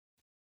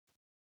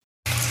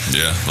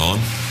Yeah, on.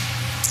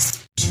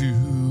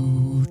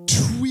 Two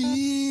twins.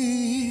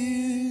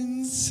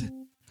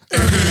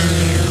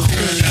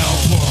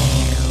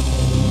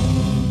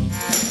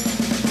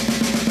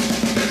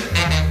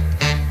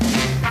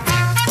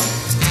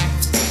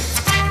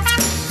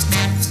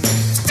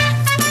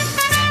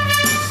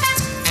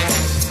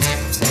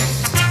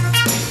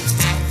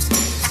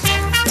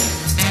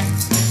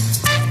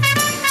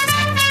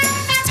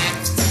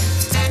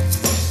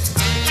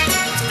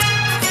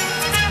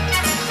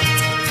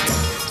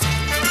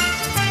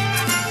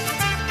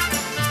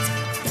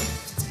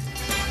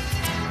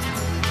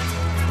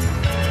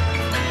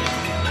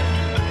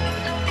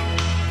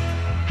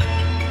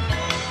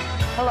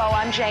 Hello,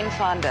 I'm Jane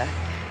Fonda,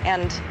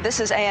 and this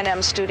is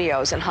A&M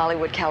Studios in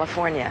Hollywood,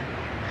 California.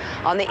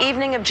 On the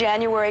evening of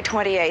January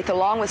 28th,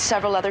 along with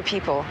several other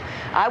people,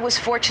 I was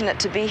fortunate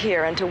to be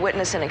here and to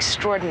witness an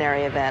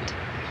extraordinary event.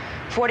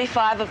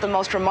 45 of the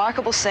most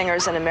remarkable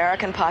singers in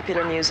American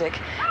popular music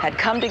had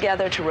come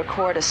together to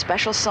record a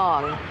special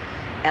song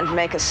and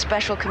make a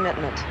special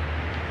commitment.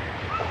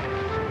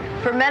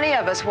 For many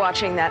of us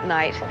watching that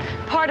night,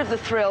 part of the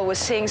thrill was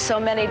seeing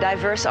so many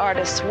diverse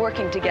artists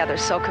working together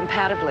so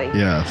compatibly,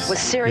 with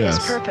serious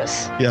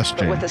purpose,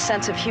 but with a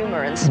sense of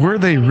humor. And were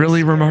they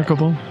really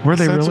remarkable? Were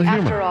they really?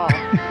 After all,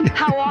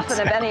 how often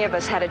have any of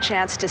us had a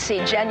chance to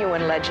see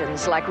genuine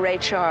legends like Ray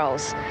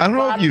Charles, I don't know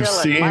Bob if you've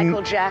Dylan, seen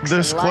Michael Jackson,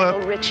 this Lionel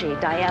clip, Richie,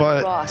 Diana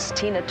but Ross,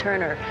 Tina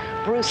Turner,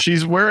 Bruce.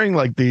 she's wearing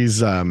like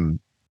these,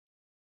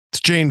 it's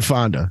Jane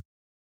Fonda.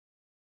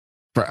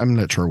 I'm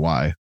not sure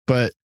why,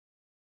 but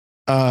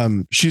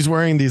she's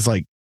wearing these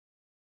like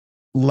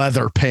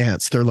leather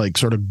pants. They're like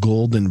sort of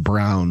golden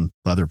brown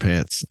leather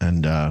pants.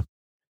 And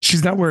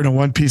she's not wearing a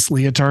one-piece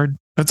leotard.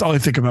 That's all I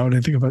think about when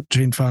I think about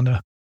Jane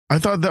Fonda. I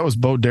thought that was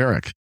Bo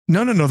Derek.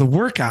 No, the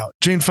workout.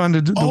 Jane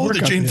Fonda.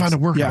 The Jane Fonda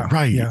workout.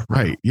 Yeah,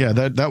 right. Yeah,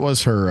 that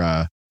was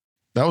her.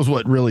 That was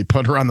what really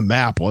put her on the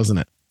map, wasn't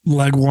it?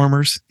 Leg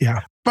warmers.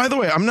 Yeah. By the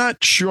way, I'm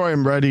not sure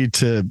I'm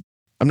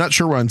not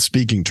sure we're on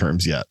speaking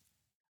terms yet.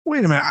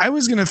 Wait a minute. I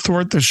was going to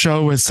thwart the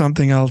show with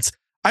something else.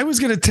 I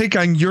was going to take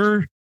on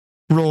your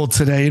role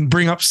today and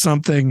bring up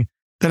something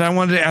that I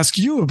wanted to ask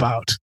you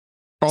about.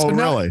 Oh, So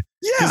now- really?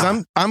 Yeah.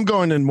 Because I'm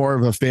going in more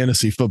of a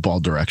fantasy football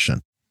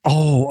direction.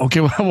 Oh,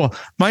 okay. Well,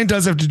 mine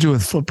does have to do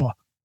with football.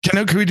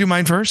 Can we do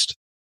mine first?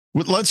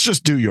 Well, let's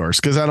just do yours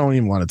because I don't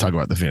even want to talk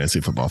about the fantasy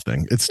football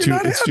thing. It's You're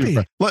not happy.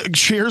 too. Look,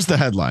 here's the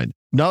headline.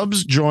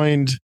 Nubs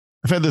joined.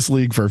 I've had this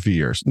league for a few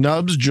years.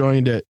 Nubs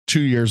joined it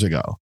 2 years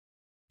ago.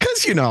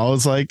 Because,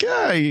 it's like,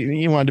 yeah,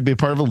 he wanted to be a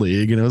part of a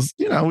league, and it was,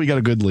 we got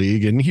a good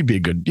league, and he'd be a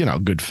good,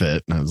 good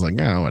fit. And I was like,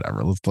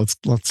 whatever.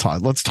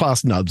 Let's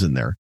toss Nubs in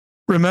there.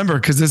 Remember,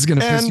 because this is going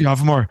to piss you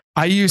off more.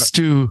 I used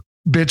to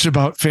bitch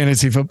about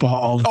fantasy football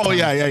all the time. Oh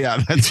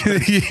yeah.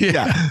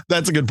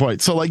 That's a good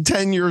point. So like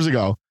 10 years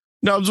ago,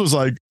 Nubs was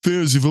like,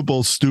 fantasy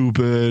football's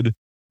stupid,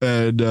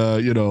 and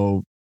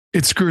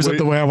it screws up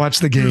the way I watch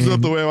the game. Screws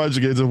up the way I watch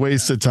the game. It's a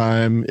waste of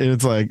time, and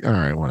it's like, all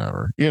right,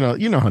 whatever. You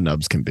know how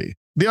Nubs can be.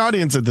 The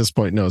audience at this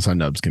point knows how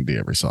Nubs can be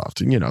every so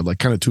often, like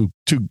kind of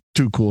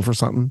too cool for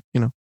something,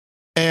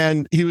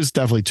 and he was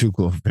definitely too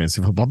cool for fantasy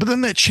football. But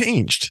then that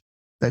changed,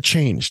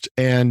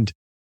 and it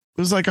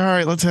was like, all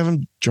right, let's have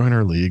him join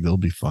our league. It'll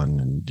be fun,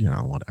 and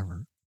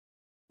whatever.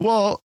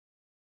 Well,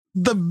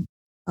 the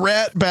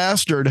rat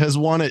bastard has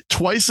won it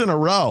twice in a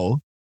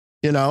row,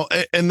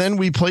 and then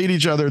we played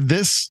each other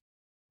this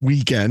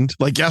weekend,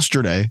 like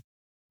yesterday,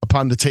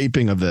 upon the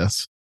taping of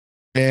this,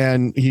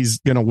 and he's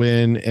gonna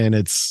win, and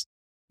it's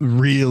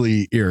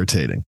really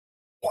irritating.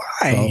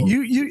 Why? So,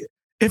 you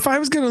if I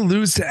was going to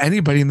lose to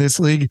anybody in this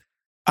league,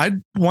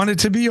 I'd want it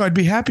to be you. I'd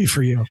be happy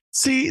for you.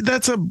 see,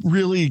 that's a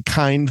really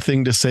kind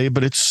thing to say,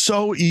 but it's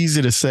so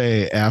easy to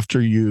say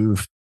after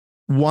you've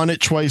won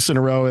it twice in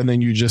a row and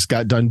then you just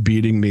got done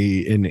beating me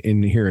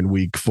in here in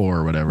week 4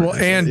 or whatever. Well,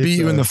 and beat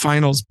you in the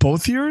finals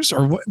both years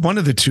or one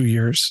of the 2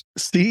 years.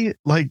 See,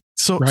 like,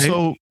 so, Right?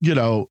 so,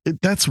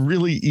 that's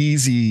really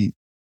easy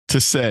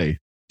to say.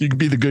 You can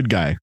be the good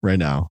guy right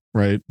now.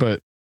 Right.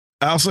 But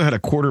I also had a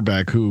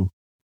quarterback who,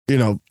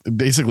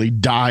 basically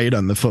died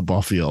on the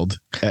football field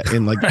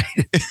in like,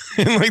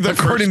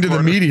 According to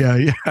the media.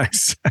 Yeah,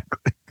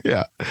 exactly.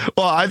 Yeah.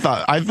 Well, I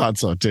thought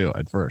so too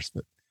at first,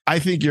 but I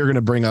think you're going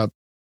to bring up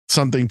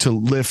something to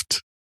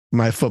lift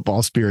my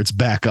football spirits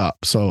back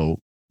up. So,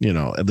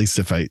 at least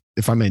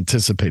if I'm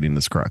anticipating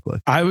this correctly.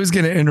 I was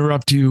going to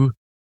interrupt you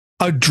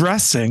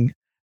addressing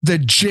the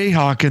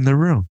Jayhawk in the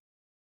room.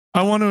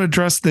 I want to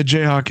address the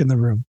Jayhawk in the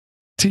room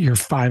to your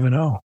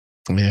 5-0.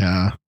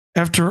 Yeah.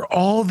 After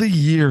all the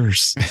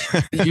years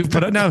that you've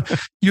put up, now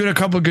you had a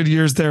couple of good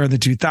years there in the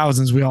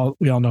 2000s. We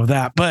all know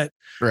that, but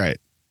Right.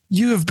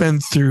 you have been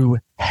through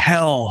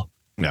hell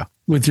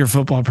with your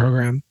football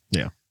program.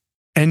 Yeah.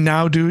 And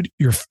now, dude,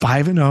 you're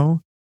 5-0.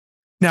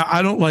 Now,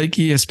 I don't like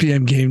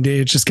ESPN Game Day.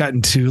 It's just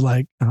gotten too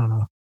I don't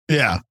know.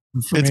 Yeah.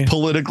 It's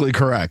politically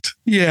correct.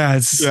 Yeah.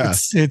 It's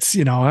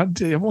I want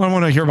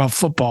to hear about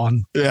football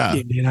and Yeah.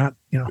 Game Day, not.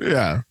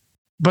 Yeah.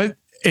 But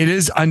It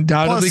is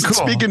undoubtedly Plus,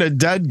 cool. speaking of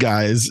dead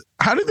guys,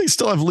 how do they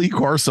still have Lee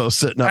Corso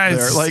sitting up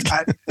there? Like,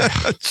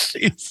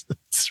 jeez,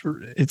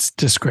 it's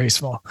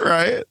disgraceful.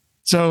 Right?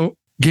 So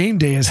game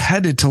day is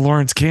headed to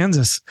Lawrence,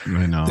 Kansas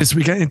I know. this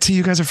weekend. Until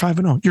you guys are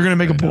 5-0, you're going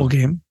to make a bowl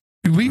game.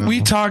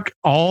 We talk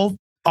all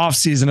off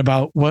season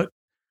about what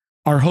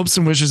our hopes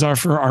and wishes are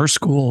for our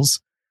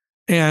schools.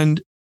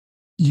 And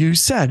you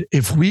said,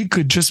 if we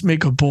could just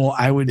make a bowl,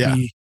 I would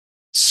be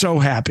so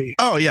happy.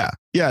 Oh yeah.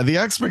 Yeah. The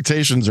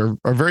expectations are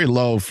very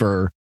low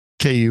for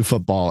KU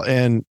football.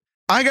 And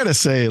I got to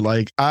say,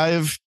 like,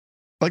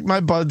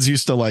 my buds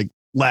used to like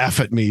laugh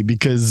at me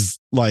because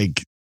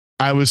like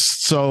I was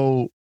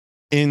so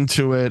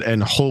into it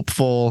and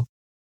hopeful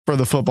for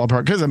the football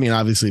part. Cause I mean,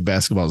 obviously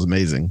basketball is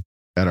amazing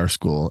at our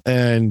school.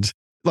 And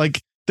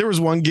like, there was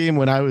one game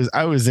when I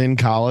was in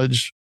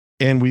college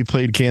and we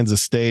played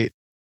Kansas State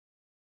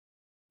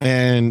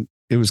and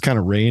it was kind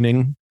of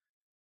raining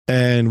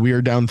and we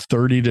were down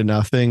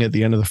 30-0 at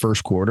the end of the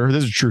first quarter.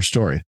 This is a true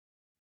story.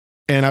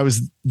 And I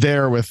was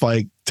there with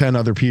like 10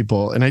 other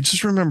people. And I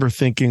just remember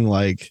thinking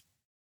like,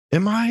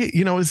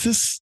 is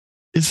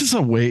this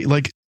a way?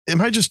 Like,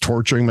 am I just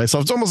torturing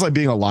myself? It's almost like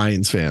being a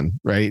Lions fan,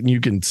 right? And you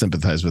can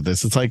sympathize with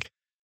this. It's like,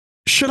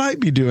 should I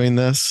be doing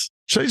this?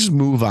 Should I just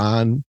move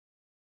on?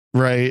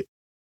 Right.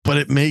 But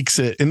it makes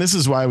it, and this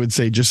is why I would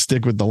say just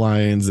stick with the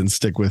Lions and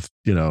stick with,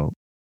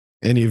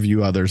 any of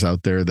you others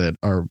out there that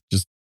are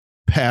just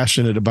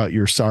passionate about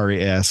your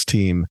sorry ass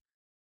team.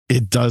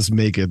 It does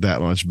make it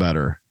that much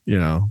better,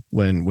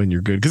 when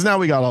you're good. Because now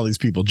we got all these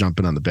people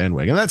jumping on the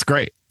bandwagon. That's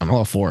great. I'm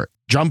all for it.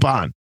 Jump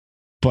on.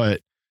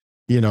 But,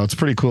 it's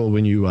pretty cool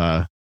when you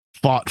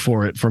fought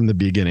for it from the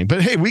beginning.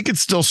 But hey, we could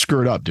still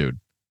screw it up, dude.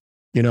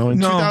 In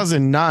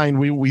 2009,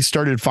 we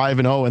started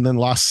 5-0 and then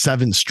lost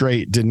 7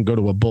 straight, didn't go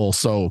to a bowl.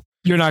 So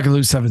you're not going to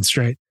lose 7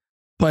 straight,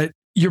 but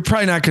you're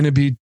probably not going to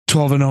be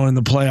 12-0 in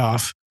the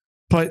playoff.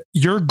 But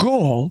your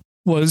goal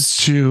was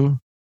to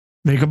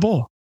make a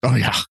bowl. Oh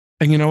yeah.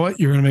 And you know what?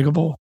 You're going to make a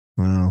bowl.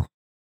 Well,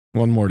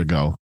 one more to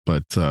go,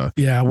 but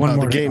one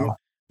more.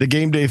 The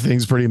game day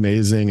thing's pretty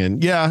amazing.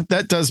 And yeah,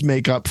 that does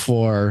make up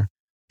for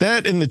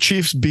that. And the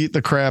Chiefs beat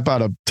the crap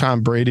out of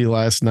Tom Brady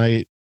last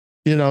night.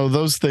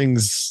 Those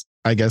things,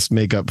 I guess,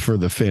 make up for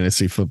the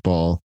fantasy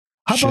football.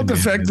 How about the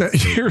fact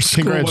that your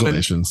school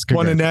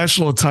won a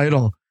national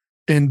title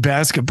in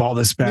basketball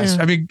this past?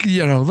 Yeah. I mean,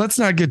 let's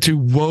not get too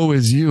woe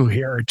is you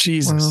here.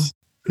 Jesus. Well,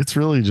 it's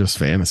really just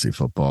fantasy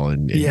football.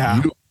 And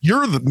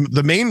you're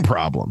the main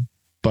problem.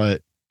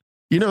 But,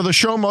 the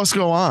show must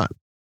go on.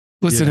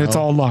 Listen, it's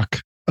all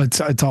luck.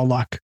 It's all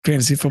luck.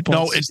 Fantasy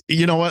football. No,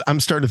 you know what? I'm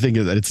starting to think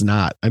that it's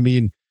not. I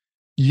mean,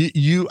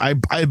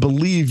 I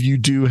believe you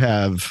do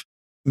have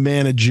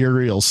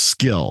managerial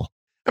skill.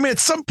 I mean, at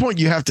some point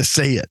you have to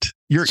say it.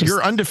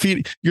 You're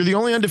undefeated. You're the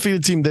only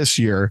undefeated team this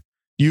year.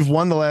 You've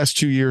won the last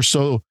 2 years.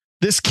 So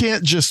this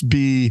can't just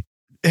be,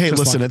 hey, just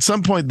listen, luck. At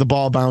some point the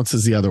ball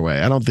bounces the other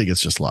way. I don't think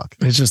it's just luck.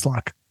 It's just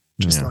luck.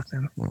 Luck,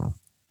 man. Well.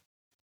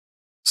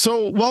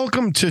 So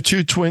welcome to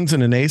Two Twins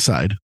and an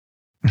A-side.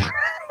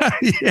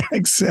 Yeah,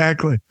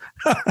 exactly.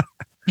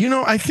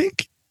 I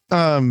think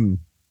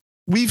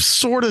we've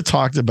sort of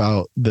talked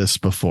about this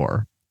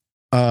before,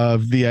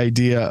 of the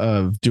idea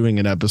of doing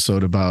an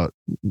episode about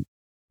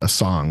a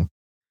song,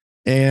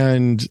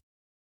 and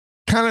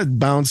kind of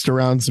bounced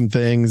around some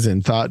things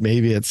and thought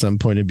maybe at some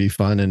point it'd be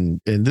fun.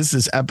 And this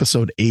is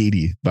episode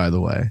 80, by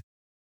the way,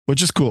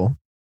 which is cool.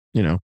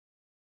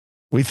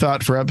 We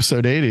thought for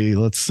episode 80,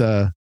 let's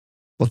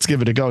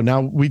give it a go.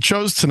 Now, we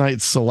chose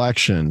tonight's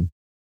selection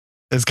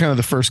as kind of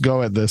the first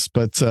go at this,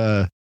 but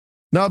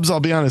Nubs, I'll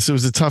be honest, it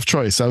was a tough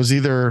choice. I was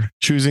either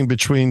choosing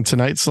between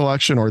tonight's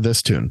selection or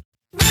this tune.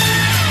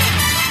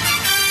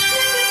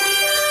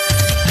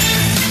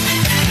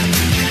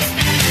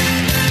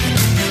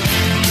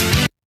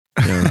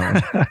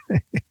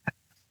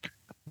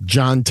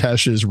 John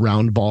Tesh's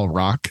Round Ball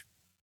Rock.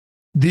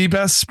 The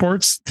best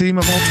sports theme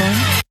of all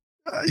time?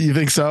 You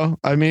think so?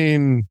 I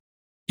mean,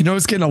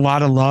 it's getting a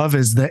lot of love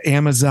is the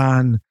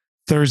Amazon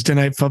Thursday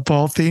Night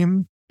Football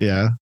theme.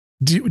 Yeah.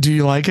 Do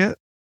you like it?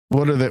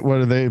 What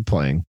are they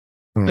playing?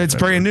 It's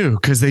brand new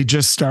because they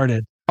just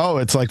started. Oh,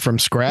 it's like from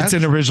scratch? It's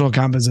an original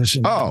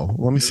composition. Oh,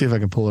 let me see if I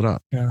can pull it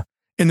up. Yeah.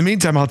 In the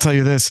meantime, I'll tell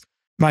you this.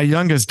 My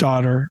youngest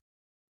daughter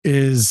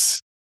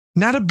is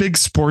not a big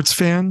sports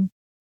fan,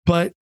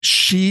 but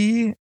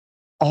she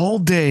all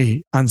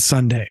day on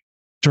Sunday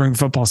during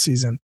football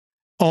season,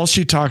 all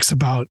she talks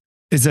about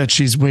is that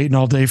she's waiting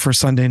all day for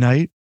Sunday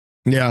night.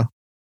 Yeah.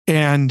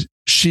 And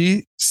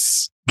she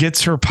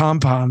gets her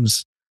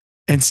pom-poms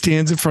and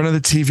stands in front of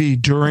the TV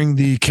during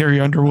the Carrie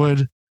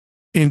Underwood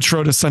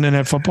intro to Sunday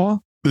Night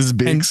Football. This is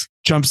Beaks.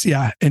 Jumps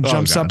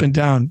up and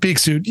down.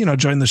 Beaks, who,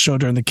 joined the show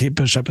during the Kate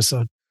Bush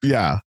episode.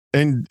 Yeah.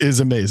 And is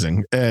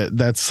amazing.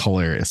 That's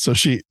hilarious.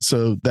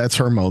 So that's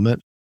her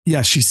moment.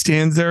 Yeah. She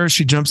stands there.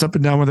 She jumps up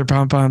and down with her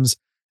pom-poms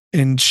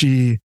and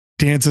she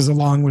dances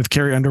along with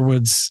Carrie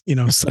Underwood's,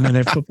 Sunday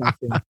Night Football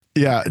thing.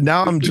 Yeah.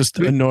 Now I'm just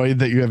annoyed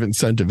that you haven't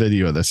sent a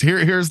video of this.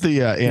 Here's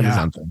the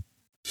Amazon thing.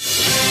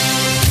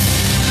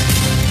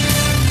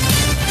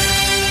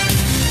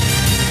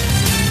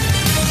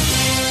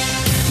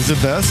 Is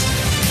it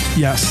this?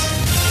 Yes.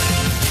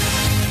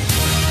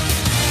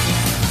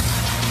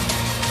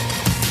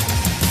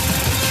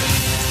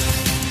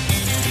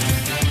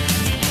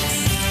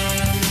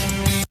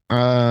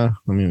 I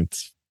mean,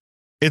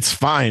 it's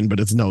fine, but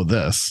it's no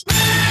this.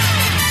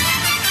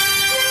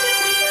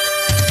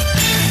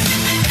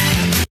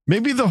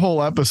 Maybe the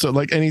whole episode,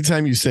 like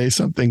anytime you say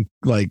something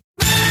like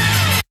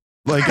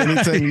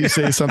anytime you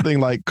say something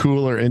like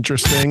cool or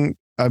interesting,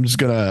 I'm just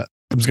gonna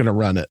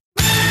run it.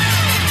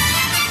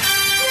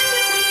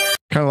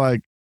 Kind of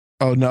like,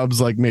 oh, Nubs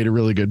like made a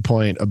really good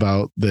point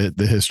about the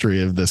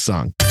history of this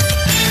song.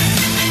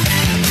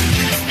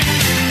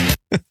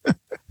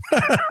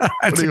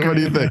 What do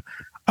you think?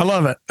 I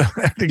love it.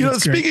 I think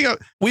Speaking of,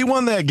 we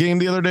won that game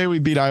the other day. We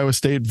beat Iowa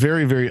State.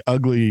 Very, very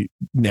ugly,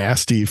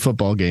 nasty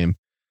football game.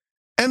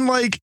 And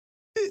like,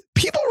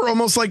 people were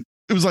almost like,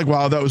 it was like,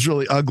 wow, that was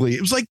really ugly.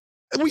 It was like,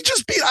 we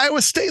just beat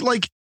Iowa State.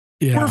 Like,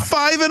 we're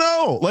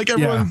 5-0. Like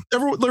everyone,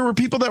 there were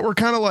people that were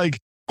kind of like,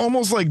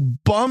 almost like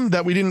bummed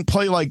that we didn't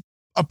play like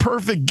a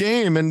perfect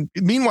game. And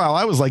meanwhile,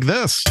 I was like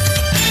this.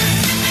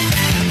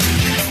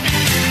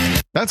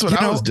 That's what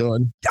I was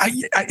doing.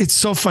 It's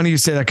so funny you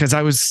say that, because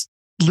I was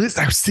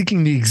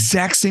thinking the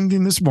exact same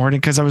thing this morning,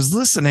 because I was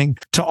listening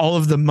to all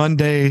of the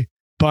Monday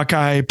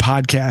Buckeye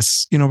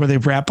podcasts, where they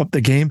wrap up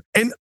the game.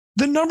 And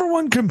the number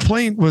one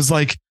complaint was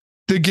like,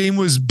 the game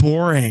was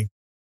boring.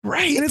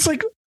 Right. And it's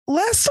like,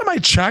 last time I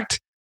checked,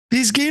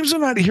 these games are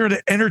not here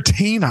to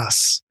entertain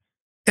us.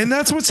 And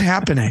that's what's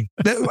happening.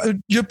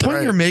 Your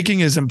point you're making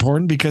is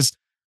important, because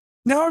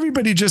now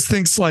everybody just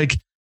thinks like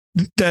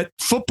that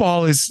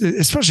football is,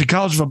 especially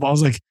college football,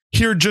 is like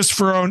here just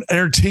for our own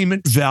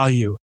entertainment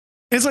value.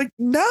 It's like,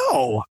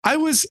 no, I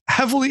was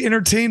heavily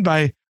entertained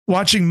by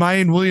watching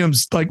Mayan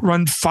Williams like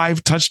run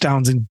 5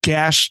 touchdowns and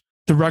gash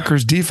the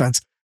Rutgers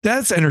defense.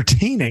 That's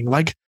entertaining.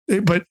 Like,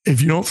 but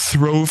if you don't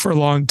throw for a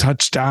long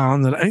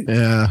touchdown,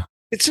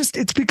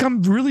 it's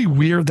become really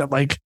weird that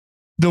like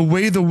the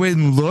way the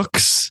win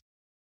looks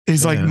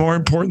is like more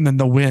important than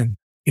the win.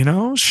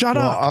 Shut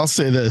up. I'll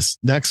say this: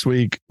 next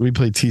week we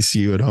play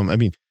TCU at home. I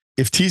mean,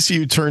 if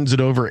TCU turns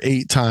it over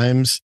 8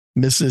 times,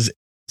 misses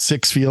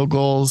 6 field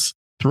goals,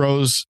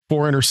 throws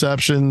 4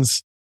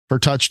 interceptions for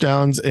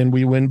touchdowns, and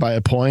we win by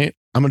a point,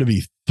 I'm going to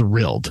be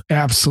thrilled.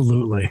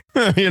 Absolutely.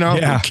 Who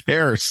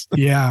cares?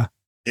 Yeah.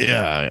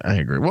 Yeah, I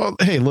agree. Well,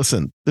 hey,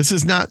 listen, this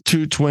is not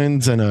 2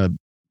 twins and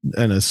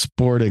a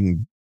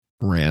sporting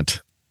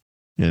rant.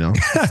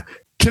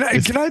 Can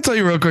I tell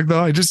you real quick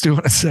though? I just do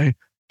want to say,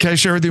 can I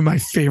share with you my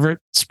favorite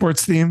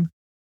sports theme?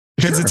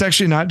 Because it's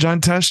actually not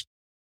John Tesh.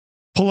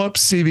 Pull up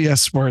CBS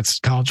Sports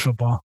college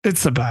football.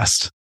 It's the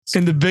best.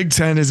 And the Big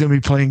Ten is going to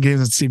be playing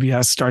games at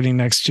CBS starting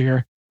next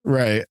year.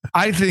 Right.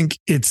 I think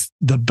it's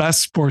the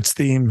best sports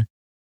theme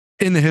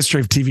in the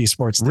history of TV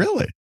sports.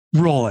 Really?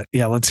 Roll it.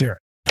 Yeah, let's hear it.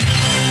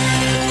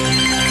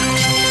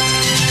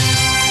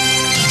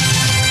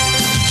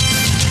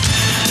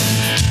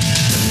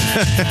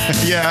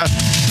 Yeah.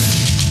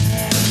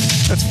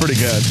 That's pretty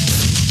good.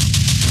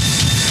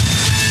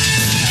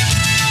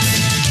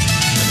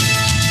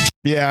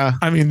 Yeah.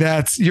 I mean,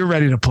 you're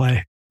ready to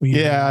play.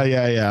 Yeah.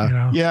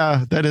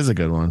 Yeah, that is a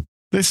good one.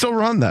 They still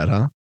run that,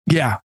 huh?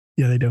 Yeah.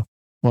 Yeah, they do.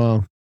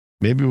 Well,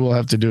 maybe we'll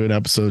have to do an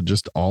episode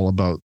just all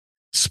about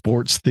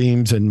sports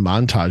themes and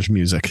montage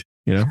music,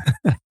 By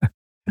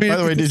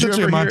the way, did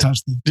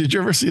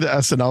you ever see the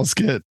SNL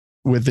skit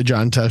with the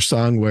John Tesh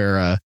song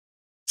where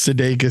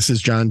Sudeikis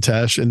is John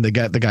Tesh and they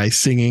got the guy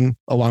singing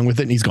along with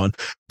it and he's going,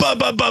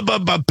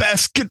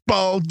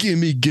 basketball,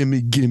 gimme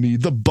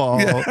the ball.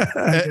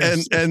 Yeah,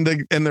 and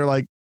they're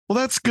like, well,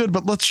 that's good,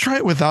 but let's try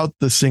it without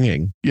the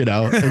singing, And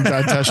John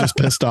Tesh is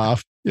pissed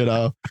off,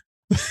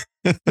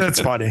 That's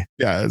funny.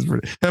 Yeah, it's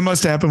pretty. That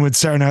must happen when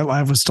Saturday Night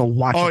Live was still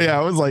watching. Oh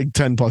yeah, it was like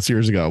 10 plus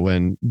years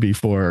ago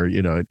before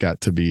it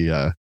got to be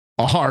a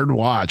hard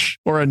watch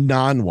or a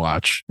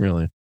non-watch,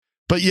 really.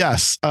 But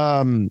yes,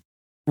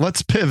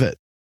 let's pivot.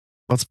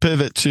 Let's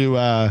pivot to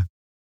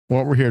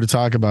what we're here to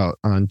talk about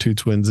on 2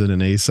 Twins and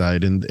an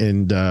A-side. And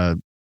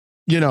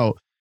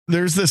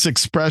there's this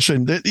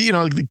expression that,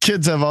 the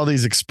kids have all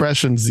these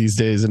expressions these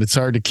days, and it's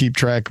hard to keep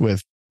track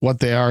with what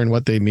they are and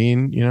what they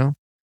mean.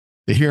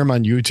 They hear them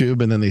on YouTube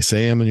and then they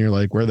say them and you're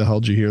like, where the hell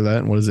did you hear that?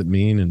 And what does it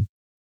mean?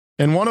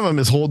 And one of them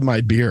is hold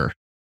my beer.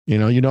 You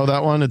know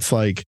that one? It's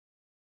like,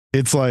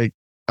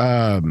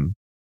 I'm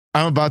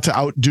about to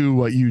outdo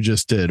what you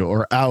just did,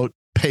 or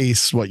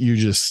outpace what you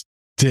just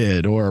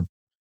did, or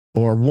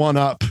one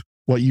up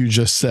what you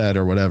just said,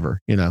 or whatever,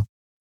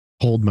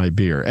 hold my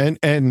beer.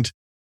 And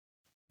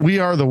We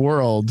Are the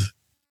World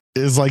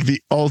is like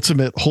the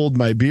ultimate hold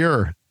my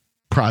beer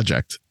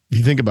project, if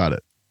you think about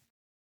it,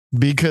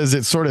 because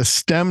it sort of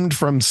stemmed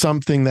from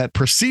something that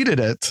preceded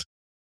it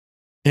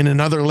in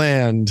another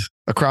land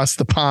across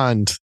the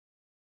pond.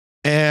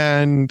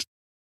 And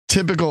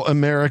typical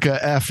America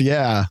F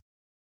yeah.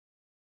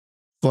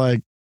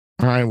 Like,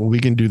 all right, well, we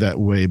can do that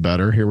way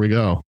better. Here we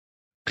go.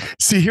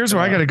 See, here's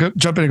where I got to go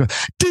jump in and go,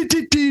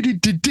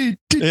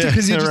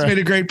 because you just made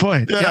a great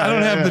point. Yeah, I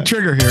don't have the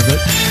trigger here, but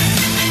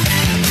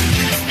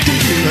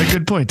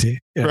good point, T.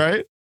 Yeah.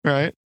 Right?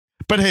 Right.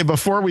 But hey,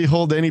 before we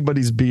hold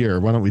anybody's beer,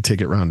 why don't we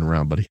take it round and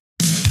round, buddy?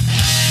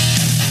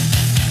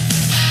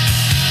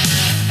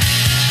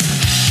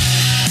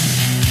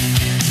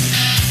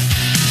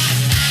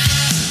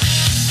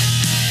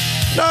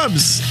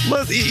 Nubs,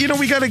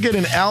 we got to get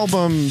an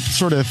album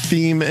sort of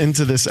theme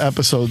into this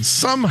episode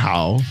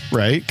somehow,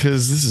 right?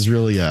 Because this is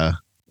really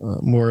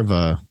more of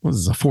a, what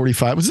is this, a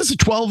 45? Was this a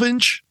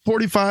 12-inch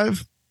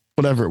 45?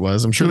 Whatever it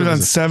was. I'm sure it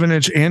was on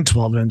 7-inch and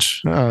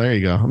 12-inch. Oh, there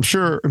you go. I'm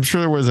sure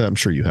there was I'm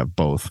sure you have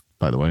both,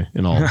 by the way,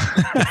 in all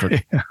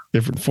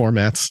different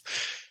formats.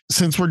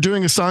 Since we're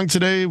doing a song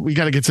today, we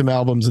got to get some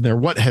albums in there.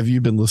 What have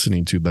you been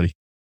listening to, buddy?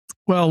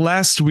 Well,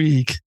 last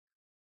week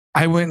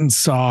I went and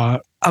saw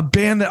a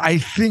band that I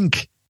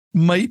think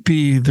might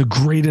be the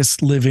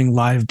greatest living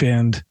live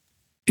band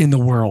in the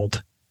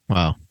world.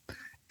 Wow.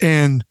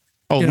 And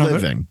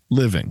living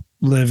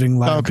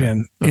live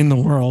band in the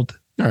world.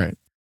 All right.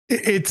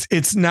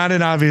 It's not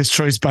an obvious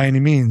choice by any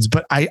means,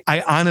 but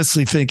I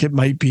honestly think it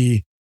might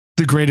be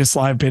the greatest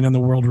live band in the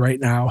world right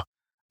now.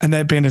 And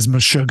that band is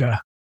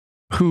Meshuggah,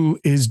 who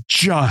is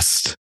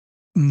just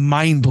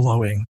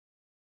mind-blowing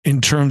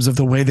in terms of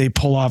the way they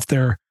pull off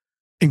their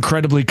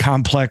incredibly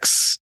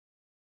complex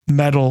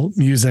metal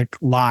music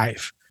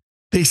live.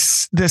 The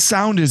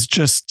sound is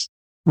just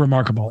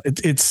remarkable.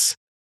 It's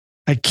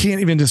I can't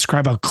even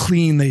describe how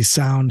clean they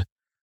sound.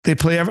 They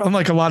play,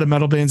 unlike a lot of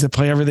metal bands that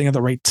play everything at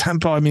the right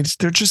tempo. I mean,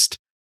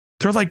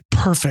 they're like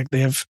perfect. They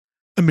have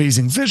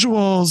amazing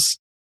visuals,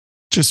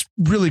 just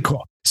really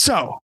cool.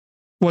 So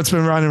what's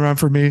been running around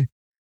for me?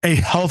 A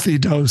healthy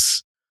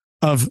dose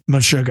of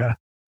Meshuggah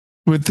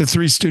with the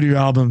 3 studio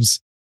albums,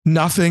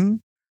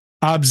 Nothing,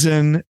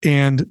 Obzin,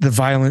 and The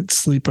Violent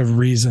Sleep of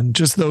Reason.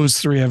 Just those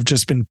 3 have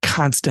just been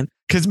constant.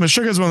 Because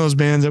Meshuggah is one of those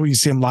bands that when you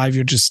see them live,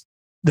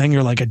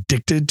 you're like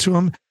addicted to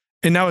them.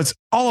 And now it's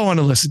all I want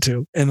to listen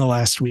to in the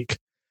last week.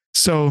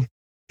 So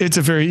it's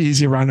a very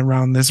easy round and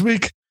round this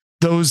week.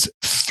 Those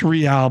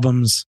 3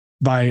 albums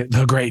by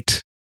the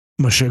great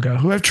Meshuggah,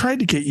 who I've tried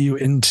to get you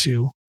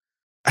into.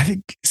 I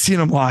think seeing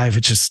them live,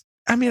 I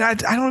don't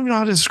even know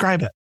how to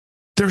describe it.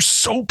 They're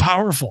so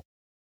powerful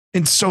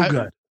and so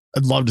good.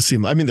 I'd love to see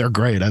them. I mean, they're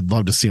great. I'd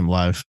love to see them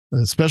live,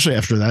 especially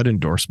after that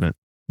endorsement.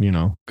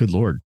 Good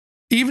Lord.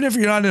 Even if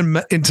you're not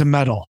into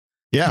metal,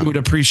 you would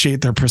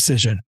appreciate their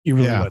precision. You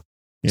really would.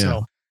 Yeah.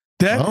 So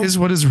that is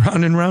what is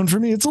round and round for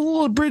me. It's a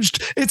little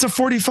abridged. It's a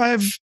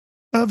 45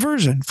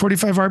 version,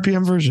 45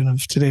 RPM version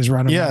of today's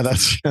round and round.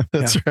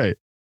 That's right.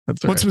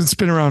 What's been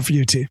spinning around for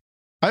you, T?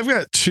 I've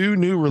got 2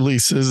 new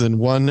releases and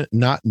 1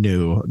 not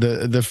new.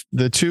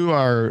 The 2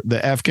 are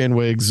the Afghan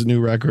Wigs new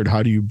record,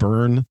 How Do You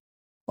Burn?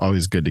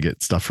 Always good to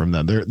get stuff from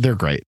them. They're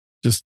great.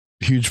 Just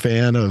huge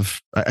fan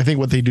of, I think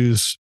what they do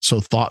is so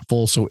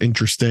thoughtful, so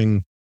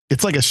interesting.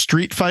 It's like a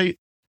street fight,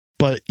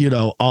 but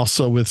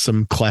also with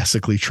some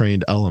classically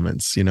trained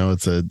elements.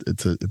 It's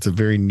a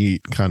very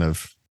neat kind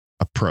of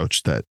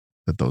approach that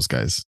those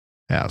guys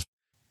have.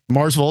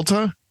 Mars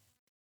Volta,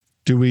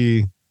 do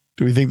we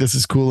think this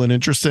is cool and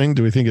interesting?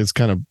 Do we think it's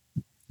kind of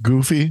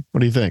goofy?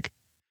 What do you think?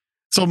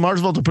 So Mars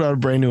Volta put out a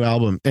brand new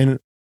album, and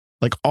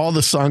like all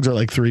the songs are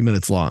like 3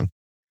 minutes long,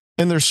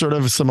 and there's sort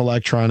of some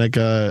electronic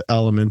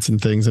elements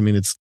and things. I mean,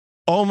 it's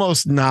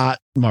almost not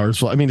Mars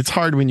Volta. I mean, it's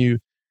hard when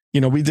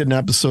we did an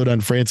episode on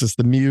Francis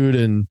the Mute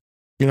and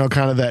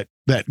kind of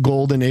that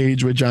golden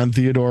age with John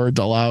Theodore,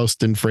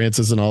 Deloused, and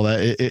Francis and all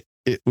that.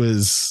 It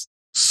was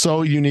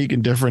so unique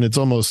and different. It's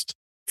almost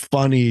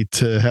funny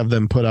to have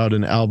them put out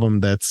an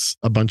album that's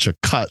a bunch of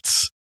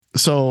cuts.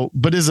 So,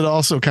 but is it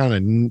also kind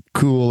of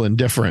cool and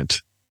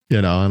different?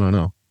 I don't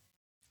know.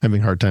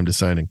 Having a hard time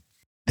deciding.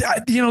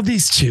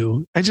 These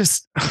 2, I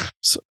just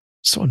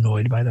so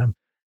annoyed by them.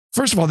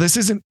 First of all, this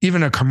isn't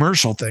even a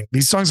commercial thing.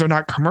 These songs are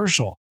not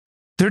commercial.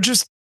 They're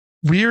just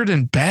weird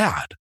and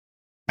bad.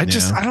 I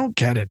don't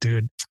get it,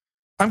 dude.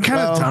 I'm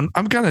kind of done.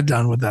 I'm kind of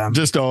done with them.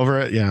 Just over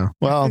it. Yeah.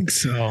 Well, I think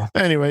so.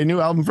 Anyway, new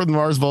album from the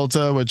Mars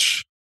Volta,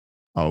 which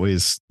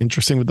always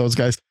interesting with those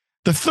guys.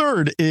 The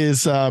 3rd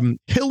is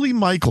Hilly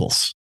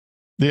Michaels.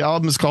 The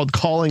album is called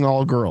Calling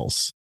All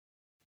Girls.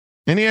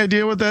 Any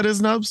idea what that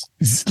is, Nubs?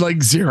 It's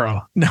like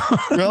 0. No,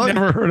 really?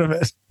 Never heard of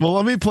it. Well,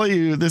 let me play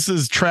you. This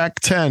is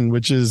track 10,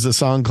 which is a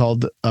song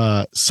called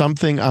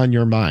Something on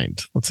Your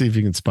Mind. Let's see if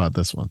you can spot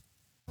this one.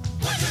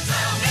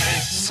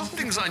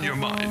 Something's on your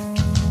mind.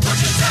 Would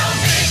you tell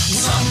me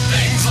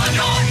something's on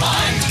your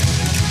mind?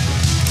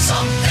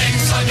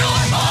 Something's on your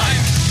mind.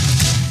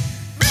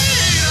 Me,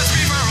 that's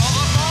me for all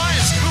the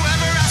boys.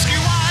 Whoever asks you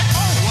why,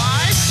 oh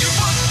why, you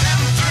put them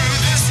through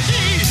this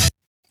heat.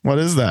 What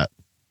is that?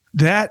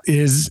 That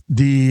is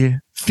the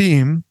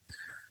theme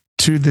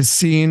to the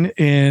scene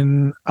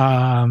in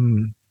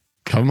Come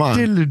on.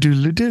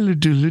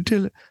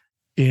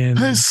 In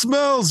Hey,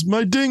 smells.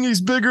 My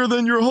dinghy's bigger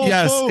than your whole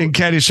boat. In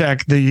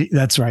Caddyshack.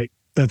 That's right.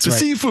 That's the right.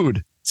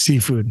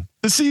 Seafood.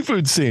 The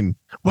seafood scene.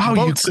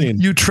 Wow,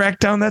 you tracked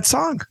down that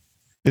song.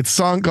 It's a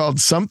song called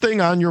Something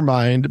on Your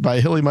Mind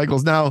by Hilly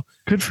Michaels. Now,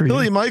 good for you.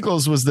 Hilly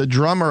Michaels was the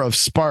drummer of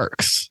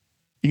Sparks.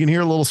 You can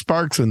hear little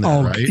Sparks in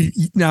there, right?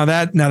 Now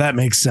that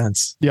makes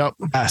sense. Yep.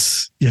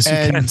 Yes, you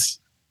can.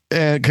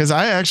 because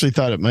I actually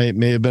thought it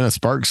may have been a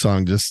Sparks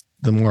song, just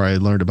the more I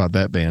learned about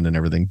that band and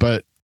everything.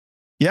 But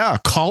yeah,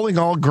 Calling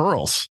All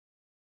Girls.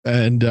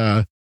 And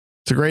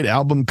it's a great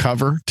album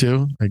cover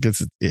too. I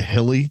guess it's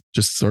hilly,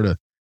 just sort of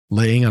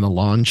laying on a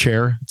lawn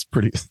chair. It's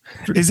pretty.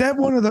 Is that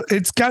one of the?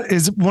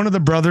 Is one of the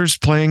brothers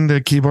playing the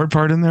keyboard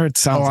part in there? It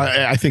sounds.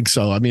 I think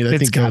so. I mean, I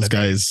think those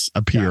guys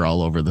appear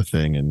all over the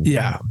thing, and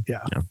yeah.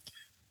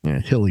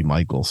 Hilly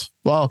Michaels.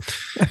 Well,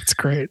 that's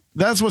great.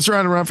 That's what's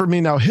around for me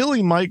now.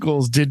 Hilly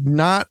Michaels did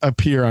not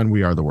appear on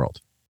We Are the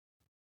World.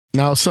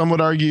 Now, some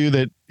would argue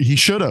that he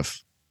should have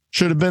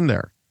been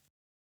there.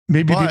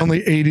 Maybe the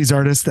only 80s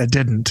artist that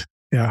didn't.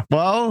 Yeah.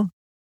 Well,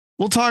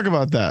 we'll talk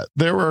about that.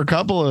 There were a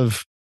couple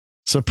of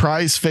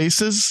surprise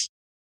faces,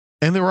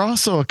 and there were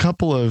also a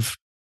couple of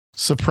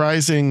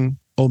surprising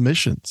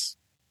omissions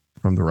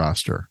from the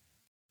roster.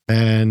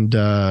 And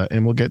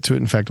we'll get to it.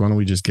 In fact, why don't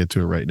we just get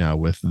to it right now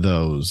with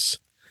those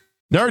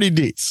Nerdy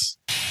Deets.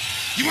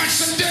 You want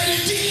some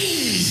dirty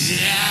deeds?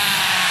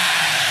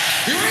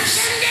 Yeah. You want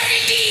some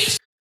dirty deeds?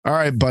 All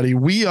right, buddy.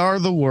 We are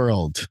the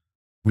world.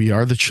 We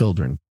are the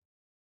children.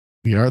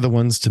 We are the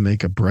ones to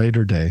make a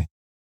brighter day.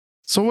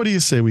 So what do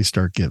you say we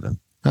start giving?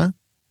 Huh?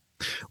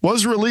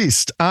 Was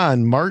released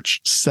on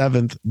March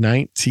 7th,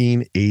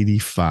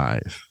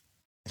 1985.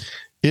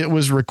 It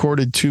was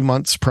recorded 2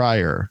 months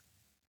prior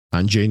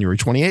on January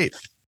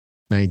 28th,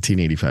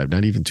 1985.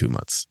 Not even 2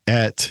 months.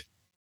 At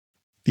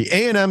the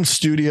A&M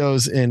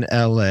Studios in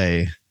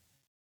LA.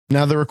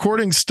 Now, the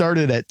recording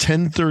started at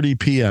 10:30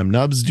 p.m.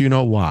 Nubs, do you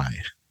know why?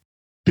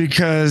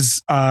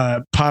 Because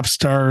pop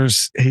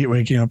stars hate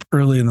waking up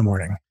early in the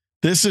morning.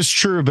 This is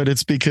true, but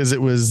it's because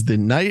it was the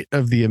night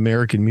of the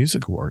American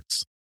Music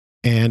Awards.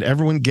 And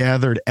everyone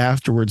gathered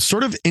afterwards,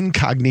 sort of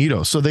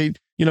incognito. So they,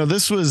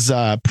 this was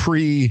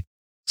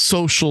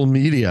pre-social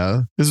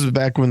media. This was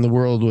back when the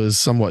world was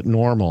somewhat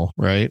normal,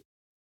 right?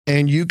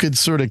 And you could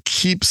sort of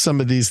keep some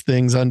of these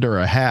things under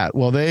a hat.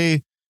 Well,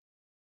 they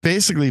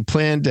basically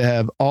planned to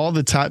have all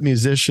the top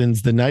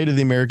musicians the night of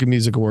the American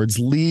Music Awards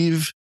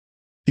leave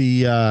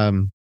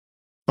the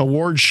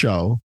award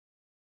show.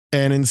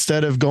 And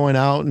instead of going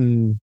out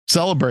and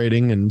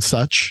celebrating and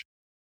such,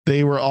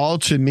 they were all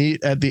to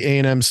meet at the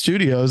A&M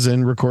Studios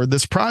and record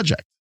this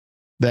project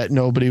that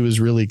nobody was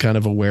really kind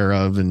of aware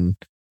of. And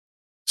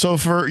so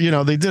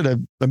they did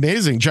an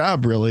amazing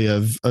job really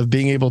of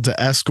being able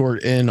to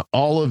escort in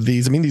all of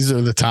these. I mean, these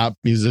are the top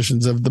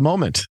musicians of the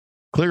moment,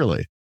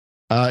 clearly,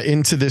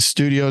 into this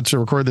studio to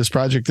record this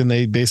project. And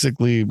they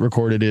basically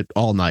recorded it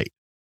all night.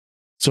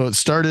 So it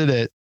started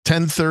at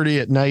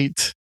 10:30 at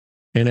night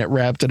and it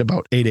wrapped at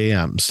about 8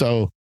 a.m.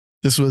 So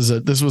this was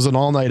an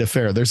all night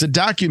affair. There's a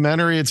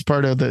documentary. It's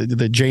part of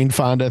the Jane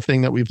Fonda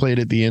thing that we played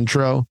at the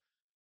intro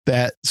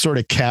that sort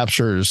of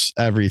captures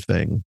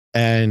everything.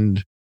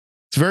 And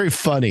it's very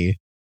funny,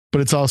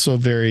 but it's also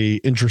very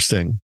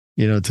interesting,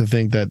 to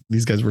think that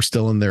these guys were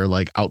still in their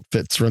like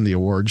outfits from the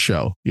award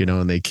show,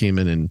 and they came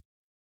in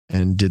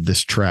and did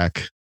this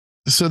track.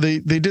 So they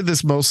did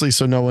this mostly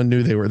so no one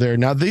knew they were there.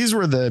 Now, these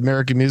were the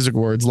American Music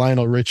Awards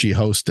Lionel Richie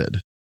hosted.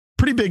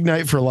 Pretty big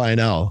night for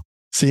Lionel,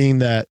 seeing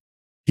that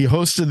he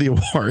hosted the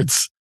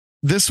awards.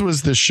 This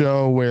was the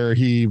show where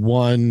he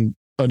won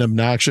an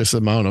obnoxious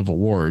amount of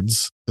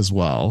awards as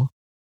well.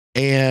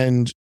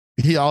 And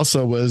he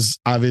also was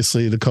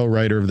obviously the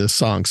co-writer of this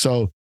song.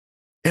 So,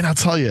 and I'll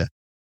tell you,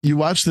 you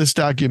watch this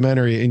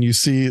documentary and you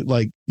see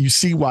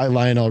why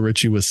Lionel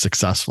Richie was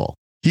successful.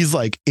 He's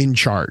like in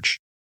charge.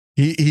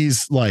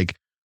 He's like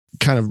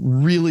kind of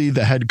really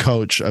the head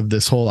coach of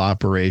this whole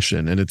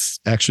operation. And it's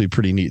actually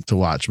pretty neat to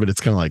watch, but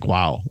it's kind of like,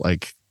 wow,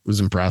 like it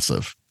was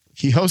impressive.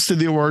 He hosted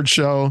the award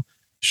show,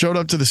 showed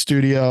up to the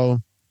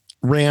studio,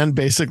 ran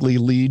basically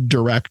lead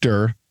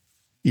director,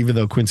 even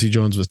though Quincy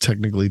Jones was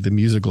technically the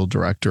musical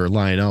director.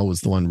 Lionel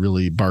was the one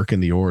really barking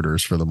the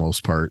orders for the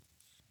most part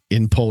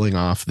in pulling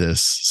off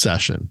this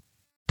session.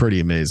 Pretty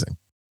amazing.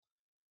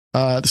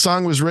 The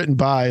song was written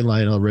by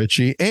Lionel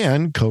Richie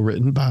and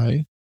co-written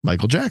by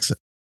Michael Jackson.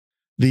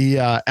 The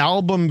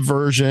album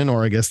version,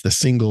 or I guess the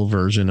single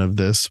version of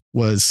this,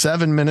 was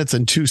 7 minutes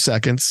and 2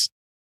 seconds.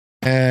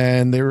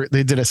 And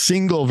they did a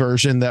single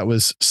version that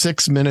was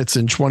 6 minutes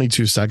and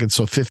 22 seconds,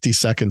 so 50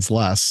 seconds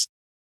less.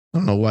 I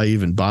don't know why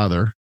even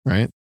bother,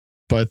 right?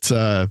 But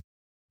and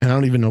I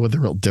don't even know what the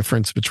real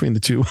difference between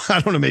the two.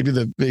 I don't know. Maybe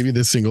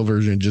the single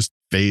version just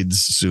fades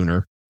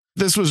sooner.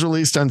 This was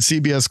released on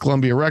CBS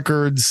Columbia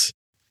Records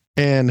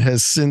and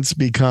has since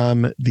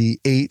become the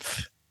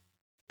 8th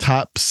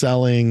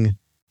top-selling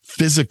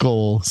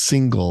physical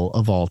single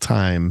of all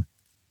time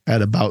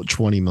at about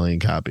 20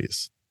 million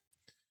copies.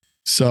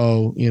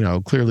 So,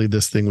 clearly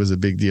this thing was a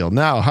big deal.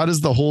 Now, how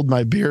does the Hold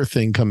My Beer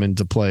thing come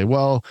into play?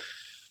 Well,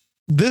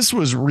 this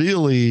was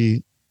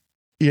really,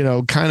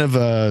 kind of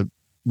a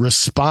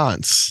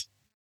response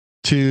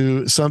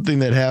to something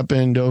that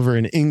happened over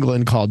in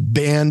England called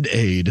Band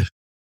Aid,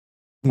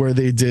 where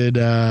they did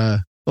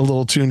a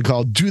little tune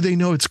called Do They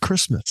Know It's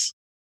Christmas?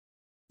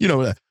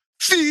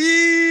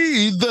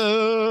 Feed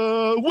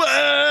the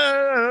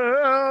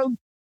world,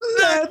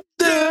 let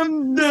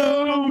them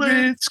know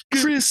it's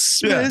Christmas.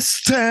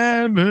 Christmas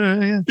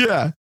time.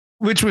 Yeah.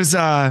 Which was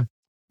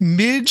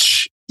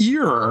Midge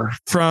Ear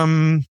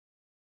from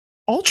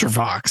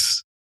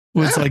Ultravox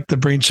was like the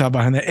brainchild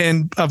behind that.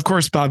 And of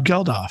course, Bob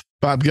Geldof.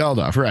 Bob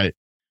Geldof, right.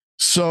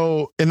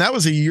 So, and that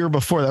was a year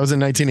before. That was in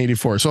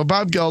 1984. So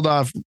Bob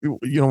Geldof,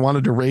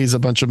 wanted to raise a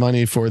bunch of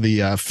money for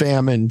the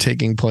famine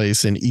taking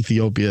place in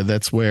Ethiopia.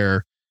 That's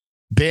where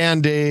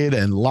Band-Aid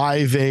and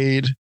Live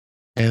Aid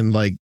and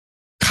like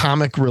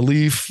Comic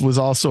Relief was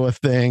also a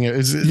thing.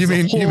 You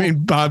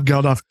mean Bob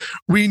Geldof?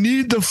 We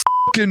need the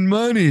fucking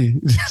money.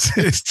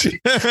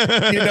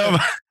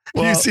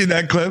 Well, you see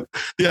that clip?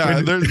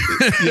 Yeah,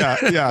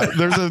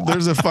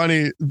 there's a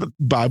funny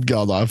Bob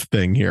Geldof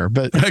thing here,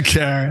 but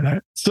okay.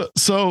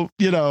 So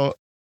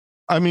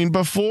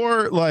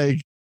before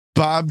like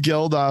Bob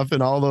Geldof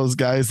and all those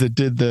guys that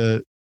did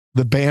the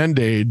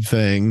Band-Aid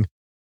thing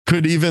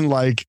could even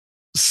like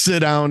sit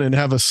down and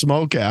have a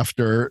smoke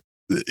after,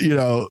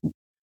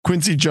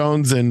 Quincy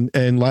Jones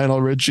and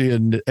Lionel Richie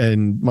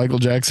and Michael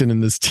Jackson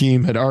and this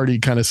team had already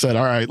kind of said,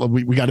 all right,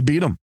 we got to beat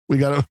them. We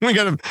got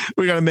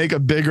to make a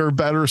bigger,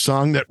 better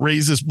song that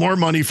raises more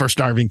money for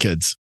starving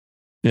kids.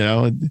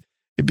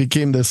 It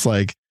became this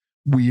like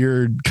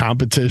weird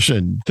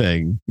competition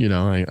thing,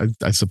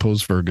 I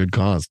suppose for a good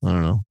cause. I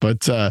don't know.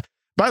 But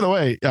by the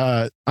way,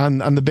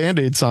 on the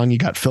Band-Aid song, you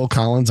got Phil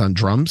Collins on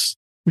drums,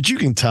 which you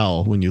can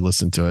tell when you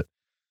listen to it.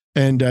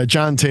 And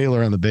John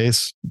Taylor on the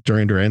bass,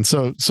 Duran Duran.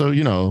 So,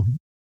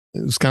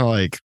 it was kind of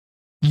like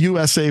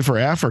USA for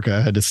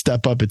Africa had to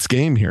step up its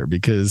game here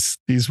because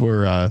these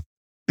were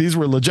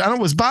legit.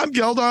 Was Bob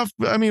Geldof?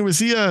 I mean, was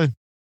he I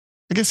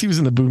guess he was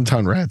in the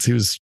Boomtown Rats. He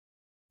was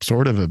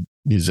sort of a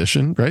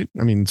musician, right?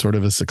 I mean, sort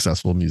of a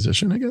successful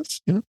musician, I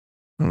guess. I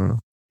don't know.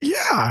 Yeah,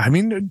 I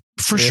mean,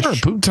 for sure.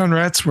 Boomtown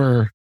Rats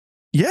were,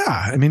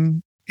 yeah. I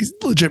mean, he's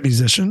a legit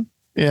musician.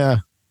 Yeah.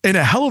 And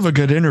a hell of a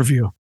good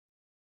interview.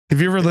 Have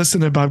you ever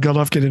listened to Bob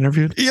Geldof get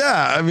interviewed?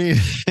 Yeah, I mean,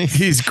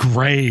 he's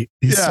great.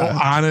 He's so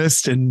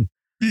honest and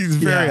he's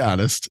very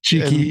honest,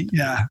 cheeky.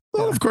 And,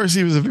 well, of course,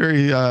 he was a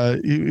very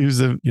he was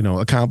a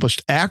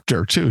accomplished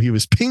actor too. He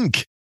was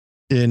Pink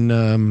in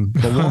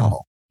The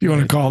Wall. You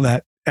want to call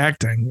that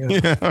acting?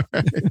 Yeah,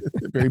 right.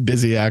 Very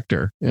busy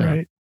actor. Yeah.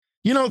 Right.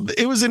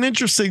 It was an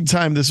interesting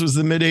time. This was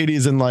the mid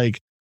 '80s, and like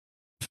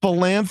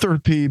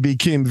philanthropy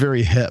became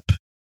very hip.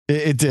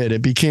 It did.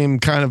 It became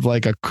kind of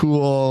like a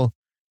cool.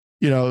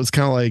 It was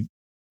kind of like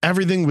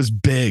everything was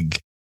big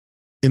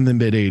in the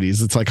mid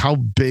 80s. It's like, how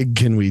big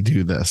can we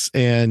do this?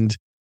 And,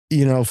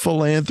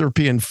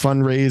 philanthropy and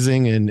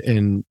fundraising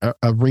and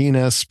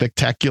arena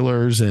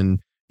spectaculars and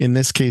in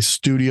this case,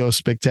 studio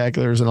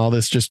spectaculars and all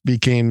this just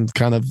became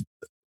kind of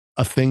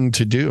a thing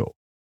to do.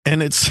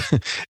 And it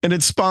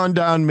spawned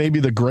down maybe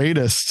the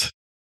greatest,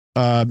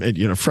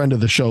 friend of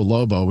the show,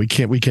 Lobo. We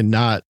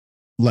cannot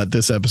let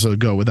this episode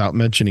go without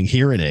mentioning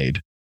Hearing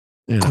Aid.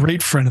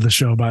 Great friend of the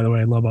show, by the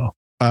way, Lobo.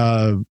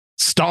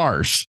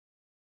 Stars,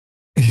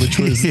 which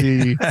was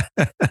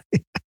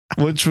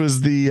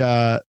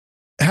the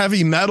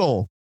heavy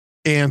metal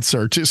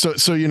answer to so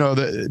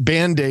the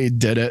Band-Aid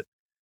did it,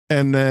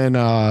 and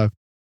then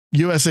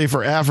USA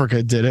for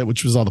Africa did it,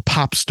 which was all the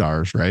pop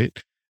stars, right?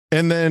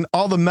 And then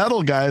all the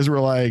metal guys were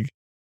like,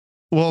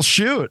 well,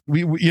 shoot,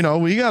 we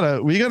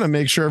gotta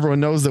make sure everyone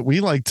knows that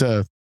we like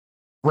to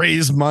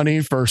raise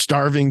money for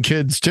starving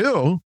kids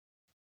too.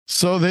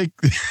 So they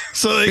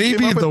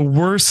maybe the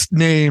worst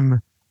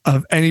name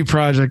of any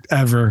project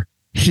ever,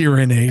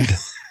 Hearing Aid.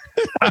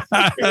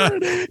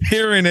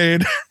 Hearing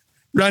Aid.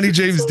 Ronnie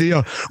James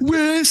Dio.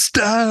 We're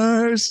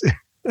stars.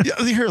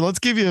 Yeah, here, let's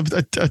give you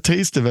a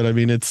taste of it. I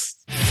mean, it's.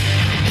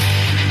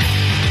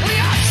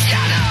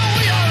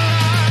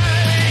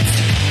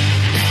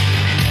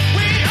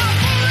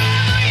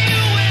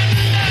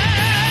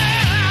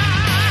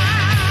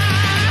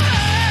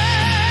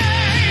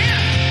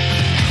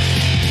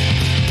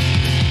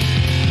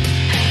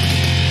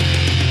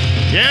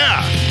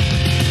 Yeah.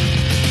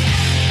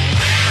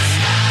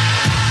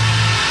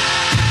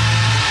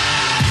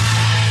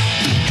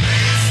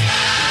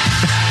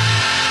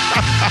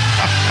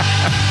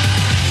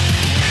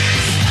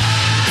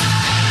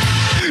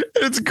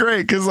 It's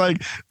great because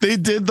like they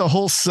did the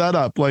whole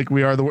setup like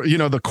We Are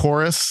the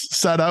chorus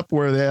setup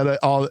where they had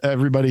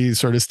everybody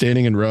sort of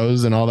standing in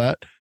rows and all that,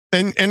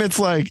 and it's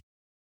like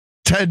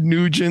Ted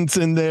Nugent's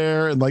in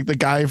there and like the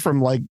guy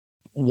from like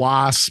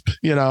Wasp,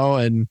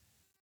 and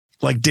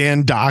like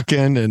Dan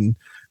Dokken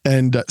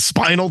and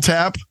Spinal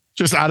Tap.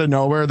 Just out of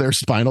nowhere, there's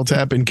Spinal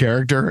Tap in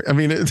character. I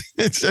mean,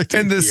 it's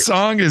and this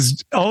song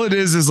is all it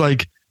is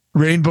like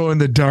Rainbow in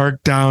the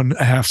Dark down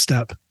a half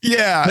step.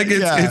 Yeah. Like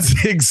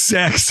it's the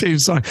exact same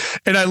song.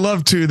 And I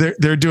love too,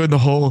 they're doing the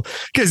whole,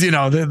 because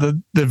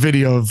the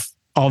video of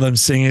all them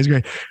singing is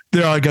great.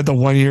 They all got the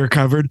 1 year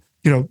covered,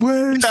 Yeah,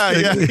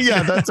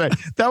 that's right.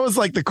 That was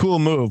like the cool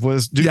move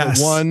was do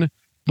the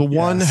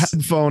one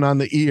headphone on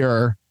the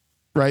ear,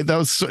 right?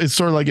 It's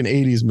sort of like an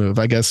 80s move,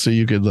 I guess. So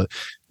you could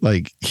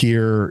like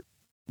hear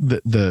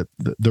the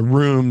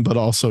room, but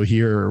also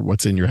hear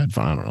what's in your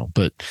headphone. I don't know,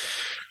 but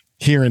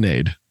Hearing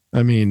Aid.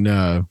 I mean,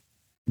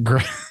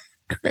 great.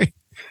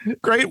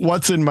 Great.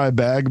 What's in my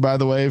bag, by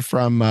the way,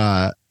 from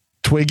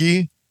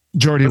Twiggy.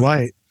 Geordie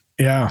White.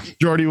 Yeah.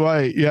 Geordie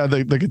White. Yeah.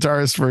 The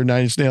guitarist for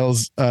Nine Inch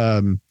Nails.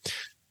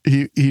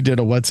 He did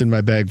a What's in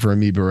My Bag for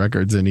Amoeba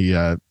Records, and he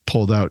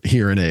pulled out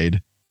Hearing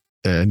Aid,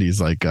 and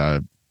he's like,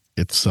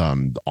 it's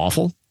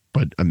awful,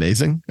 but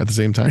amazing at the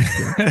same time.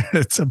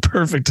 It's a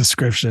perfect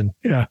description.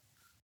 Yeah.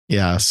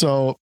 Yeah.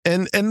 So,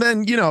 and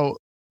then,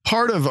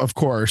 part of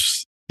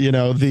course,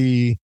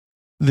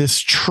 this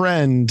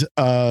trend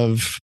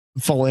of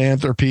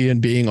philanthropy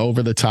and being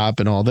over the top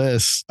and all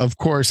this, of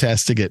course,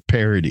 has to get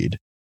parodied,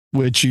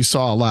 which you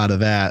saw a lot of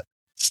that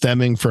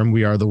stemming from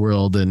We Are the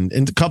World. And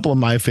a couple of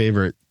my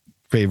favorite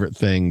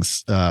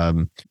things,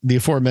 the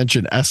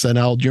aforementioned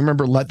SNL. Do you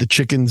remember Let the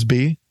Chickens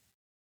Be?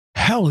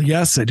 Hell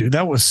yes, I do.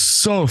 That was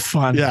so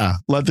fun. Yeah.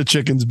 Let the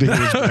Chickens Be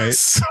was great.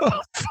 So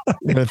fun.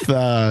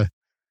 With,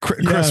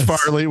 Chris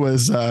Farley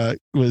was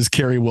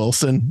Carrie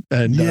Wilson,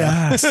 and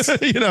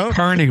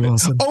Carney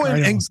Wilson. Oh,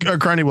 and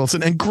Carney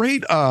Wilson, and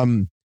great.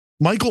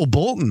 Michael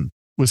Bolton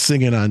was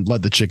singing on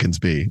 "Let the Chickens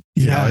Be."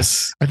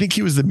 Yes, I think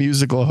he was the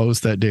musical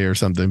host that day or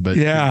something. But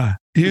yeah,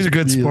 he was a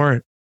good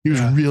sport. He was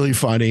really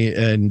funny,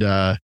 and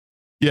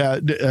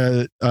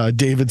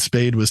David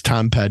Spade was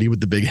Tom Petty with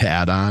the big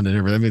hat on and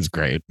everything. It's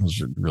great. It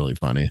was really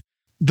funny.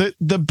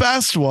 The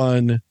best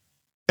one.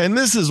 And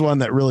this is one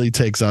that really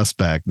takes us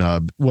back,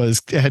 Nub,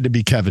 had to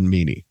be Kevin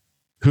Meaney,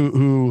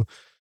 who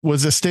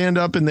was a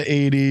stand-up in the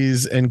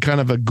 80s and kind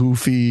of a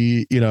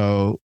goofy,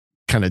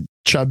 kind of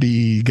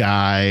chubby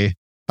guy.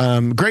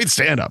 Great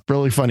stand-up,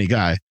 really funny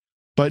guy.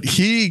 But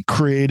he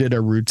created a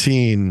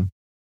routine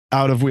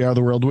out of We Are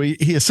the World.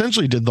 He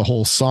essentially did the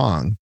whole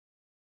song.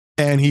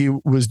 And he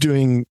was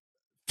doing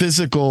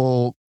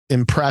physical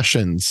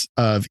impressions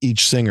of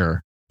each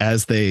singer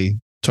as they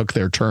took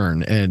their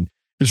turn. And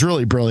it was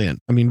really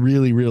brilliant. I mean,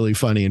 really, really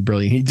funny and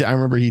brilliant. I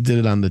remember he did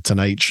it on the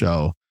Tonight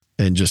Show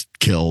and just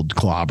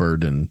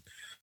clobbered, and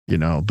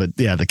but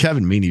yeah, the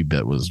Kevin Meaney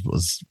bit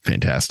was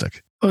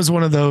fantastic. It was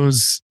one of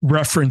those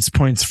reference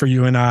points for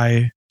you and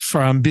I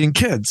from being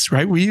kids,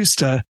 right? We used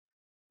to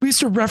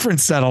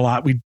reference that a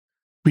lot.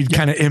 We'd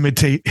kind of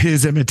imitate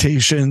his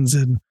imitations,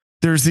 and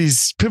there's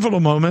these pivotal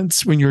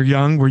moments when you're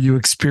young where you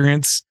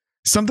experience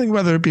something,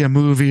 whether it be a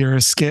movie or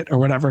a skit or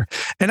whatever.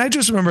 And I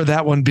just remember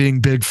that one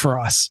being big for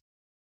us,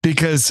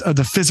 because of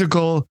the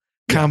physical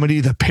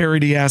comedy, the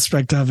parody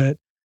aspect of it.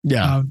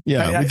 Yeah.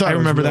 I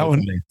remember that one.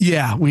 Funny.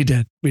 Yeah, we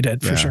did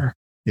for sure.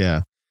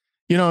 Yeah.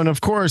 And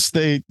of course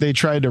they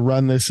tried to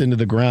run this into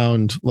the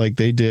ground like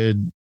they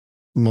did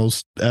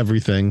most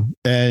everything.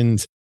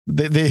 And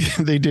they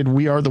did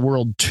We Are the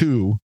World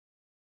 2,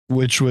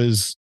 which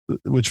was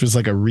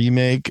like a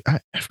remake. I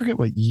forget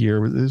what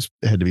year it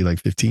had to be, like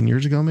 15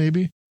 years ago,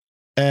 maybe.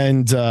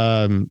 And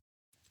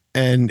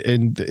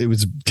it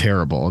was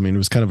terrible. I mean, it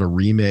was kind of a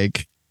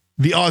remake.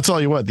 I'll tell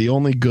you what, the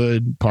only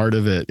good part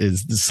of it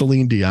is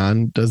Celine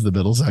Dion does the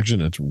middle section.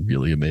 It's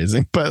really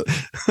amazing. But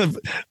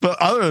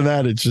other than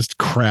that, it's just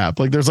crap.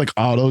 Like there's like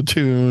auto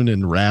tune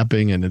and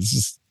rapping, and it's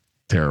just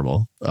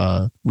terrible.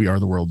 We Are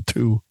the World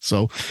 2.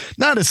 So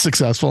not as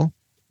successful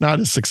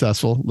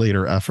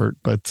later effort.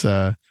 But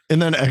and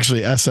then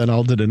actually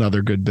SNL did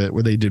another good bit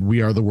where they did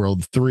We Are the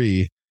World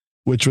 3,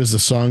 which was a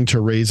song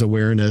to raise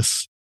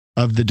awareness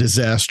of the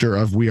disaster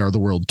of We Are the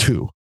World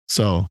 2.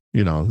 So,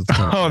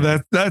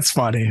 that's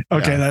funny.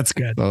 Okay. Yeah. That's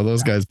good. So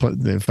those guys,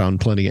 they found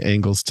plenty of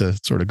angles to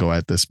sort of go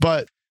at this,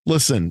 but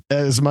listen,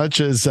 as much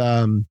as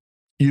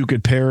you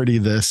could parody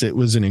this, it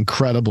was an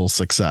incredible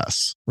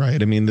success,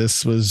 right? I mean,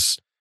 this was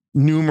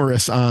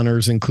numerous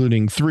honors,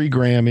 including 3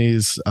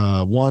 Grammys,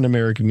 1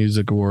 American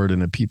Music Award,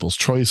 and a People's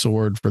Choice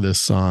Award for this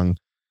song.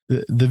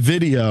 The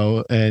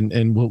video,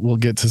 and we'll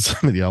get to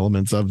some of the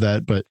elements of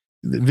that, but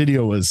the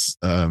video was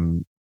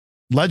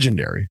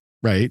legendary,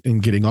 right?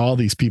 And getting all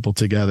these people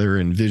together,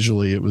 and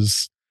visually it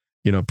was,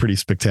 pretty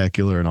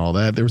spectacular and all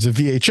that. There was a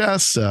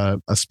VHS,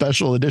 a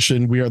special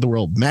edition We Are the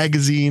World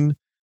magazine.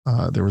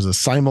 There was a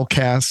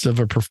simulcast of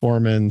a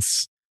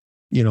performance,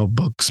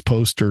 books,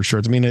 posters,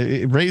 shirts. I mean,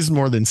 it raised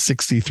more than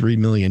 $63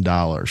 million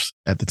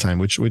at the time,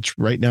 which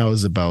right now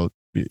is it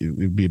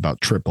would be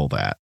about triple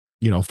that,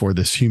 for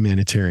this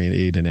humanitarian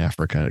aid in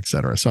Africa, et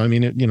cetera. So, I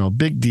mean,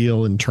 big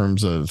deal in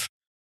terms of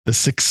the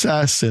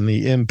success and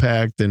the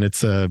impact, and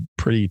it's a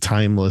pretty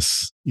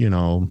timeless,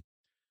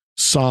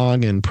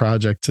 song and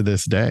project to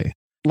this day.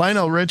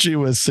 Lionel Richie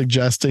was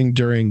suggesting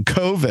during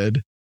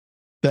COVID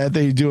that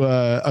they do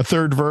a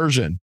third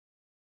version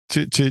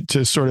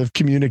to sort of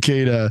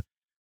communicate a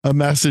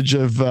message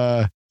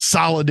of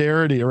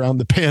solidarity around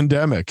the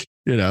pandemic,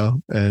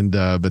 and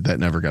but that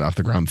never got off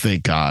the ground,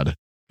 thank God,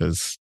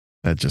 because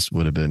that just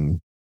would have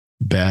been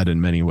bad in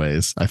many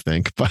ways, I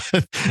think.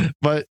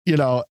 But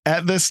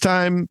at this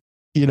time,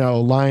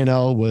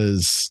 Lionel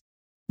was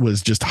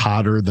just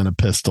hotter than a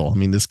pistol. I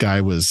mean, this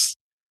guy was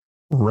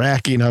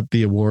racking up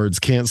the awards.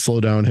 Can't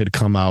Slow Down had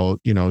come out.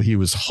 He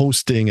was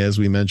hosting, as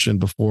we mentioned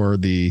before,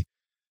 the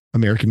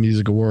American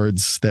Music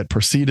Awards that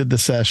preceded the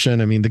session.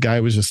 I mean, the guy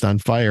was just on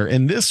fire.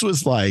 And this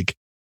was like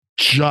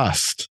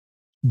just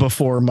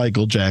before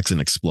Michael Jackson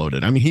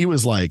exploded. I mean, he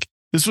was like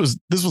This was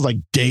like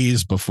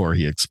days before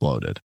he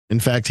exploded. In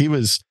fact, he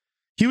was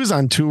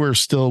on tour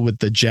still with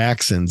the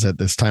Jacksons at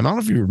this time. I don't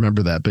know if you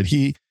remember that, but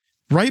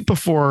right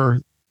before,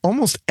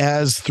 almost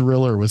as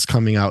Thriller was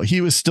coming out,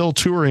 he was still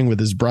touring with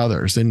his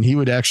brothers, and he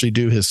would actually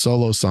do his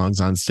solo songs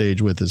on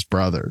stage with his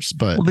brothers.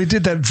 But they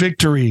did that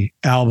Victory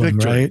album,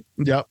 right?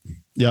 Yep.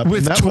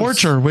 With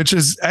Torture, which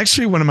is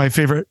actually one of my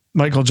favorite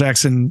Michael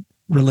Jackson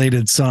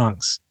related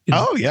songs.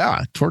 Oh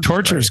yeah.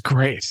 Torture is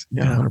great.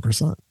 Yeah,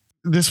 100%.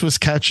 This was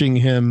catching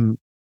him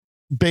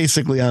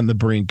basically on the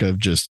brink of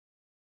just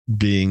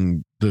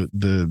being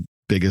the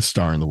biggest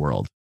star in the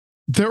world.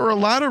 There were a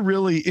lot of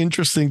really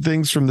interesting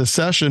things from the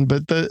session,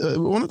 but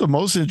one of the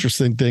most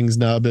interesting things,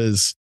 Nub,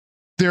 is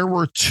there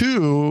were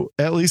two,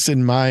 at least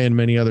in my and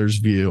many others'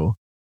 view,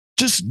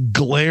 just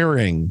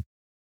glaring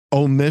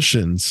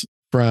omissions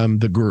from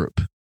the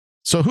group.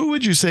 So who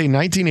would you say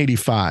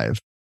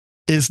 1985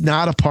 is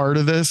not a part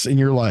of this? And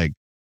you're like,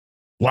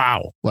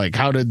 wow, like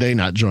how did they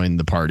not join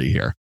the party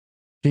here?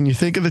 Can you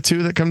think of the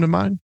two that come to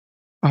mind?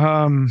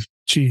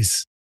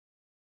 Geez.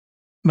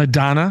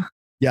 Madonna.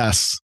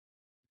 Yes.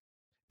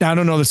 Now, I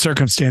don't know the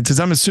circumstances.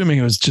 I'm assuming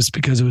it was just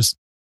because it was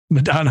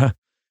Madonna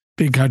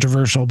being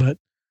controversial, but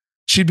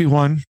she'd be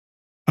one.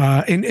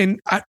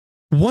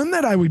 One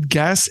that I would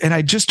guess, and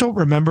I just don't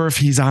remember if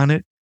he's on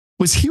it.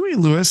 Was Huey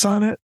Lewis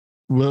on it?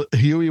 Well,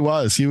 Huey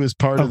was. He was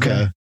part of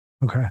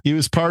he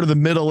was part of the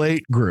Middle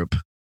Eight group.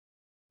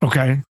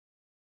 Okay.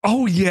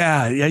 Oh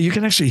yeah. Yeah. You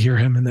can actually hear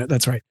him in there.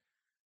 That's right.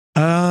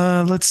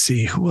 Let's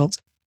see who else.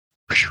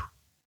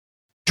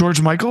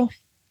 George Michael.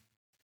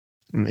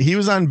 He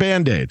was on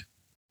Band-Aid.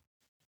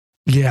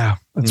 Yeah,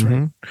 that's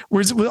right.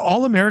 Were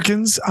all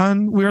Americans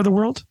on We Are the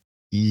World?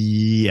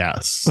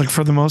 Yes. Like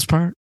for the most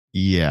part?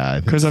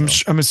 Yeah. Because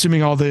I'm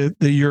assuming all the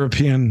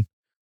European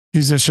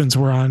musicians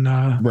were on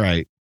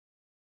right.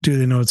 Do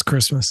They Know It's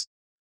Christmas?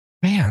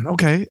 Man,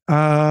 okay.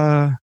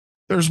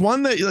 There's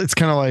one that it's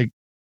kind of like,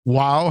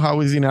 wow, how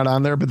is he not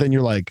on there? But then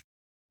you're like,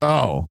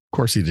 oh, of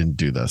course he didn't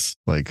do this.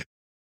 Like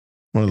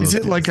one of those. Is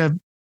it like a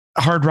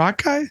hard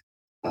rock guy?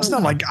 It's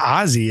not like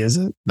Ozzy, is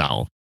it?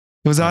 No.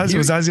 Was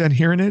Ozzy on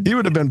Hearing Aid? He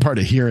would have been part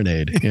of Hearing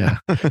Aid. Yeah.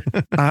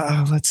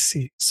 Let's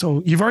see.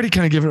 So you've already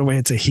kind of given it away.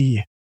 It's a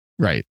he.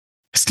 Right.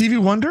 Stevie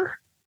Wonder?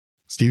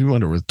 Stevie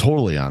Wonder was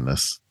totally on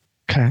this.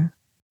 Okay.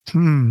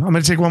 I'm going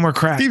to take one more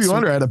crack. Stevie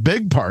Wonder had a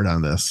big part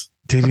on this.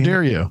 Did How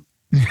dare you?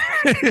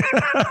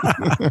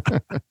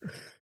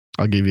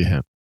 I'll give you a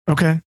hint.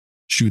 Okay.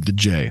 Shoot the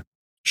J.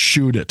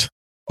 Shoot it.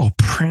 Oh,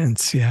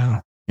 Prince.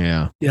 Yeah.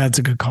 Yeah. Yeah, it's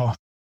a good call.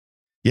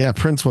 Yeah,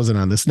 Prince wasn't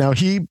on this. Now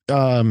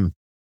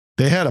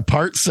they had a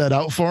part set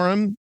out for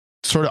him,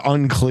 sort of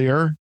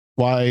unclear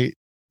why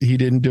he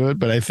didn't do it.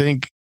 But I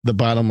think the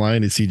bottom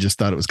line is he just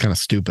thought it was kind of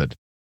stupid.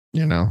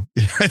 You know,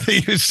 I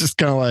think he was just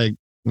kind of like,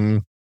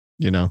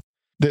 you know,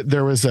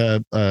 there was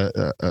a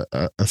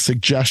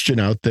suggestion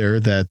out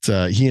there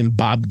that he and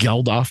Bob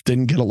Geldof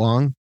didn't get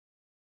along,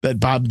 that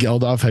Bob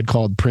Geldof had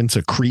called Prince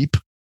a creep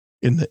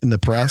in the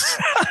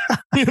press.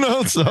 You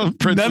know, so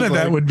Prince none of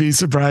that would be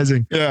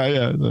surprising.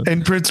 Yeah.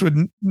 And Prince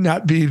would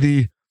not be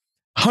the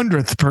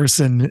 100th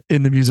person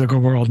in the musical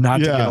world not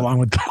to get along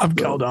with Bob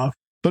Geldof.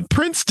 But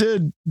Prince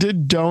did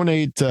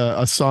donate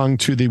a song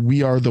to the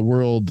We Are the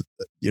World,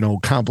 you know,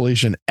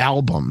 compilation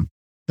album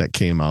that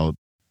came out.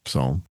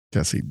 So I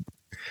guess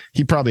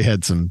he probably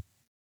had some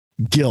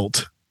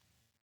guilt,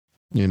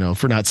 you know,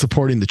 for not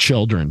supporting the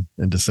children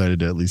and decided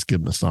to at least give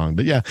them a song.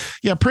 But yeah,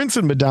 Prince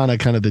and Madonna,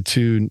 kind of the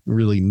two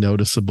really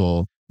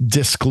noticeable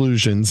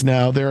disclusions.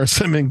 Now there are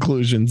some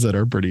inclusions that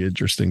are pretty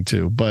interesting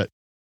too,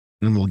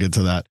 and we'll get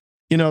to that.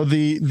 You know,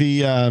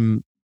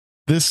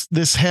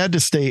 this had to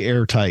stay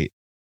airtight,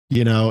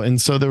 you know,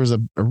 and so there was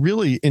a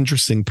really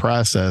interesting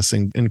process,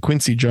 and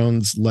Quincy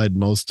Jones led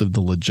most of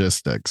the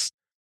logistics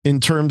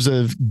in terms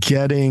of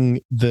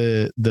getting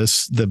the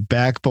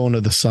backbone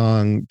of the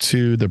song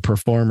to the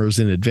performers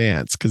in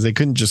advance, because they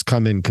couldn't just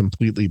come in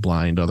completely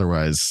blind.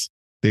 Otherwise,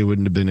 they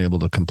wouldn't have been able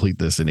to complete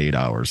this in 8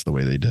 hours the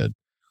way they did.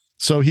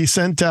 So he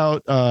sent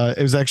out,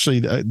 it was actually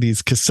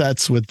these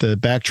cassettes with the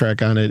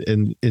backtrack on it,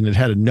 and it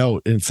had a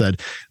note, and it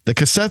said, the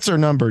cassettes are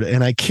numbered,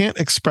 and I can't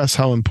express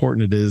how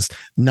important it is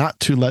not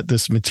to let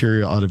this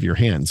material out of your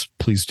hands.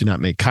 Please do not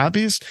make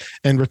copies,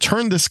 and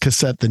return this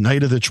cassette the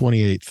night of the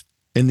 28th.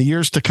 In the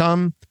years to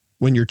come,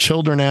 when your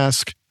children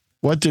ask,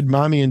 what did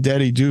mommy and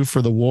daddy do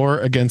for the war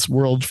against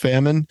world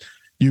famine?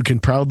 You can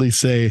proudly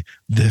say,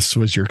 this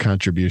was your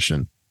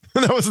contribution.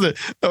 That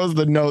was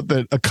the note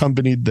that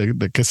accompanied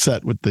the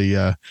cassette with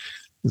the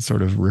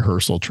sort of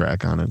rehearsal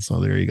track on it. So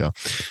there you go.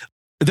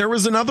 There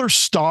was another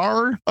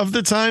star of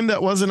the time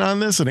that wasn't on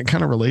this, and it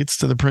kind of relates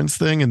to the Prince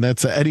thing, and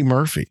that's Eddie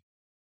Murphy.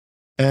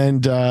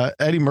 And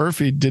Eddie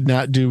Murphy did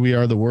not do We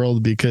Are the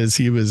World because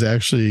he was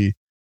actually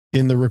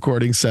in the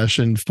recording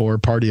session for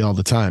Party All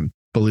the Time,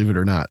 believe it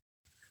or not,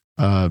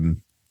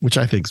 which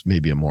I think is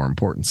maybe a more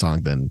important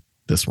song than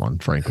this one,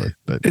 frankly.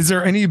 But is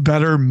there any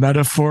better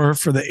metaphor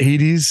for the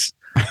 80s?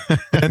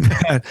 And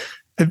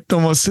at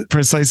almost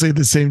precisely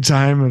the same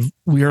time of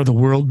We Are the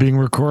World being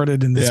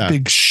recorded in this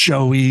big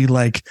showy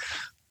like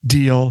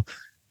deal,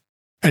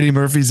 Eddie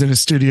Murphy's in a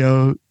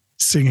studio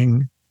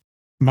singing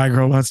My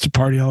Girl Wants to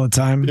Party All the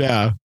Time.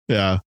 Yeah.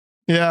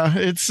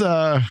 It's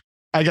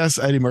I guess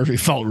Eddie Murphy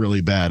felt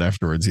really bad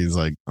afterwards. He's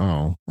like,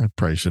 oh, I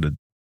probably should have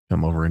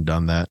come over and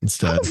done that How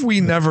instead. have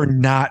we never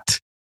not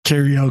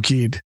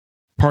karaoke'd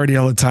Party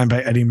All the Time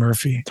by Eddie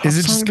Murphy? Tough Is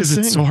it just song to because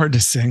it's sing. so hard to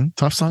sing?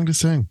 Tough song to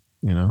sing,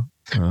 you know.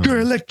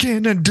 Girl, I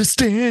can't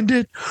understand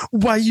it.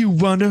 Why you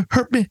wanna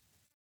hurt me?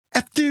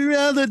 After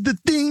all of the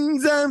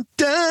things I've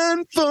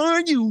done for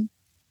you.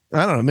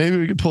 I don't know. Maybe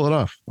we could pull it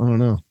off. I don't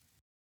know.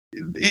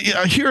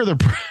 Here are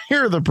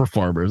the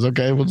performers.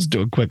 Okay, we'll just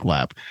do a quick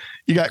lap.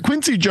 You got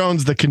Quincy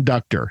Jones, the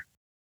conductor.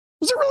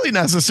 Was it really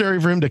necessary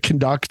for him to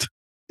conduct?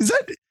 Was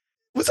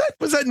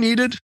that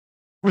needed?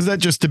 Was that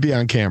just to be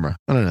on camera?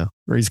 I don't know.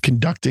 Or he's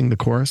conducting the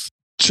chorus.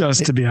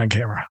 Just to be on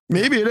camera.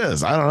 Maybe it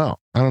is. I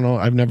don't know.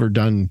 I've never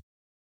done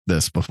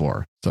this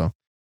before. So,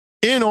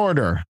 in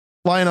order: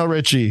 Lionel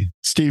Richie,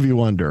 Stevie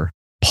Wonder,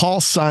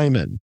 Paul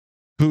Simon,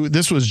 who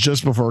this was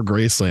just before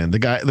Graceland.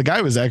 The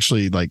guy was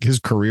actually like, his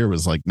career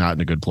was like not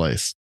in a good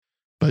place,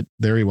 but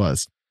there he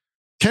was.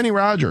 Kenny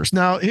Rogers.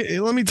 Now,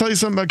 let me tell you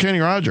something about Kenny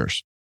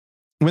Rogers.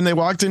 When they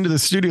walked into the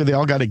studio, they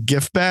all got a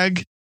gift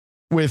bag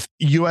with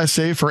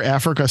USA for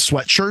Africa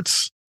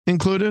sweatshirts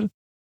included.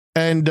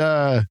 And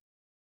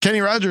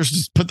Kenny Rogers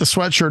just put the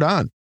sweatshirt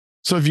on.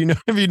 So if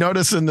you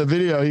notice in the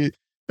video,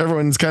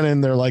 everyone's kind of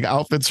in their like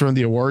outfits from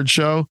the award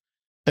show.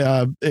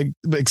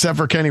 Except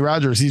for Kenny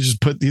Rogers, he's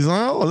like,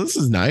 oh, this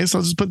is nice.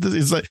 I'll just put this.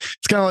 It's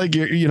kind of like,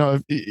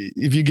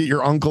 if you get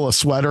your uncle a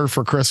sweater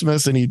for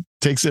Christmas and he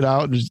takes it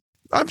out and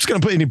I'm just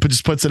going to he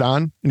just puts it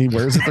on and he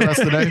wears it the rest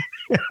of the day.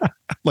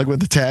 Like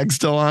with the tag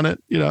still on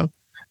it,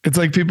 It's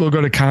like people who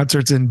go to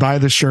concerts and buy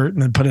the shirt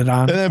and then put it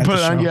on. And then put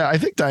it on. show. Yeah. I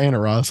think Diana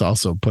Ross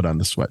also put on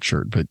the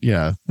sweatshirt, but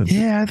yeah.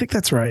 Yeah, I think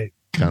that's right.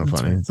 Kind of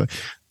That's funny. right. It's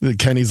like,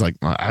 Kenny's like,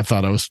 I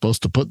thought I was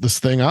supposed to put this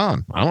thing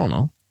on. I don't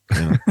know.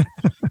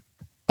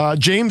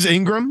 James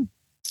Ingram,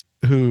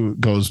 who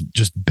goes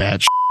just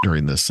batshit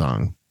during this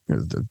song.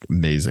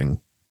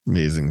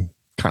 Amazing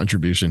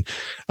contribution.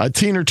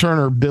 Tina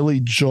Turner, Billy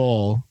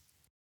Joel,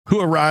 who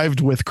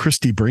arrived with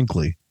Christy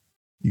Brinkley.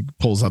 He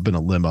pulls up in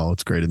a limo.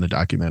 It's great in the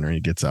documentary. He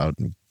gets out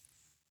and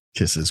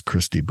kisses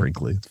Christy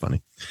Brinkley. It's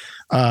funny.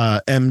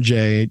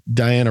 MJ,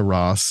 Diana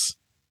Ross,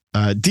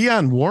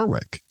 Dionne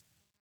Warwick,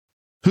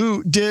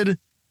 who did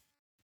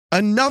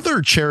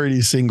another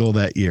charity single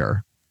that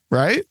year,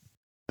 right?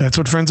 That's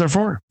what Friends Are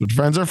For. What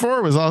Friends Are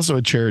For was also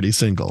a charity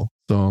single.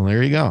 So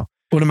there you go.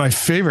 One of my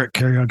favorite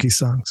karaoke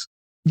songs.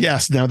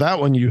 Yes. Now that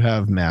one you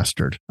have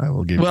mastered. I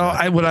will give you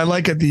that. What I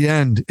like at the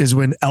end is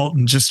when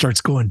Elton just starts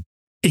going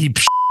ape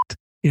shit.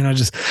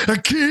 Just I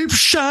keep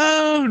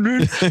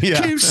shining,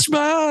 Yeah. keep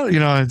smiling.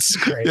 It's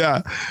great.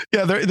 Yeah.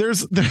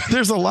 There's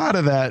a lot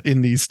of that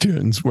in these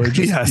tunes where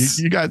just Yes.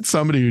 you got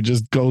somebody who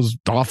just goes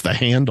off the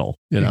handle,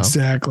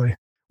 Exactly.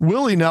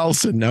 Willie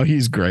Nelson. Now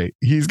he's great.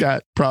 He's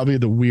got probably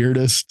the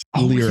weirdest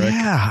lyric.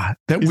 Yeah.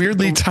 That He's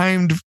weirdly like,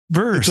 timed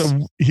verse.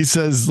 He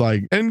says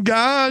like, and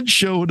God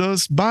showed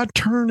us by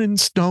turning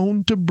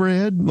stone to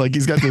bread. Like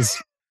he's got this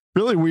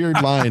really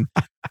weird line,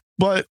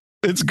 but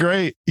it's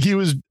great. He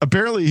was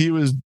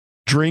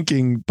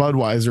drinking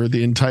Budweiser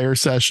the entire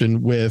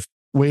session with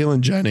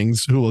Waylon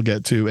Jennings, who we'll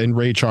get to, and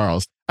Ray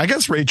Charles. I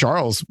guess Ray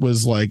Charles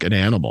was like an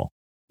animal,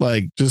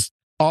 like just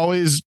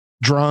always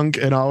drunk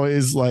and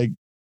always like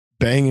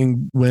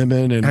banging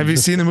women. And have you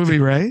seen the movie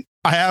Ray?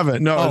 I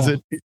haven't. No, is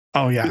it?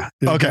 Oh yeah.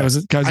 Okay.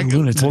 Guy's a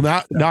lunatic.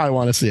 Well, now I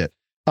want to see it.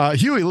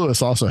 Huey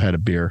Lewis also had a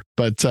beer,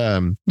 but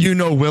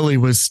Willie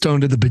was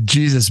stoned to the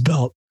bejesus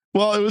belt.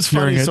 well, it was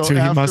funny. During it, So too.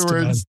 He must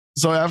have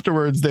been.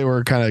 afterwards, they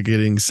were kind of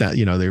getting set.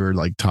 They were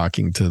like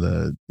talking to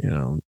the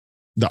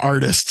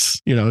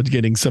artists,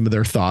 getting some of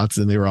their thoughts,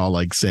 and they were all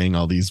like saying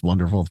all these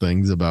wonderful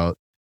things about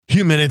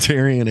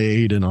humanitarian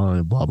aid and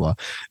all blah blah.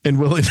 And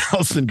Willie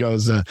Nelson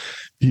goes,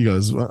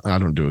 well, I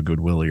don't do a good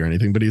Willie or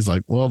anything, but he's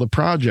like, well, the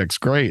project's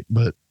great,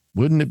 but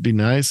wouldn't it be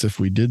nice if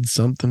we did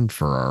something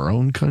for our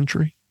own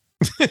country?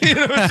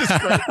 It's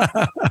just great.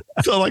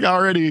 So like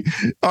already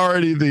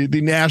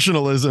the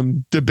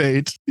nationalism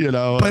debate,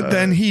 But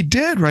then he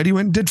did, right? He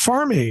went and did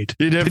Farm Aid.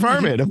 he did Didn't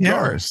Farm he? Aid, of Yeah.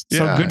 course.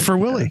 So Yeah. good for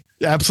Willie.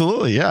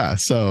 Absolutely. Yeah.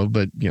 So,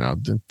 but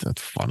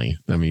that's funny.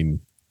 I mean,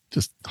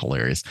 just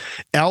hilarious.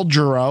 Al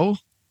Jarreau,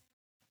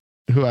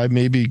 who I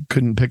maybe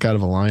couldn't pick out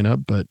of a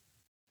lineup, but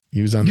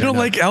he was on. You don't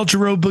like Al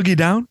Jarreau Boogie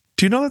Down?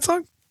 Do you know that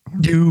song?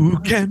 You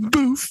can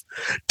move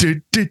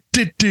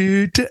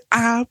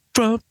I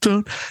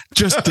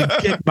just to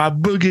get my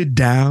boogie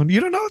down.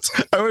 You don't know that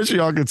song? I wish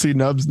y'all could see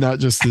Nubs, not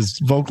just his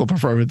vocal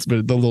performance,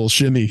 but the little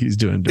shimmy he's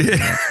doing.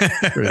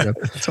 Very good.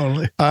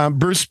 Totally.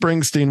 Bruce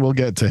Springsteen, we'll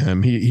get to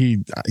him. He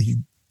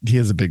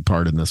has a big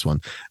part in this one.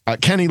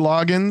 Kenny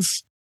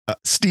Loggins,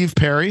 Steve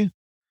Perry.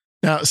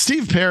 Now,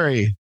 Steve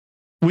Perry,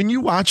 when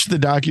you watch the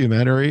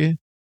documentary,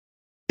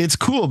 it's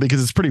cool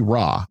because it's pretty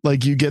raw.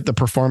 Like you get the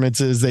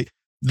performances.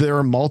 There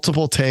are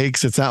multiple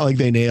takes. It's not like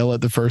they nail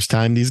it the first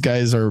time. These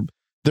guys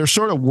they're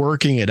sort of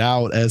working it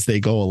out as they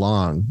go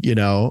along,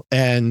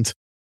 and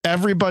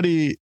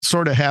everybody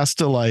sort of has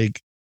to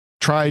like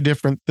try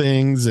different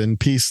things and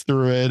piece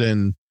through it.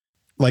 And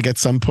like at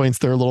some points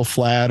they're a little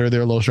flat or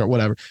they're a little short,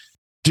 whatever.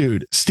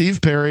 Dude,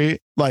 Steve Perry,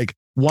 like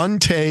one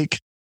take,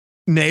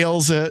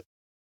 nails it,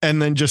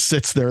 and then just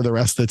sits there the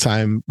rest of the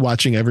time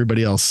watching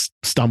everybody else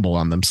stumble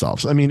on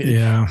themselves. I mean,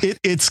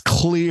 it's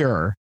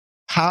clear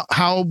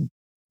how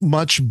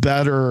much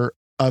better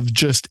of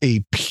just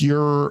a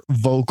pure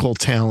vocal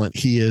talent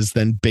he is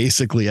than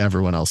basically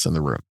everyone else in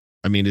the room.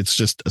 I mean, it's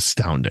just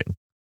astounding.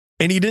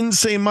 And he didn't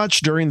say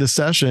much during the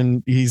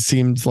session. He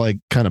seemed like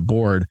kind of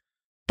bored.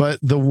 But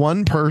the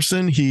one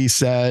person he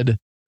said,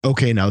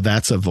 okay, now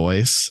that's a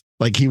voice,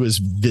 like he was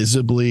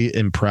visibly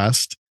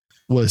impressed,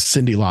 was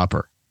Cyndi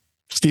Lauper.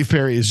 Steve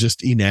Perry is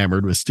just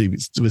enamored with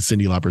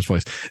Cyndi Lauper's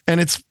voice. And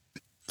it's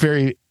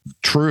very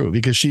true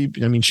because she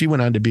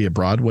went on to be a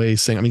Broadway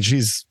singer. I mean,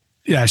 she's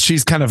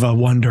kind of a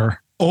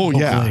wonder. Oh,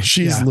 hopefully. Yeah,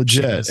 she's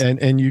legit.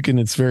 And you can,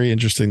 it's very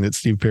interesting that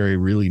Steve Perry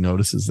really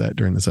notices that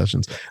during the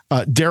sessions.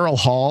 Daryl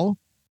Hall,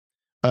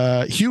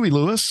 Huey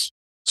Lewis.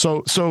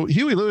 So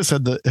Huey Lewis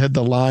had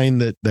the line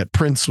that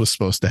Prince was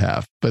supposed to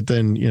have, but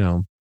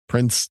then,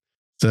 Prince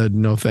said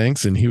no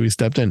thanks and Huey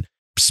stepped in.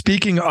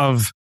 Speaking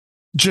of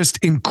just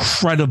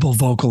incredible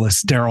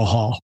vocalist, Daryl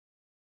Hall.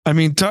 I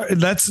mean,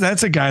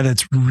 that's a guy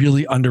that's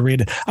really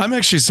underrated. I'm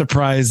actually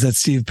surprised that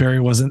Steve Perry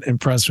wasn't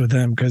impressed with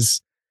him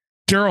because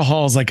Daryl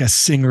Hall is like a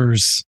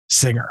singer's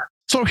singer.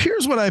 So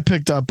here's what I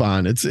picked up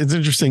on. It's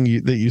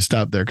interesting that you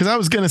stopped there because I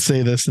was going to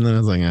say this and then I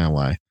was like,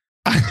 why?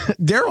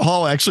 Daryl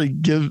Hall actually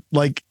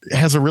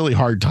has a really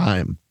hard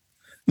time.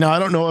 Now, I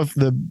don't know if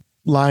the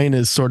line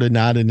is sort of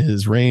not in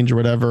his range or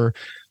whatever,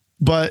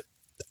 but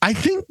I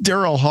think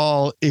Daryl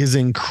Hall is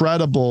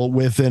incredible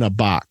within a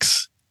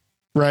box,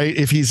 right?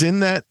 If he's in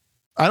that,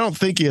 I don't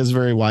think he has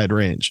very wide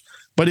range,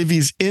 but if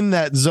he's in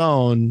that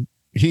zone,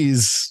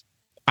 he's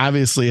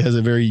obviously has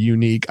a very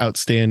unique,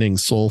 outstanding,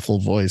 soulful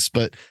voice,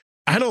 but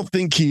I don't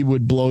think he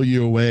would blow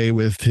you away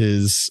with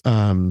his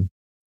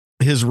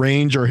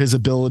range or his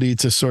ability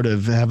to sort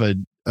of have a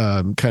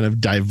kind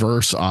of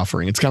diverse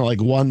offering. It's kind of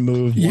like one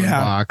move, one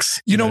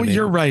box.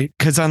 You're right.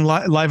 Because on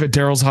Live at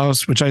Daryl's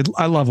House, which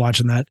I love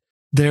watching that,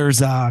 there's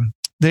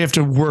they have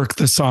to work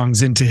the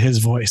songs into his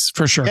voice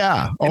for sure.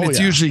 Yeah. And it's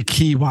usually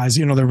key wise,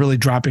 they're really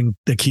dropping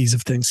the keys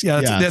of things.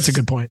 Yeah. That's a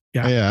good point.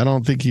 Yeah. Yeah. I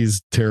don't think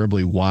he's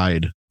terribly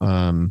wide.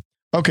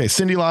 Okay.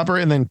 Cyndi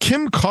Lauper and then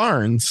Kim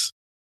Carnes,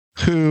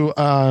 who,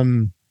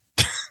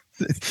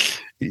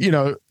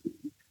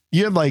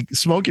 you had like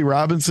Smokey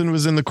Robinson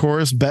was in the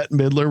chorus, Bette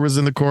Midler was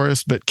in the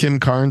chorus, but Kim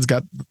Carnes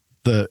got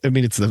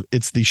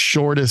it's the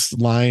shortest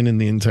line in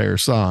the entire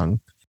song.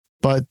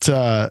 But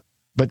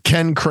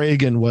Ken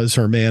Kragen was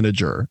her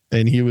manager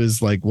and he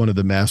was like one of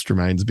the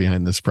masterminds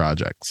behind this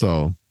project.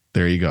 So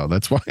there you go.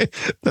 That's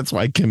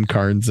why Kim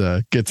Carnes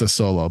gets a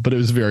solo, but it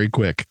was very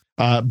quick.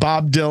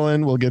 Bob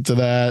Dylan, we'll get to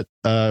that.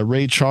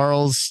 Ray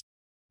Charles,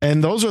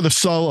 and those are the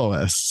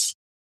soloists.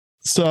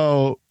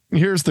 So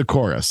here's the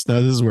chorus.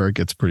 Now this is where it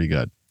gets pretty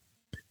good.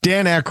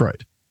 Dan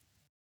Aykroyd.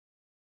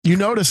 You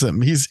notice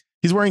him. He's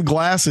wearing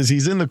glasses.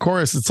 He's in the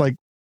chorus. It's like,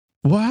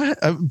 what?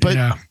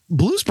 But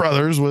Blues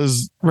Brothers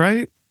was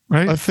right.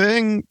 A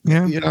thing.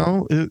 Yeah.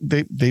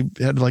 They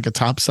had like a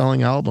top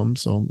selling album.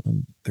 So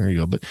there you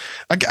go. But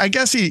I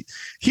guess he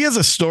has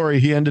a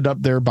story. He ended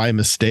up there by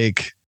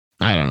mistake.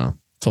 I don't know.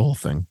 It's a whole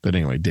thing. But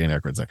anyway, Dan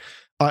Aykroyd's there.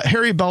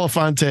 Harry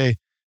Belafonte,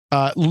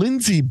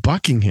 Lindsey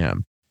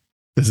Buckingham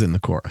is in the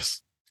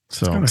chorus.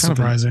 So kind of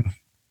surprising. Kind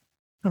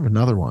of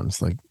another one.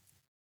 It's like,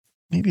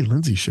 maybe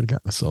Lindsay should have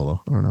gotten a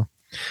solo. I don't know.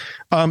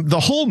 The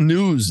whole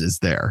news is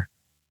there,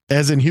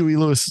 as in Huey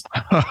Lewis.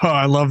 Oh,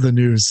 I love the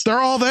news. They're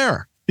all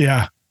there.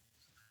 Yeah.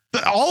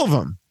 All of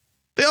them.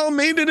 They all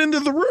made it into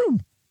the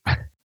room.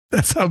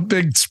 That's how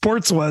big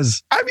sports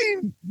was. I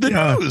mean, the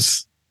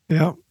news.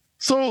 Yeah.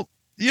 So,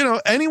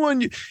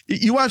 anyone,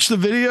 you watch the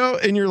video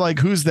and you're like,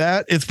 who's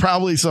that? It's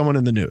probably someone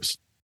in the news,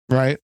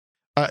 right?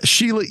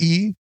 Sheila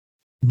E.,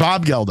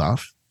 Bob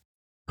Geldof,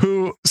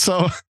 who,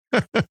 so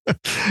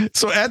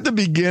at the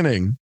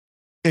beginning,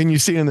 and you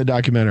see in the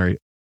documentary,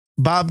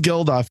 Bob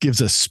Geldof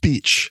gives a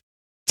speech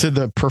to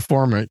the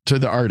performer, to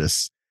the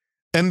artists,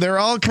 and they're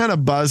all kind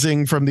of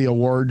buzzing from the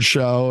award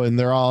show, and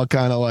they're all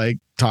kind of like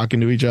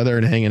talking to each other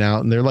and hanging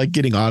out, and they're like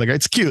getting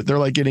autographs. It's cute. They're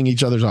like getting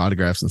each other's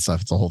autographs and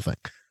stuff. It's a whole thing.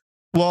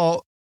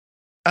 Well,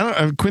 I don't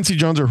know, Quincy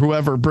Jones or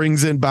whoever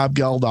brings in Bob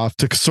Geldof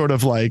to sort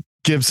of like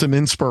give some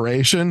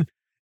inspiration,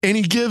 and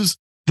he gives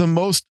the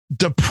most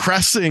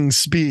depressing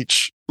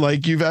speech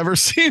like you've ever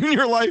seen in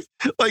your life.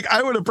 Like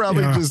I would have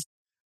probably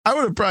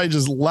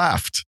just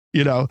left,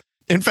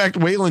 In fact,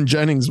 Waylon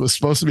Jennings was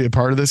supposed to be a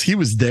part of this. He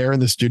was there in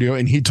the studio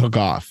and he took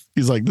off.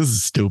 He's like, this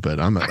is stupid.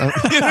 He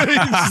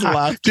just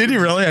laughed. Did he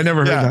really? I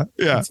never heard that.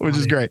 Yeah, which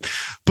is great.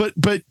 But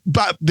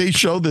Bob, they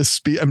show this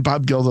speech, and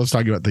Bob Geldof's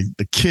talking about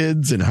the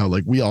kids and how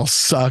like we all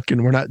suck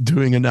and we're not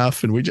doing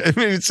enough. And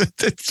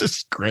it's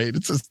just great.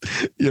 It's just,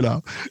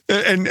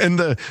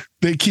 and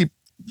they keep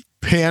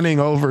panning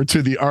over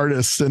to the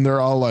artists and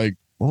they're all like,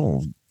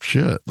 oh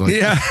shit. Like,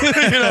 yeah.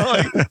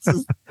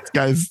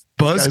 Guy's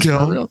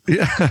Buzzkill.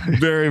 Yeah.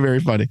 very, very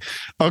funny.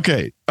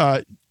 Okay.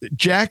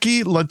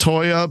 Jackie,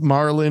 LaToya,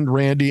 Marlon,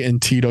 Randy,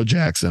 and Tito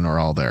Jackson are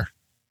all there.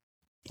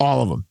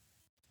 All of them.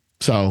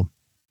 So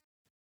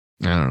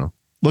I don't know.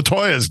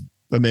 LaToya's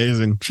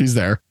amazing. She's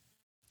there.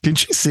 Can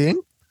she sing?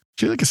 Is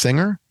she like a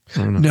singer? I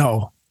don't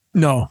know.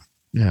 No.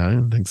 Yeah, I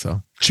didn't think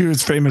so. She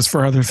was famous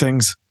for other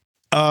things.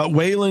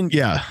 Waylon,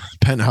 yeah,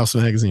 Penthouse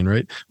Magazine,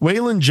 right?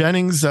 Waylon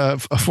Jennings,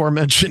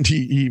 aforementioned,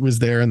 he was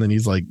there, and then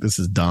he's like, "This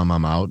is dumb,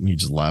 I'm out," and he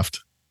just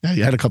left. Yeah,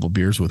 he had a couple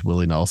beers with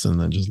Willie Nelson,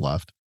 and then just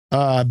left.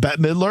 Bette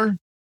Midler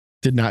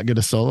did not get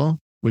a solo,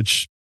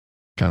 which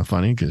kind of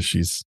funny because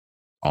she's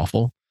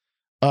awful.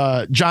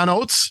 John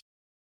Oates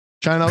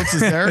is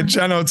there.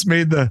 John Oates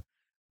made the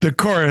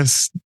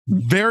chorus.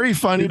 Very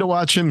funny to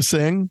watch him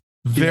sing.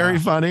 Very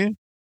funny.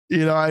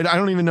 You know, I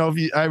don't even know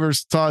if I ever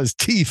saw his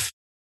teeth.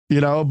 You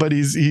know, but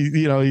he's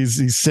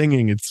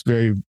singing. It's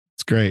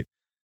great.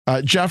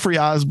 Jeffrey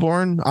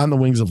Osborne, On the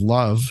Wings of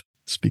Love.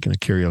 Speaking of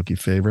karaoke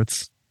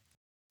favorites,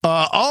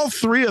 all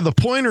three of the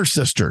Pointer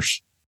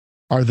Sisters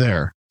are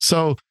there.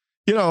 So,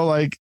 you know,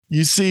 like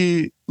you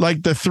see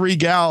like the three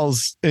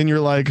gals and you're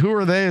like, who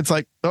are they? It's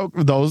like, oh,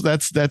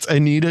 that's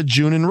Anita,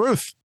 June, and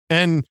Ruth.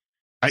 And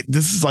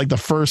this is like the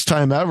first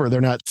time ever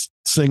they're not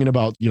singing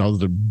about, you know,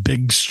 the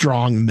big,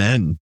 strong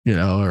men, you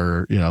know,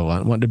 or, you know,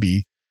 want to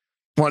be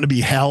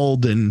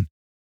held and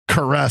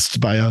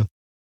caressed by a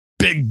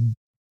big,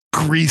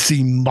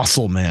 greasy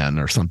muscle man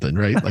or something,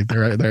 right? Like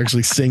they're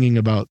actually singing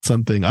about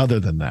something other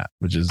than that,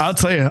 which is. I'll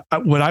tell you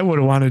what I would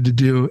have wanted to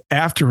do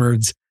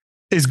afterwards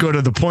is go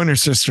to the Pointer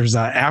Sisters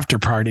after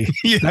party.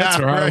 Yeah, that's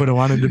where I would have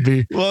wanted to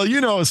be. Well,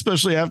 you know,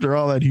 especially after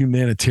all that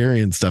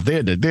humanitarian stuff, they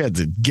had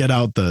to get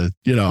out the,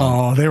 you know.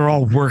 Oh, they were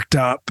all worked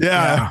up.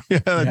 Yeah.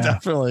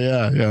 Definitely.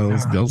 Yeah.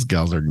 Those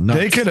gals are nuts.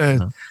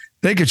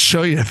 They could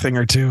show you a thing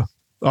or two.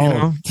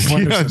 Oh,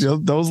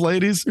 those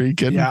ladies? Are you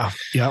kidding? Yeah.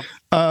 Yep.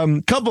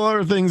 Couple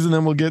other things, and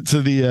then we'll get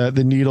to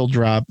the needle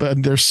drop.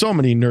 There's so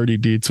many nerdy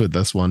deets with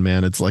this one,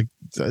 man. It's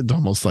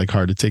almost like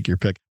hard to take your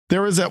pick.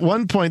 There was at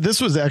one point,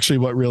 this was actually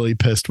what really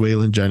pissed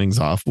Waylon Jennings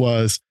off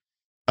was,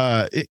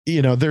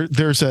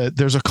 there's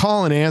a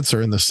call and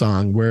answer in the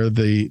song where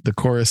the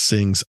chorus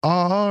sings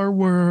 "Our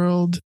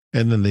World"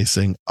 and then they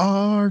sing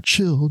 "Our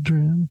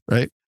Children."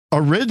 Right?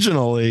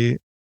 Originally,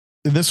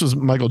 this was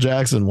Michael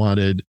Jackson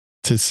wanted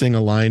to sing a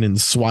line in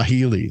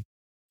Swahili.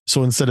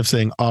 So instead of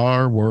saying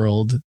 "our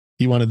world,"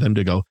 he wanted them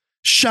to go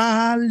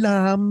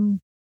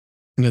 "Shalom."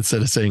 And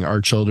instead of saying "our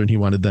children," he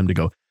wanted them to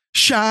go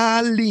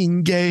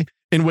 "Shalinge."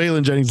 And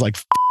Waylon Jennings like,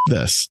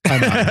 this.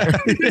 I'm out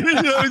here. He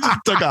just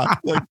took off.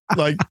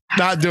 Like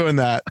not doing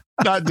that.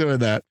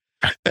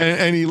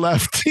 And he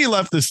left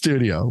the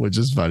studio, which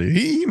is funny.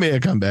 He may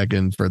have come back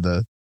in for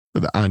the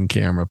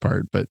on-camera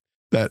part, but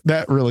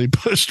that really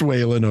pushed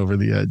Waylon over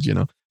the edge, you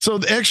know. So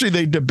actually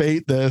they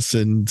debate this,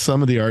 and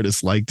some of the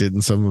artists liked it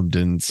and some of them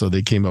didn't. So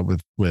they came up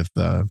with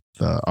the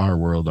 "Our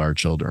World, Our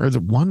Children." Or is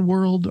it "One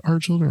World, Our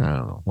Children"? I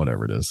don't know.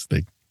 Whatever it is.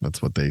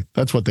 That's what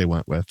they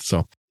went with.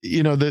 So,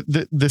 you know,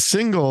 the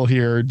single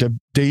here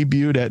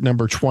debuted at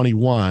number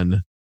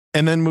 21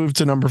 and then moved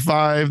to number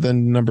 5,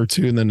 then number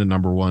 2, and then to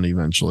number 1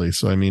 eventually.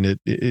 So I mean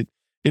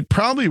it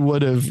probably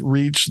would have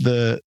reached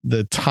the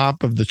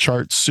top of the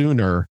chart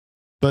sooner,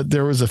 but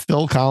there was a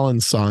Phil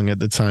Collins song at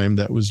the time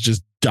that was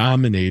just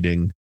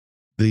dominating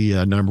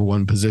the number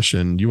 1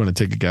 position. You want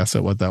to take a guess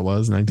at what that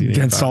was? 1985.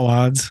 Against All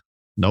Odds?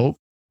 Nope.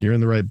 You're in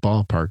the right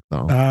ballpark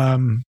though.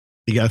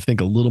 You got to think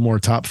a little more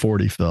top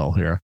 40, Phil,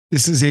 here.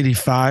 This is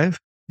 85.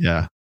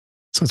 Yeah.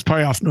 So it's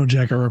probably off No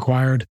Jacket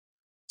Required.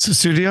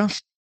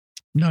 Sussudio?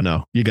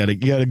 No. You got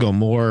to go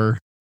more.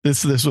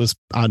 This was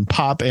on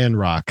pop and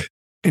rock.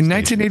 In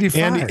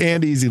 1985.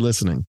 And easy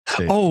listening.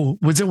 Oh,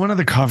 was it one of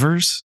the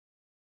covers?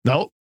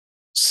 Nope.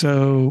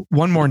 So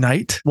One More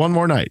Night? One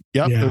More Night.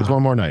 Yep. Yeah. It was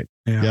One More Night.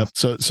 Yeah.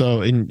 Yep.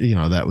 So you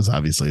know, that was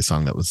obviously a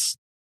song that was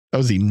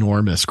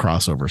enormous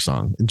crossover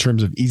song in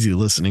terms of easy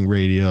listening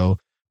radio,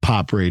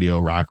 pop radio,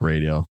 rock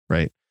radio,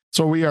 right?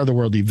 So We Are the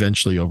World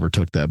eventually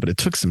overtook that, but it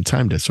took some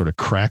time to sort of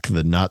crack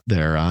the nut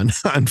there on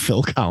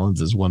Phil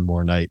Collins's One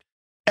More Night.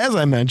 As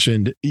I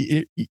mentioned,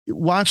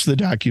 watch the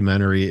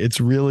documentary. It's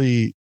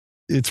really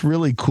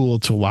cool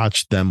to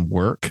watch them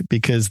work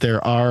because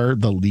there are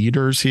the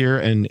leaders here,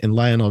 and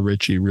Lionel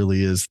Richie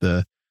really is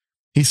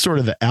he's sort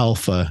of the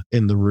alpha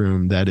in the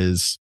room that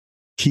is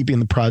keeping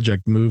the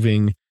project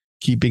moving,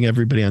 keeping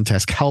everybody on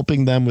task,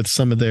 helping them with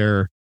some of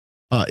their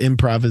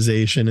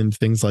improvisation and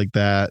things like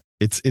that.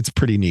 It's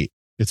pretty neat.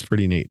 It's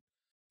pretty neat.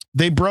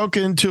 They broke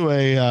into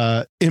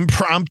a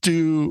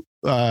impromptu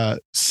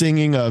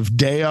singing of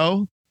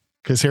Deo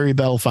because Harry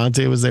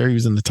Belafonte was there. He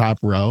was in the top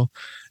row,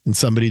 and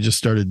somebody just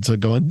started to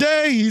going,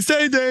 "Day, he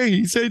say day,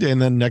 he say day,"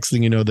 and then next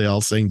thing you know, they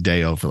all sang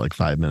Deo for like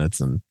 5 minutes,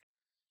 and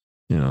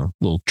you know,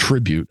 little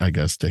tribute, I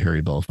guess, to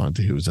Harry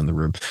Belafonte, who was in the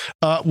room.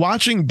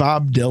 Watching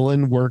Bob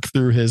Dylan work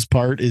through his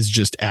part is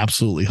just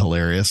absolutely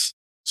hilarious.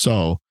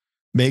 So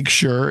make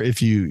sure if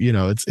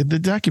the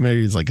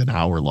documentary is like an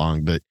hour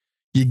long, but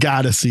you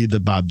got to see the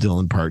Bob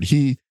Dylan part.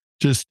 He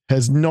just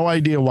has no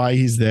idea why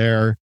he's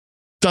there.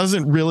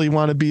 doesn't really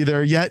want to be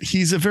there, yet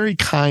he's a very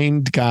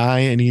kind guy,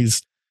 and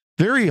he's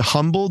very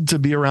humbled to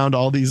be around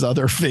all these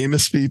other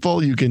famous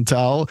people, you can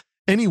tell.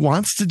 And he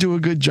wants to do a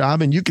good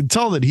job. And you can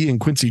tell that he and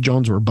Quincy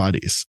Jones were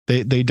buddies.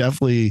 They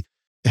definitely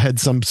had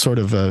some sort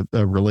of a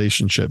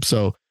relationship.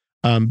 So,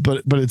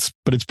 but it's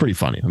pretty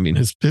funny. I mean,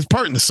 his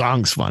part in the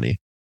song's funny,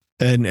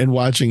 and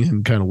watching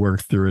him kind of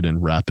work through it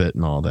and rap it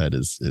and all that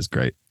is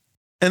great.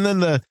 And then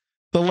the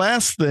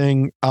last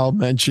thing I'll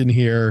mention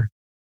here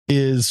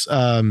is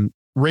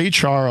Ray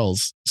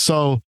Charles.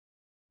 So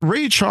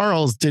Ray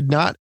Charles did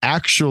not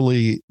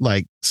actually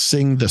like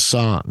sing the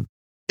song.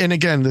 And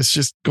again, this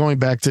just going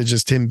back to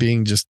just him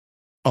being just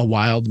a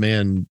wild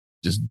man,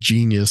 just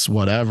genius,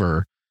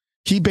 whatever.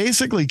 He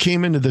basically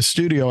came into the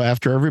studio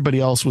after everybody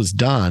else was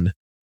done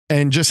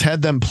and just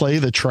had them play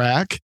the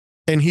track.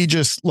 And he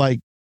just like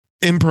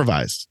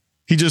improvised.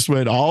 He just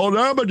went all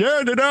and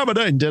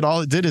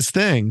did his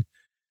thing.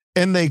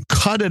 And they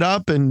cut it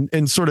up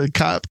and sort of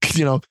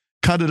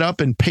cut it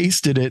up and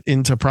pasted it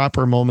into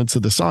proper moments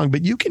of the song.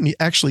 But you can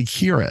actually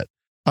hear it.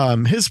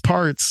 His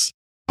parts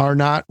are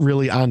not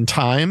really on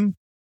time,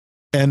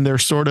 and they're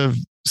sort of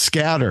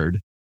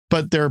scattered,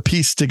 but they're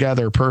pieced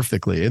together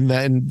perfectly. And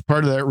then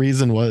part of that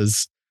reason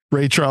was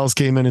Ray Charles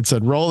came in and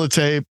said, roll the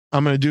tape.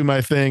 I'm going to do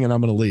my thing and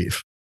I'm going to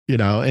leave,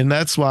 and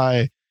that's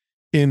why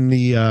in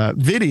the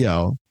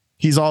video,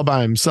 he's all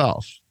by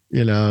himself.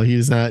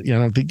 He's not, I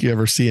don't think you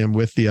ever see him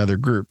with the other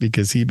group,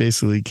 because he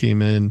basically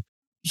came in,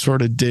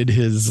 sort of did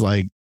his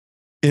like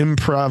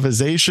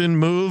improvisation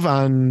move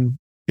in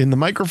the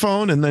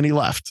microphone, and then he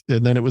left.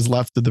 And then it was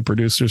left to the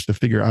producers to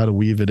figure out how to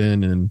weave it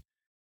in, and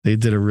they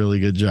did a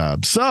really good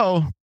job.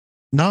 So,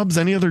 Nubs,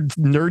 any other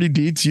nerdy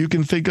deets you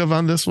can think of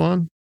on this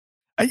one?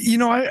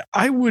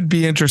 I would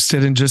be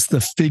interested in just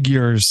the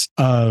figures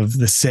of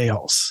the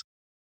sales.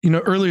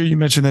 Earlier you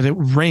mentioned that it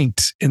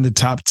ranked in the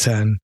top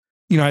 10.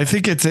 I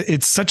think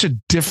it's such a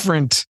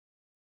different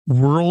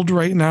world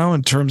right now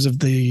in terms of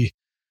the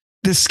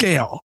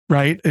scale,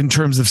 right? In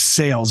terms of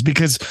sales,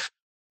 because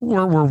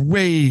we're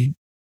way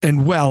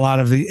and well out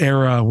of the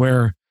era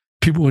where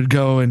people would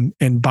go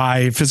and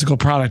buy physical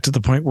product to the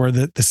point where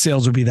the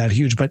sales would be that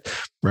huge. But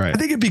right. I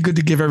think it'd be good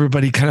to give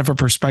everybody kind of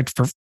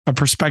a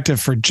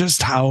perspective for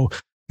just how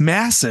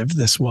massive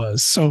this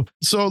was. So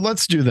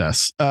let's do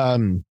this.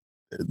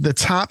 The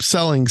top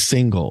selling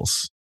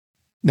singles.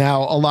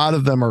 Now, a lot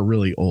of them are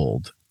really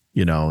old,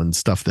 and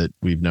stuff that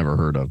we've never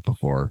heard of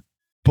before.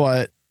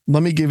 But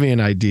let me give you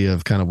an idea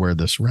of kind of where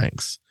this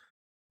ranks.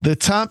 The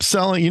top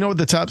selling, what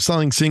the top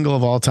selling single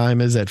of all time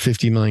is at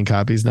 50 million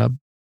copies now?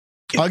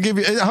 I'll give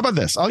you, how about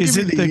this? Is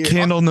it the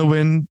Candle in the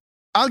Wind?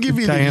 I'll give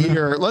you Diana? The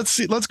year. Let's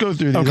go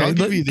through these.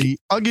 Okay,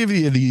 I'll give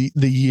you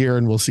the year,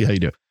 and we'll see how you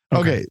do.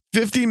 Okay.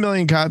 50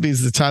 million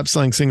copies. The top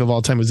selling single of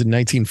all time was in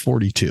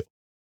 1942.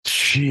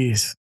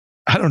 Jeez.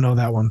 I don't know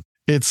that one.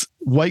 It's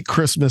White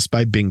Christmas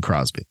by Bing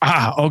Crosby.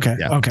 Okay.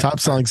 Yeah, okay. Top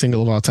selling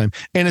single of all time.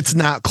 And it's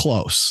not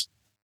close.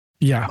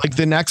 Yeah. Like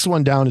the next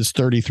one down is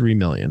 33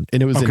 million.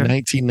 And it was in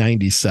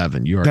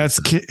 1997. That's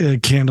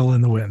Candle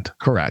in the Wind.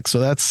 Correct. So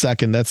that's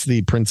second. That's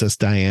the Princess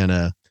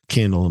Diana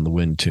Candle in the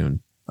Wind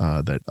tune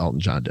that Elton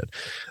John did.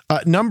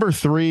 Number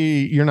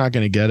 3, you're not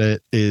going to get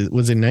it. It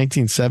was in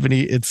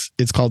 1970.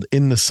 It's called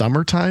In the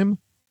Summertime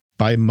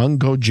by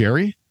Mungo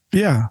Jerry.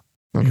 Yeah.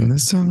 Okay. In the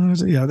summer,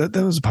 yeah, that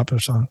was a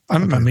popular song.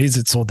 I'm amazed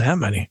it sold that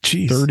many.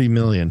 Jeez. 30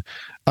 million.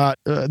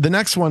 The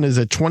next one is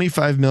at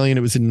 25 million.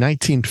 It was in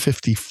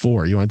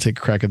 1954. You want to take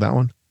a crack at that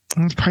one?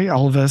 It's probably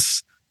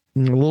Elvis. A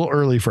little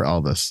early for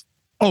Elvis.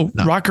 Oh,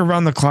 no. Rock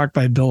Around the Clock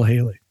by Bill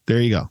Haley.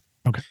 There you go.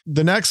 Okay.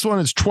 The next one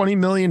is 20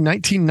 million,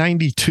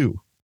 1992.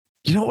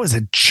 You know, it was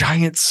a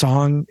giant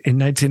song in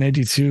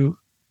 1992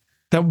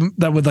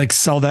 that would like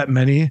sell that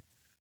many,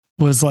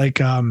 was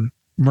like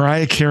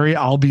Mariah Carey,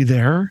 I'll Be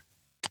There.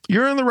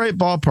 You're in the right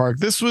ballpark.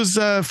 This was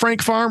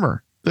Frank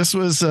Farmer. This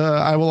was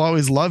I Will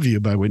Always Love You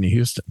by Whitney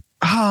Houston.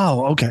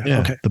 Oh, okay.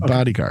 Yeah, okay. The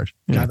Bodyguard.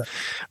 Got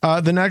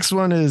it. The next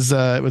one is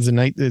it was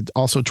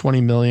also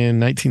 20 million.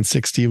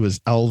 1960 was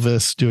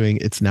Elvis doing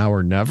It's Now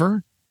or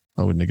Never.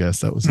 I wouldn't have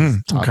guessed that was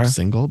his top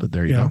single, but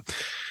there you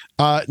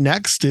go.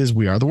 Next is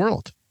We Are the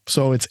World.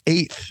 So it's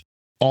 8th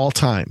all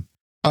time.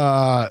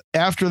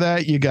 After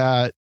that, you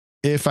got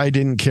If I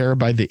Didn't Care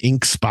by the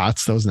Ink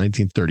Spots. That was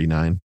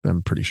 1939.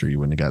 I'm pretty sure you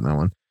wouldn't have gotten that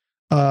one.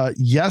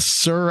 Yes,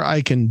 Sir,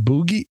 I Can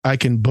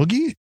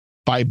Boogie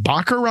by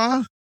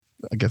Baccarat.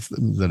 I guess,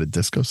 is that a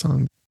disco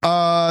song?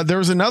 There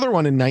was another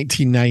one in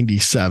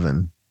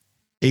 1997,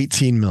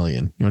 18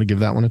 million. You want to give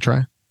that one a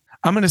try?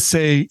 I'm going to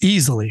say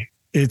easily.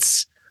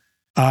 It's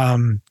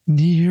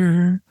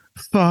Near,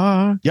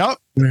 Far. Yep.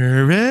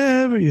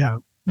 Wherever. Yeah.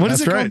 What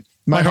is it right. called?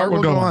 My Heart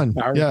Will Go On.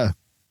 Yeah.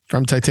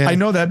 From Titanic. I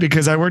know that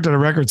because I worked at a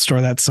record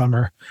store that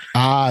summer.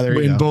 There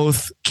you go. In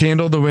both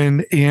Candle in the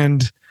Wind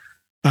and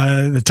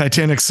the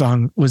Titanic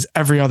song was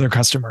every other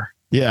customer.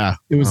 Yeah.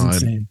 It was I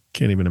insane.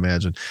 can't even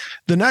imagine.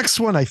 The next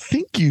one, I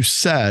think you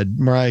said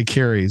Mariah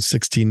Carey's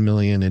 16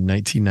 million in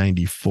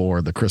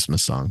 1994, the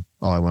Christmas song.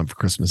 All I Want for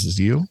Christmas Is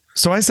You.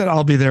 So I said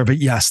I'll Be There, but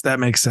yes, that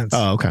makes sense.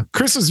 Oh, okay.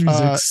 Christmas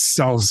music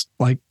sells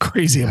like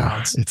crazy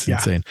amounts. It's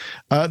insane.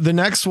 The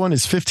next one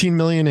is 15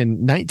 million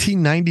in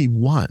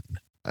 1991.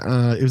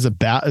 It was a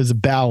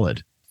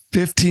ballad.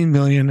 15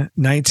 million,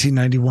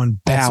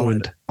 1991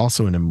 ballad.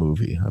 Also in a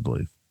movie, I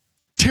believe.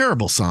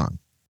 Terrible song.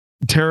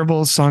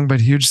 Terrible song, but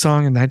huge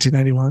song in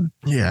 1991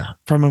 Yeah.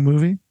 from a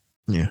movie.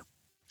 Yeah.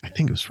 I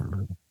think it was from a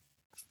movie.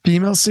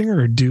 Female singer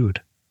or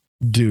dude?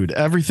 Dude,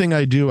 Everything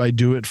I Do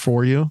It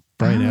For You.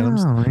 Brian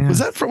Adams.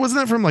 Yeah. Wasn't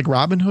that from like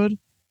Robin Hood?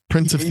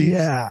 Prince of Thieves?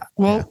 Yeah.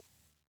 Well,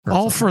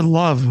 All for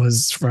Love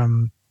was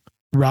from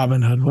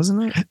Robin Hood,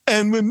 wasn't it?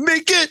 And we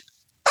make it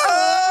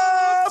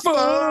all for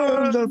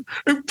love.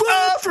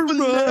 All for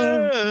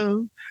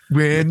love.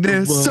 When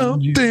there's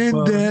something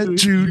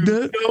that you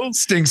know,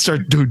 Sting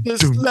start doing.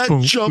 Just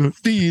let your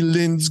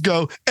feelings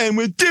go, and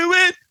we'll do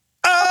it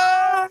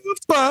all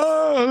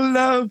for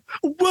love,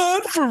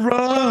 one for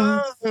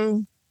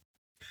all.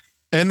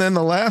 And then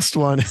the last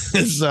one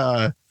is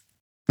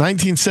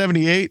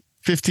 1978,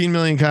 15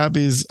 million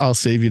copies. I'll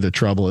Save You the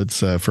Trouble. It's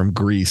from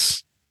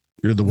Grease.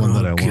 You're the one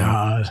that I want.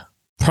 God,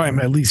 probably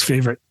my least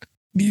favorite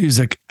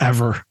music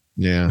ever.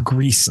 Yeah,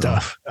 Grease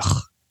stuff.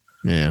 Ugh.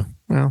 Yeah.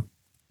 Well,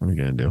 what are you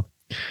gonna do?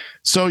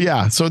 So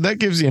that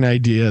gives you an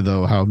idea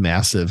though how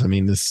massive. I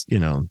mean, this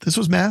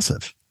was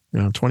massive.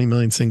 20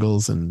 million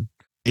singles and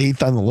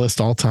 8th on the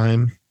list all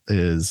time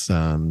is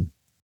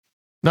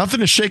nothing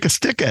to shake a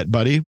stick at,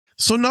 buddy.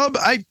 So Nub,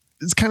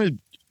 it's kind of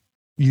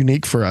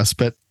unique for us,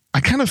 but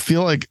I kind of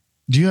feel like,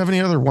 do you have any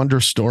other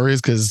Wonder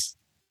stories? Because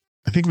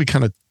I think we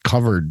kind of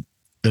covered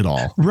it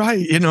all.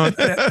 Right. I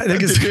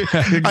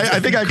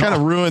think I kind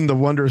of ruined the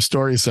Wonder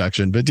story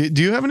section, but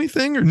do you have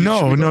anything? Or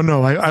No.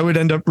 I would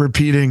end up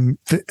repeating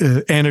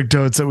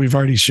anecdotes that we've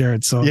already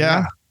shared. So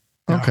yeah.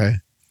 Okay.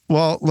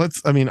 Well,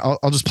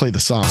 I'll just play the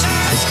song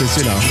because,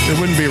 it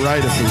wouldn't be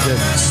right if we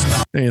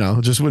didn't,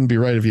 it just wouldn't be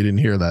right if you didn't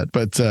hear that.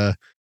 But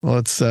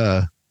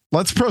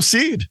let's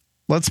proceed.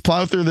 Let's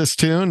plow through this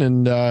tune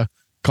and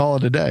call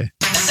it a day.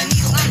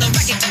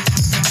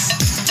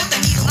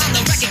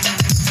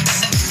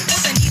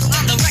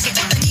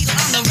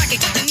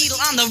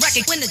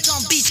 When the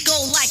drum beats go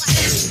like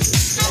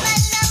this.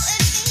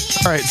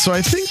 All right, so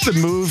I think the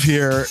move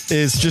here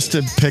is just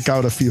to pick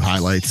out a few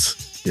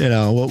highlights.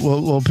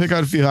 We'll pick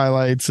out a few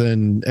highlights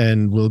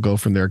and we'll go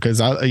from there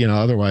because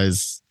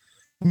otherwise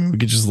we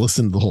could just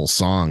listen to the whole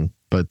song.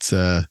 But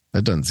that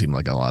doesn't seem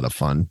like a lot of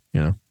fun,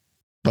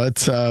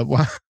 But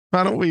why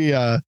don't we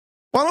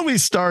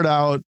start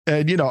out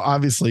and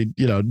obviously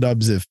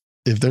Nubs, if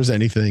there's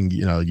anything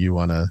you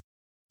want to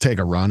take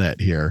a run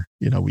at here,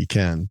 we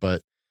can,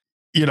 but.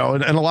 In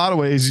a lot of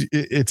ways,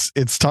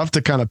 it's tough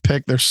to kind of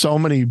pick. There's so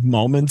many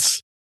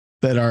moments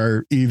that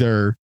are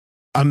either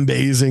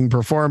amazing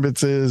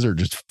performances or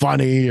just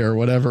funny or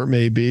whatever it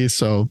may be.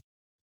 So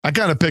I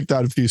kind of picked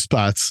out a few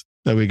spots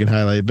that we can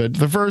highlight. But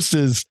the first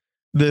is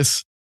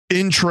this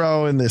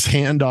intro and this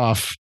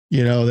handoff,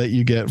 that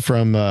you get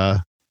from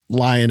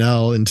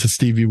Lionel into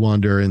Stevie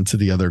Wonder into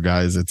the other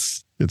guys.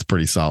 It's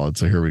pretty solid.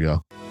 So here we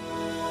go.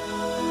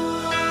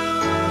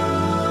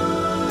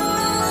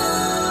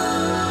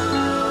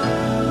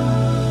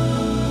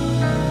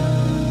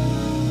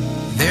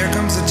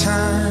 A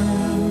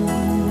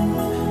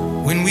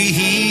time when we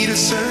heed a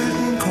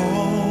certain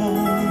call,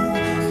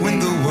 when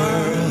the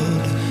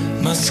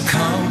world must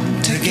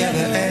come together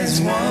as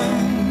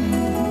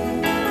one.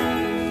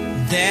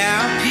 There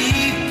are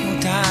people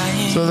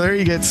dying. So there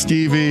you get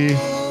Stevie,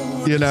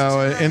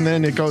 and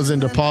then it goes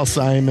into Paul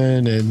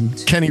Simon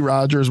and Kenny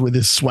Rogers with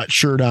his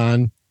sweatshirt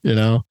on,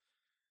 and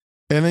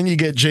then you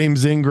get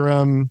James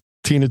Ingram,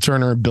 Tina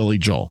Turner, and Billy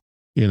Joel,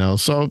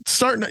 so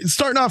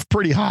starting off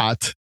pretty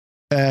hot.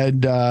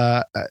 And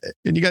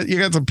you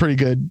got some pretty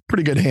good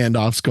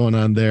handoffs going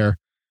on there.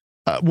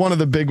 One of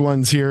the big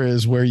ones here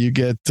is where you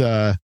get,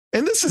 and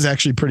this is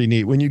actually pretty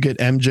neat, when you get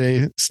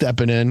MJ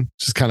stepping in,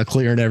 just kind of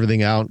clearing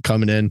everything out,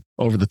 coming in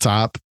over the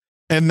top,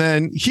 and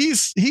then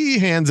he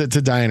hands it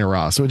to Diana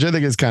Ross, which I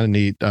think is kind of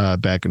neat,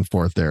 back and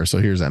forth there. So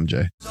here's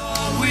MJ.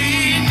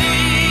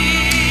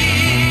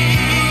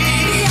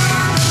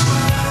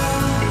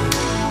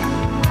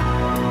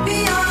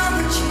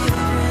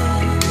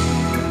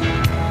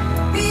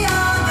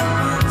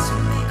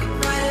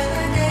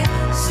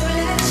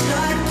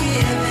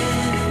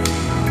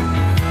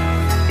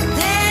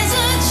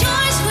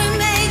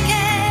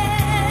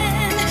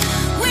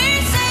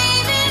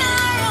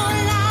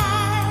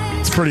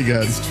 Pretty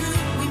good.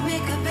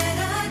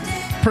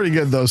 Pretty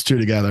good, those two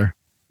together.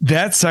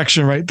 That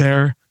section right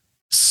there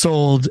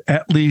sold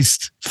at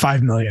least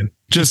 5 million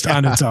just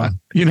on its own.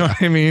 You know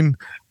what I mean?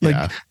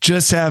 Like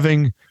just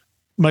having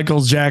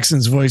Michael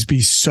Jackson's voice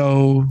be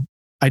so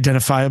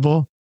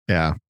identifiable.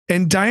 Yeah.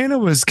 And Diana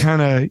was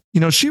kind of,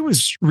 she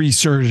was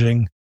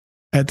resurging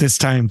at this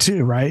time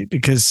too, right?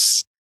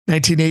 Because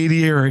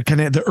 1980 or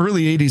kind of the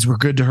early 80s were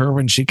good to her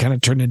when she kind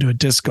of turned into a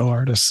disco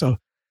artist. So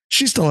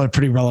she still had a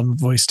pretty relevant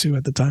voice too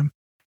at the time.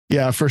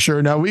 Yeah, for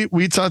sure. Now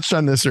we touched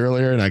on this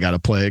earlier, and I got to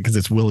play it because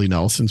it's Willie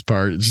Nelson's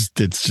part. It's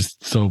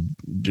just so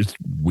just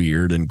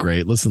weird and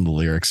great. Listen to the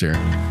lyrics here.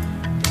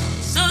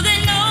 So they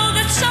know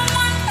that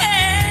someone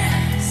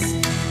cares,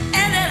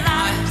 and their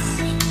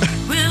lives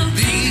will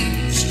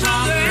be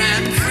stronger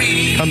and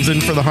free. Comes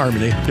in for the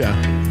harmony. Yeah.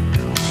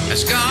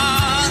 As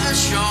God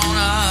has shown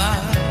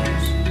us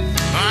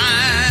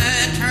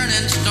by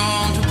turning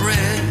stone to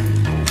bread.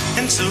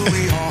 And so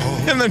we all.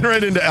 And then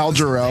right into Al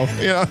Jarreau.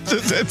 You know,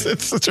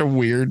 it's such a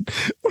weird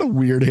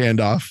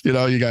handoff. You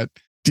know, you got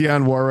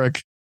Dionne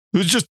Warwick,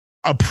 who's just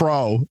a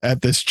pro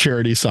at this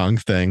charity song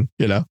thing,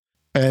 you know,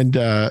 and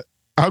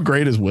how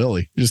great is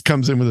Willie? He just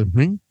comes in with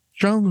a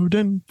stronger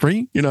than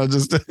free, you know,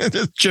 just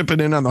chipping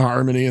in on the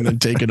harmony and then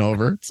taking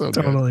over. So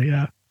Totally.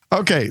 Yeah.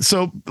 Okay,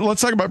 so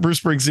let's talk about Bruce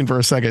Springsteen for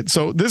a second.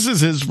 So this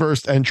is his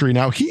first entry.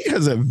 Now he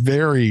has a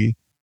very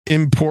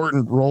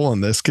important role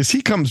in this because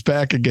he comes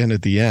back again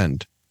at the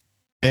end,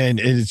 and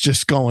it's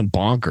just going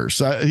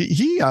bonkers.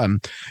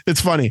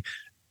 It's funny.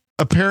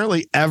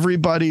 Apparently,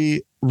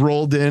 everybody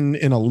rolled in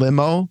a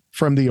limo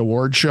from the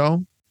award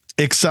show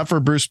except for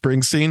Bruce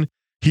Springsteen.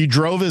 He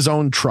drove his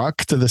own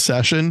truck to the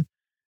session,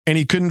 and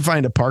he couldn't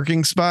find a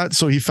parking spot,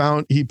 so he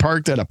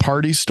parked at a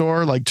party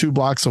store like 2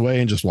 blocks away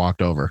and just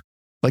walked over.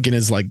 Like in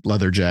his like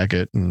leather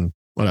jacket and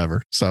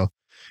whatever. So,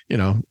 you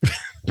know,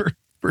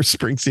 for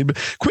Springsteen. But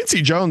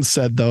Quincy Jones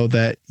said, though,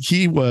 that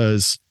he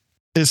was,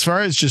 as far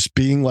as just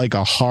being like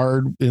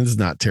it's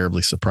not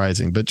terribly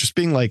surprising, but just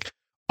being like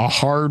a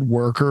hard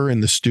worker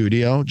in the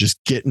studio,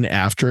 just getting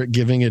after it,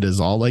 giving it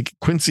his all. Like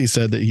Quincy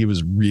said that he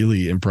was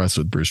really impressed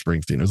with Bruce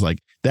Springsteen. It was like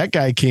that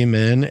guy came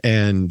in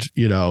and,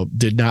 you know,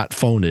 did not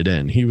phone it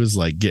in. He was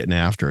like getting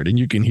after it. And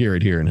you can hear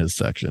it here in his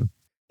section.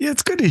 Yeah,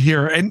 it's good to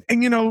hear. And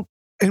you know,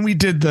 and we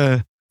did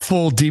the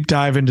full deep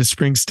dive into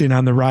Springsteen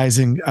on the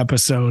Rising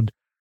episode.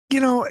 You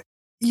know,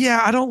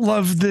 yeah, I don't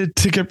love the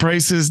ticket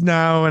prices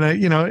now. And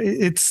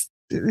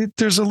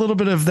there's a little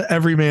bit of the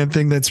everyman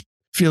thing that's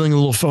feeling a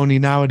little phony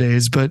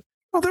nowadays, but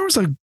there was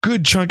a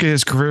good chunk of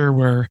his career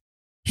where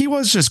he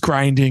was just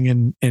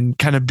grinding and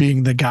kind of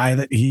being the guy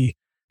that he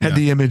had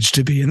the image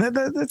to be. And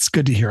that's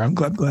good to hear. I'm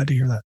glad to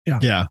hear that.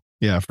 Yeah.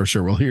 Yeah, for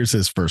sure. Well, here's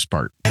his first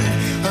part. A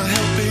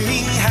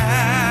helping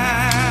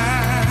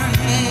hand.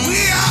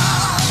 We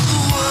are the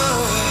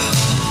world.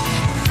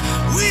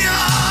 We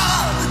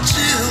are the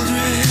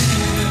children.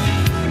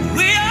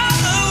 We are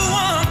the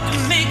one to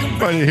make a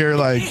Funny to hear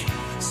like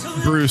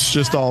Bruce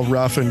just all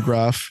rough and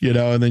gruff, you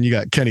know, and then you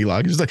got Kenny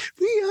Loggins like,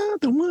 we are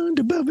the one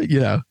above it, you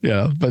know.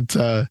 But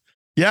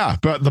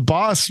but the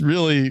boss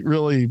really,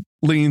 really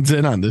leans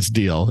in on this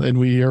deal, and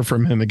we hear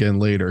from him again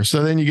later.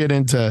 So then you get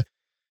into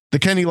the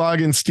Kenny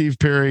Loggins, Steve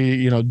Perry,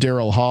 you know,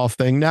 Daryl Hall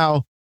thing.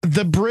 Now,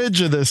 the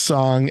bridge of this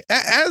song,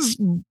 as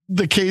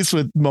the case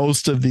with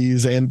most of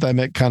these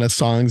anthemic kind of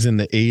songs in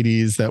the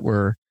 80s that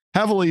were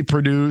heavily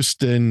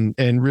produced and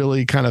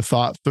really kind of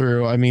thought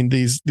through. I mean,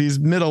 these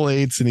middle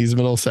eights and these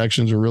middle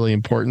sections were really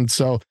important.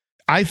 So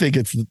I think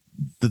it's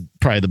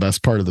probably the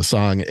best part of the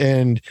song.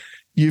 And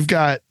you've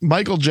got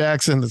Michael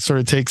Jackson that sort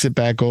of takes it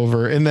back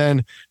over. And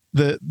then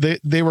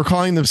they were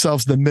calling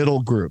themselves the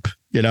middle group,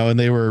 you know, and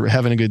they were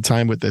having a good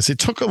time with this. It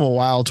took them a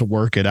while to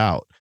work it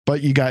out,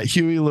 but you got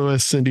Huey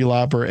Lewis, Cyndi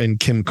Lauper, and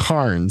Kim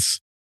Carnes.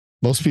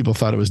 Most people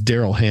thought it was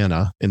Daryl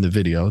Hannah in the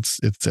video.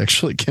 It's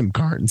actually Kim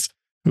Carnes,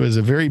 who has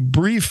a very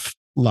brief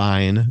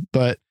line,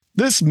 but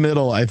this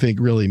middle, I think,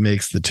 really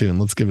makes the tune.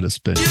 Let's give it a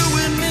spin. You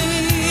and me.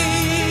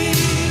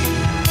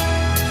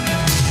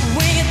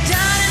 When you're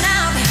down and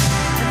out,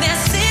 and there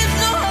seems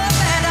no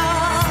hope at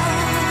all.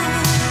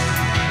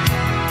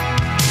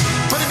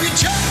 But if you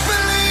just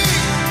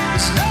believe,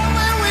 there's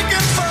nowhere we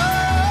can fall.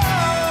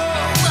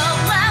 Well,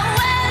 let's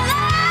realize,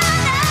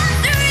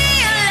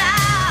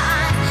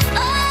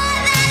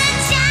 that a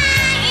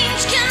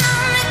change can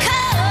only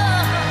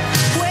come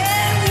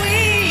when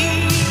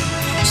we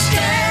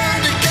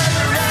Stand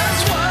together as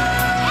one.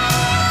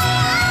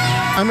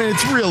 I mean,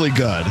 it's really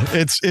good.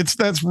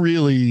 That's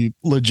really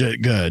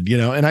legit good, you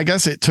know. And I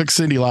guess it took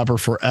Cyndi Lauper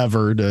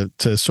forever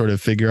to sort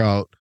of figure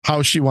out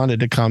how she wanted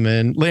to come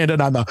in, landed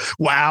on the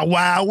wow,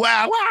 wow,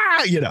 wow,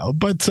 wow, you know.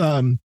 But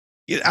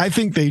I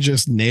think they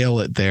just nail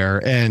it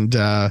there. And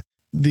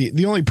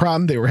the only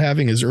problem they were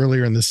having is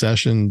earlier in the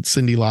session,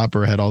 Cyndi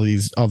Lauper had all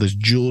this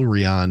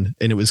jewelry on,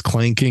 and it was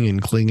clanking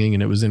and clinging,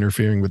 and it was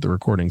interfering with the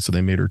recording. So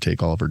they made her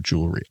take all of her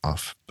jewelry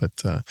off.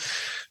 But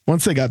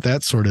once they got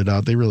that sorted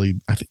out,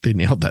 I think they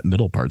nailed that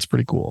middle part. It's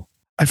pretty cool.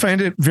 I find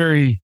it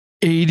very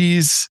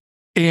 80s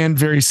and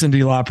very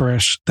Cyndi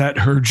Lauper-ish that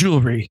her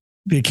jewelry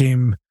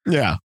became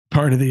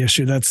part of the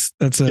issue. That's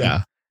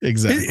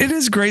exactly. It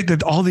is great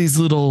that all these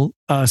little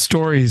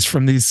stories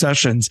from these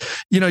sessions,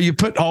 you know, you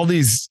put all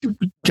these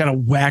kind of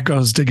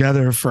wackos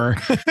together for,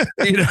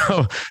 you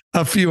know,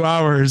 a few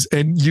hours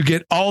and you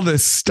get all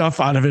this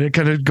stuff out of it. It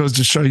kind of goes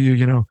to show you,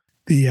 you know,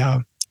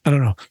 the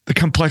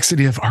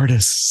complexity of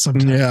artists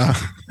sometimes. Yeah.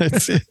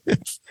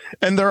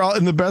 And they're all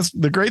in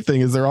the great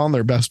thing is they're all in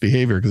their best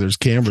behavior because there's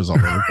cameras all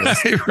over the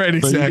place. Right,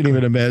 exactly. So you can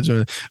even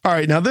imagine. All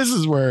right, now this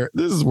is where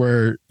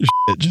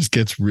it just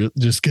gets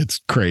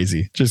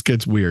crazy, just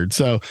gets weird.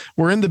 So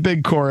we're in the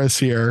big chorus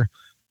here,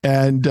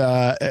 and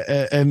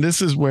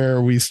this is where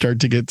we start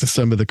to get to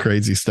some of the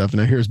crazy stuff.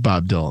 Now here's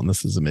Bob Dylan.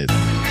 This is amazing.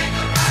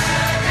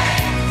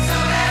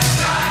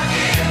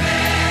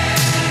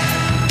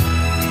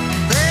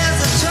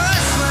 There's a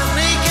choice we're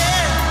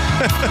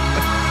making.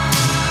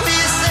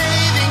 We're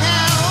saving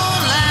our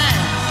own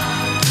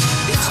lives.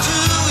 It's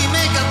true, we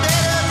make a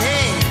better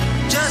day.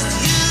 Just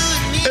you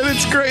and me. And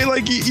it's great.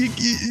 Like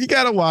you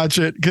got to watch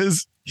it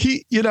because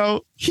he's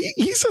a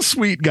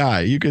sweet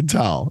guy. You can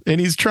tell, and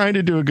he's trying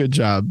to do a good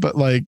job. But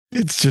like,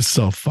 it's just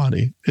so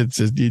funny. It's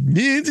just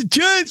it's a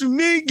choice for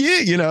me.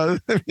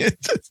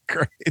 It's just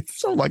great. It's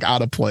so like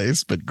out of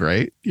place, but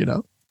great.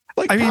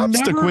 Like props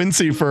to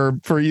Quincy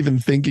for even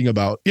thinking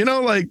about.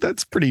 Like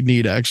that's pretty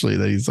neat actually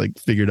that he's like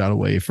figured out a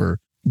way for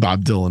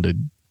Bob Dylan to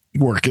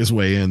work his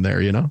way in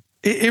there.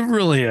 It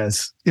really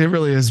is. It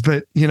really is.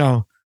 But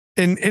and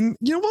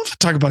we'll have to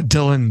talk about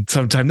Dylan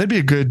sometime. That'd be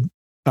a good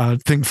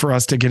thing for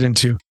us to get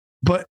into.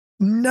 But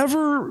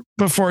never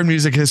before in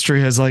music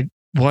history has like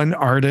one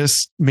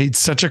artist made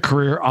such a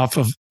career off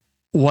of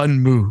one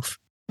move,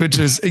 which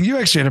is, and you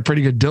actually had a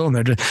pretty good Dylan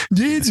there.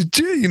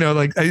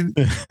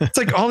 It's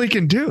like all he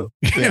can do.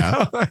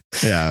 Yeah.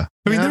 Yeah.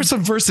 I mean, there's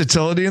some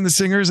versatility in the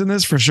singers in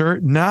this for sure.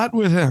 Not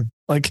with him.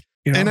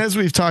 And as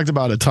we've talked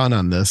about a ton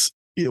on this,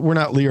 we're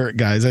not lyric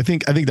guys. I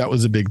think that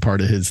was a big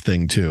part of his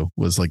thing too,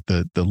 was like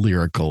the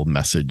lyrical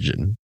message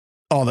and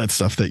all that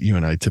stuff that you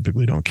and I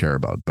typically don't care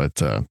about.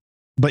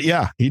 But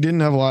yeah, he didn't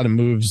have a lot of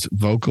moves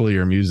vocally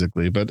or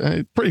musically, but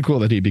pretty cool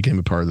that he became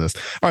a part of this.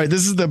 All right,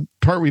 this is the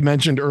part we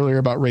mentioned earlier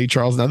about Ray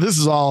Charles. Now, this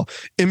is all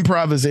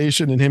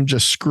improvisation and him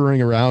just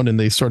screwing around, and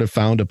they sort of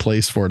found a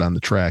place for it on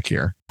the track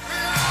here.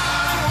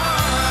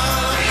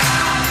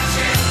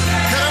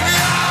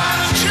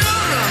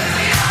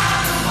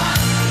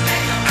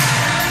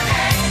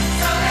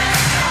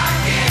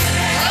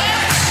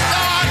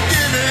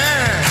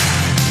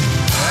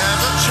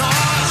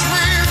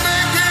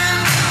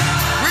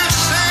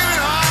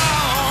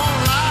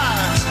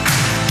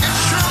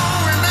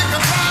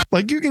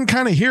 Like you can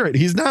kind of hear it.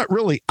 He's not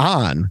really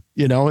on,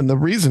 and the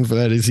reason for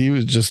that is he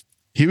was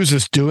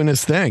just doing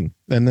his thing.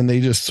 And then they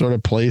just sort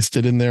of placed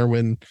it in there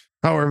when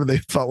however they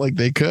felt like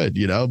they could,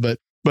 but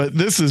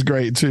this is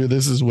great too.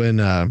 This is when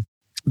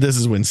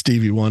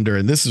Stevie Wonder,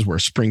 and this is where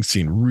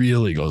Springsteen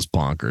really goes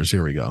bonkers.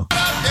 Here we go.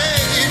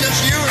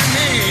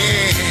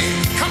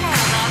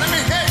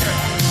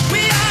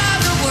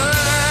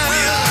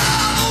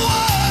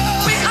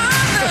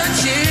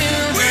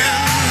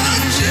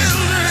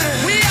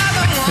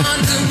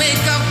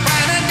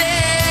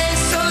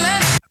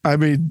 I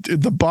mean,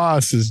 the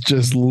boss is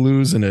just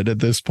losing it at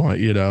this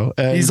point,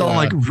 And, he's all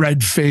like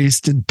red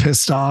faced and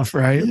pissed off,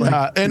 right?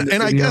 Yeah. And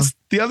I guess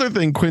the other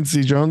thing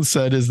Quincy Jones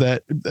said is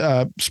that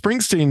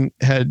Springsteen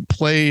had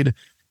played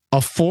a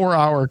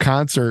 4-hour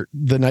concert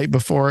the night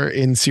before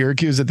in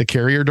Syracuse at the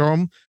Carrier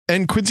Dome.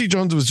 And Quincy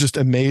Jones was just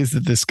amazed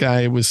that this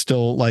guy was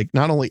still like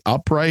not only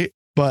upright,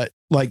 but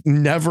like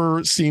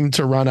never seemed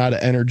to run out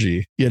of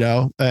energy,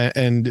 and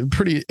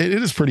it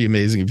is pretty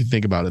amazing if you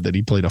think about it, that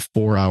he played a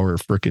 4-hour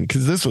freaking,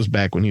 because this was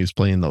back when he was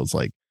playing those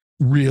like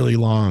really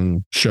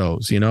long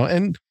shows,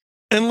 and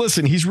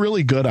listen, he's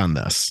really good on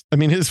this. I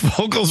mean, his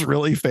vocal's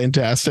really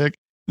fantastic.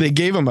 They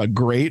gave him a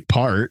great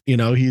part.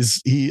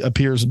 He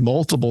appears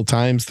multiple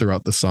times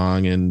throughout the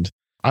song, and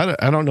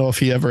I don't know if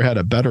he ever had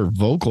a better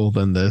vocal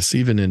than this,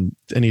 even in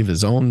any of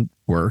his own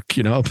work,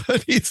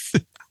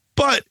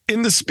 But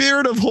in the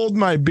spirit of Hold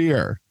My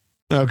Beer,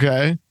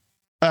 okay,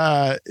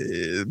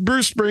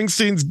 Bruce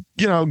Springsteen's,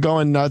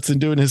 going nuts and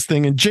doing his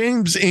thing. And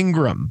James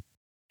Ingram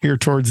here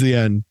towards the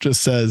end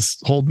just says,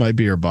 "Hold my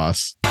beer,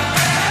 boss."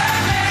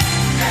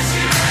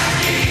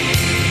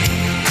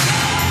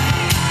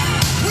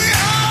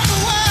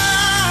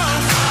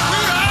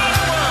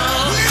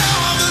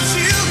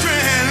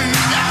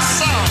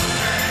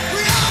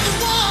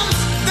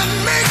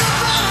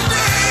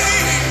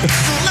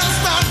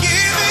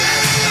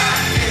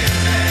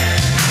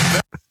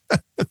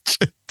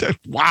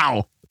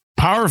 Wow.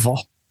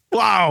 Powerful.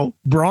 Wow.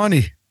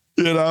 Brawny.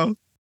 And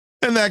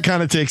that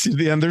kind of takes you to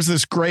the end. There's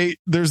this great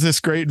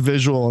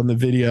visual in the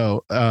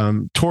video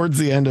towards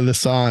the end of the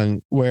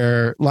song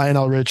where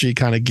Lionel Richie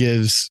kind of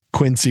gives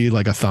Quincy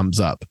like a thumbs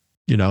up.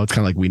 It's kind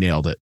of like, we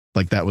nailed it.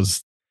 Like that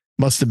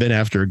must have been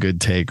after a good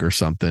take or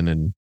something.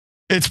 And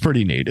it's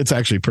pretty neat. It's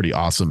actually a pretty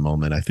awesome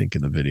moment, I think,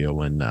 in the video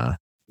when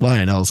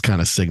Lionel's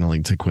kind of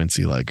signaling to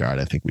Quincy like, all right,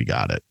 I think we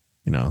got it.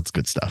 It's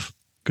good stuff.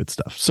 Good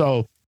stuff.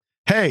 So,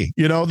 hey,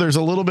 there's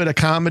a little bit of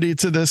comedy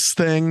to this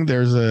thing.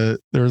 There's a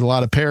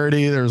lot of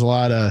parody.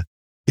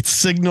 It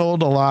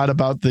signaled a lot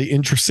about the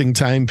interesting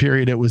time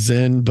period it was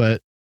in.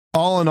 But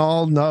all in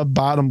all, the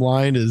bottom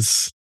line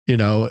is,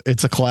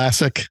 it's a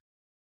classic.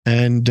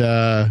 And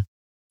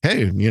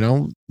hey,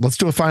 let's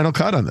do a final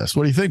cut on this.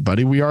 What do you think,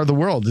 buddy? We Are the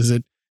World. Is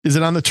it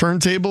on the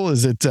turntable?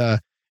 Is it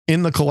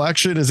in the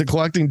collection? Is it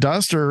collecting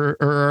dust, or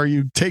are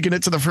you taking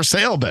it to the for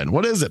sale bin?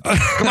 What is it?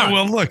 Come on.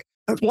 Well, look,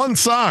 That's one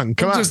song.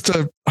 Come I'm on. just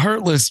a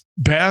heartless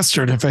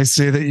bastard if I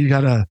say that you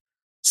got to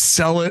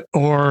sell it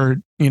or,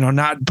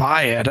 not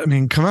buy it. I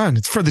mean, come on.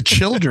 It's for the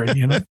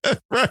children,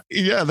 Right.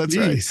 Yeah, that's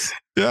Jeez. right.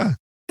 Yeah.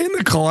 In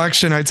the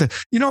collection, I'd say,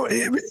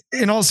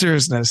 in all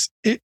seriousness,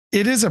 it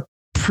is a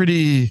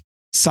pretty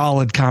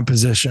solid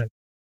composition.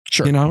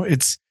 Sure.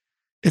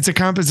 It's a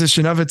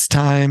composition of its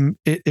time.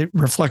 It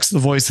reflects the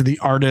voice of the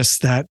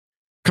artist that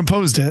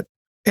composed it.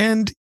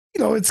 And,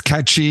 it's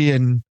catchy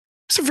and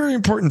it's a very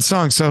important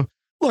song. So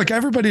look,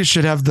 everybody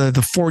should have the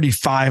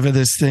 45 of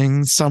this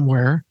thing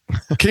somewhere.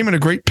 Came in a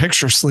great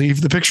picture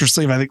sleeve. The picture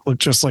sleeve, I think,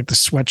 looked just like the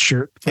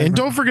sweatshirt. And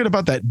don't forget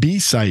about that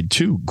B-side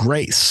too,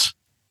 Grace.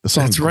 The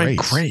song That's right,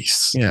 Grace.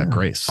 Grace. Yeah,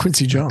 Grace.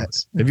 Quincy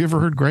Jones. Have you ever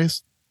heard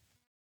Grace?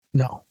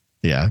 No,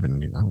 Yeah,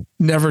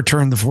 never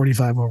turned the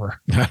 45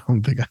 over. I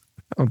don't think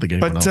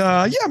anyone But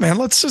else. yeah, man,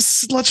 let's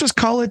just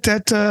call it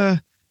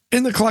that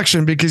in the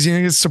collection because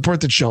you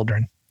support the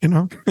children.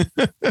 Yeah,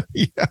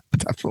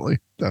 definitely.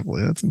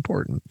 That's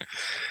important.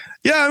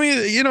 Yeah, I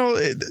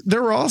mean,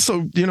 there were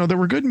also, there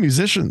were good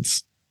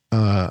musicians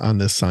on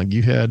this song.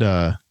 You had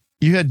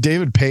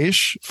David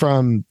Paich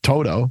from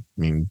Toto.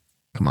 I mean,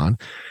 come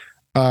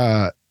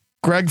on.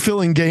 Greg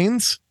Filling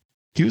Gaines.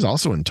 He was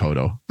also in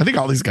Toto. I think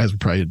all these guys were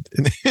probably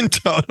in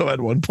Toto at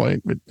one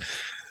point. But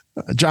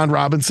John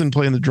Robinson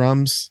playing the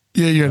drums.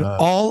 Yeah, you had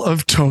all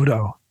of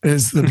Toto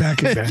is the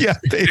backing band. Yeah,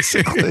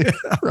 basically.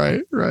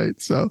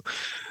 Right. So,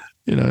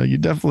 you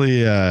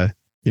definitely had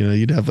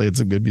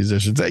some good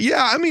musicians.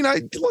 Yeah, I mean, I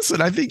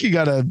think you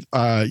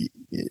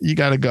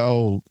gotta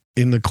go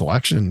in the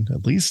collection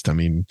at least. I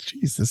mean,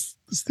 geez, this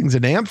thing's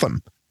an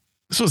anthem.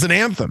 This was an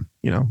anthem,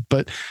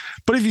 but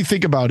if you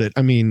think about it,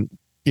 I mean,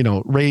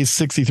 raised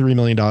 $63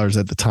 million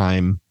at the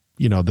time,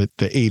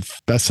 the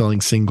eighth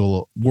best-selling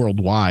single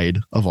worldwide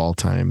of all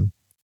time,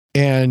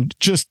 and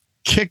just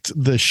kicked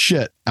the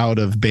shit out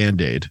of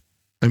Band-Aid.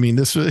 I mean,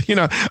 this was,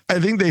 I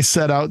think they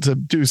set out to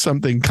do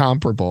something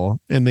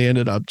comparable and they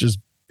ended up just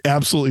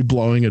absolutely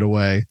blowing it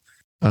away.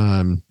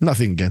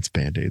 Nothing against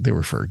Band-Aid. They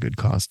were for a good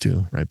cause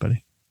too. Right,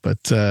 buddy?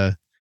 But,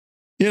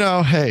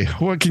 hey,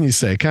 what can you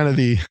say? Kind of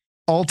the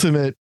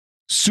ultimate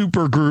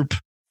super group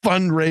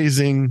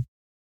fundraising,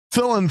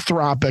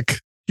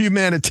 philanthropic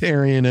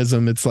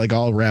humanitarianism. It's like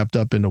all wrapped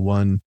up into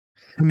one.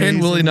 Amazing.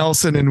 And Willie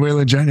Nelson and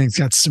Waylon Jennings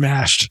got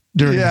smashed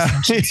during the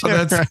function. So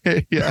that's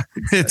right. Yeah.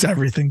 It's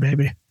everything,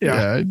 baby.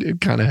 Yeah,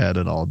 it kind of had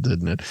it all,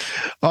 didn't it?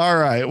 All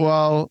right.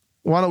 Well,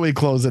 why don't we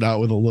close it out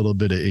with a little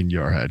bit of In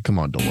Your Head? Come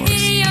on, Dolores.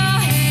 In your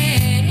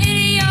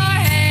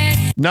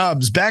head.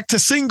 Nubs, back to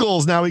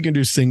singles. Now we can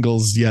do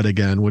singles yet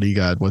again. What do you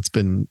got? What's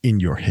been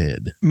in your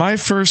head? My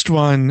first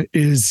one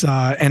is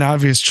an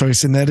obvious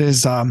choice, and that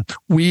is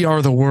We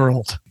Are the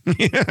World.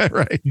 Yeah,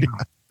 right. Yeah.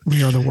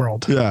 We Are the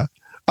World. Yeah.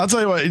 I'll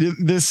tell you what,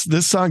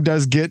 this song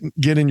does get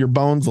in your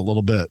bones a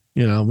little bit.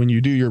 When you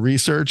do your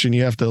research and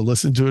you have to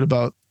listen to it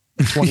about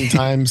 20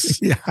 times.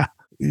 Yeah.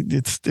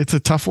 It's a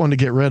tough one to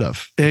get rid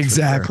of.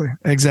 Exactly.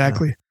 Yeah.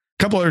 A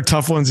couple other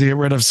tough ones to get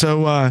rid of.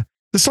 So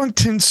the song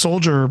Tin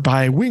Soldier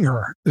by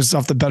Winger is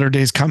off the Better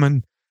Days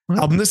Coming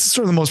album. This is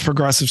sort of the most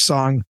progressive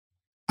song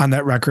on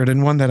that record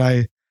and one that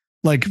I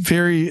like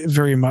very,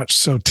 very much.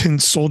 So Tin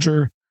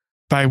Soldier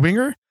by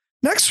Winger.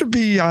 Next would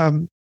be, I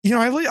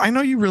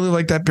know you really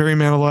like that Barry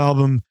Manilow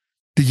album,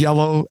 the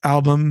Yellow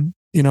album,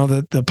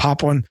 the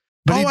pop one.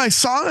 But I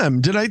saw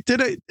him. Did I?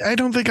 I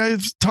don't think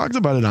I've talked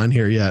about it on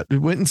here yet. We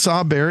went and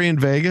saw Barry in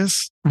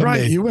Vegas. Right.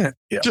 Amazing. You went.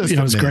 Yeah, Just it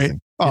was great.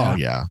 amazing. Oh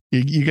yeah.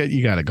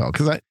 You got to go.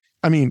 Cause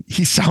I mean,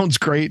 he sounds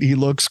great. He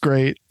looks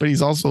great, but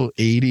he's also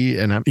 80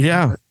 and I'm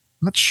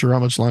not sure how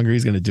much longer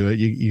he's going to do it.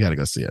 You got to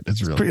go see it.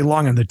 It's really pretty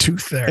long in the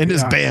tooth there. And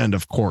his band,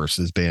 of course,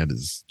 his band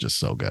is just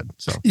so good.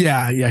 So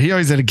yeah. He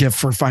always had a gift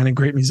for finding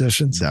great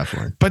musicians.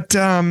 Definitely. But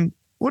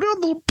what a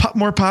little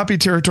more poppy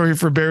territory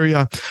for Barry.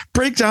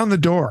 Break Down the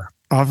Door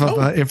off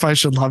of If I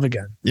Should Love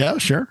Again. Yeah,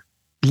 sure.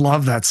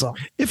 Love that song.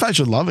 If I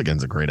Should Love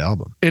Again's a great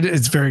album.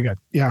 It's very good.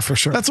 Yeah, for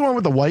sure. That's the one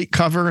with the white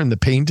cover and the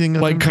painting.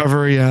 White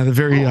cover. Yeah. The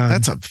very,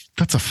 that's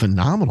a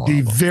phenomenal the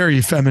album.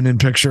 very feminine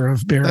picture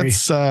of Barry.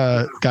 That's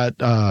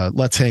got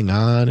Let's Hang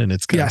On, and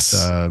it's got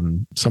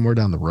Somewhere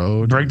Down the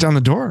Road. Break Down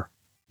the Door.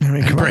 I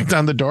mean, Break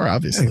Down the Door,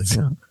 obviously.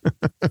 Yeah.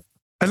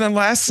 And then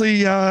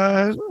lastly,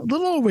 a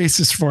little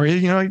Oasis for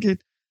you.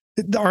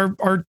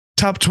 Our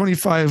top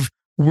 25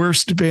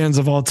 worst bands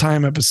of all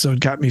time episode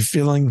got me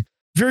feeling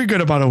very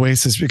good about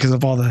Oasis because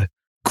of all the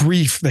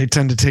grief they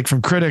tend to take from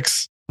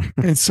critics.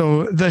 And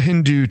so The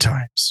Hindu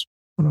Times,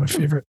 one of my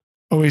favorite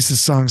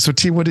Oasis songs. So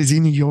T, what is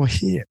in your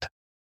head?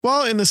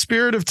 Well, in the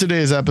spirit of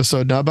today's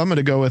episode, Nub, I'm going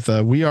to go with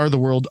We Are the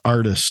World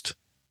artist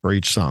for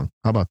each song.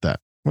 How about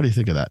that? What do you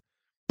think of that?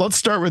 Let's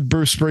start with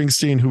Bruce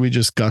Springsteen, who we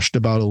just gushed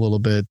about a little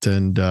bit,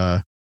 and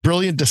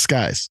Brilliant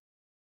Disguise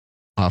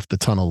off the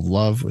Tunnel of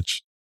Love,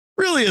 which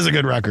really is a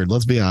good record.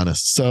 Let's be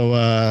honest. So,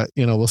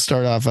 we'll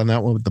start off on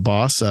that one with The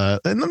Boss. And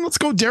then let's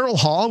go Daryl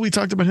Hall. We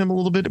talked about him a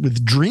little bit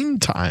with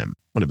Dreamtime,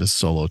 one of his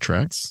solo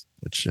tracks,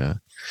 which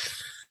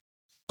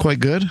quite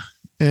good.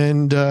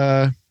 And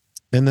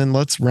And then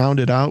let's round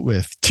it out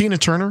with Tina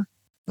Turner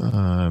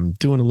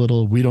doing a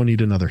little We Don't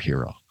Need Another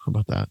Hero. How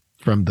about that?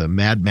 From the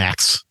Mad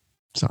Max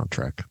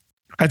soundtrack.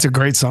 That's a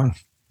great song.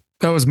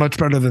 That was much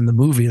better than the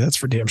movie. That's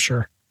for damn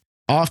sure.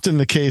 Often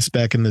the case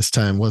back in this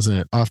time, wasn't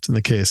it? Often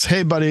the case.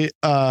 Hey, buddy,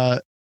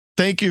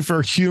 thank you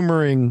for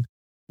humoring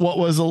what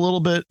was a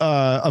little bit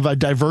of a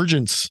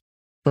divergence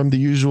from the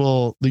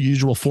usual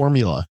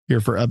formula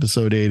here for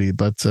episode 80.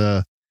 But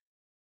that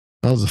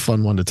was a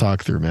fun one to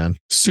talk through, man.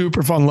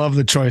 Super fun. Love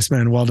the choice,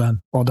 man. Well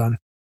done. Well done.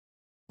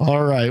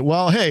 All right.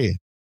 Well, hey,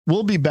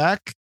 we'll be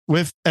back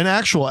with an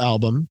actual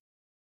album,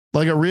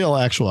 like a real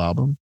actual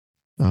album,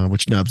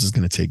 which Nubs is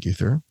going to take you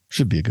through.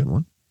 Should be a good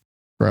one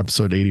for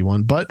episode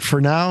 81. But for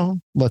now,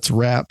 let's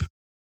wrap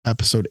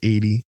episode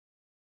 80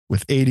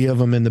 with 80 of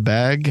them in the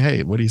bag.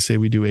 Hey, what do you say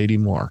we do 80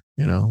 more?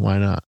 You know, why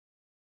not?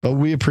 But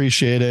we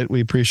appreciate it. We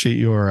appreciate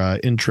your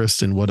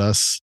interest in what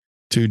us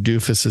two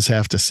doofuses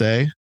have to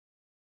say.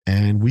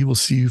 And we will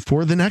see you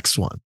for the next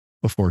one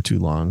before too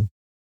long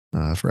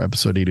for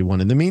episode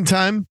 81. In the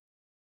meantime,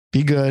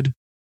 be good,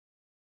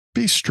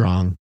 be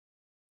strong,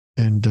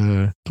 and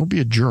don't be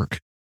a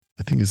jerk.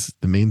 I think is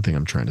the main thing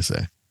I'm trying to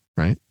say,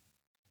 right?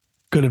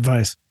 Good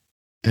advice.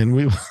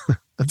 And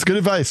that's good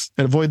advice.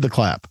 And avoid the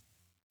clap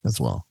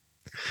as well.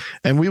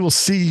 And we will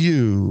see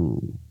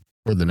you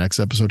for the next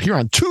episode here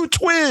on Two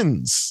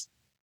Twins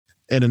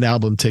and an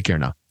album. Take care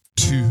now.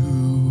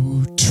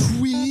 Two twins.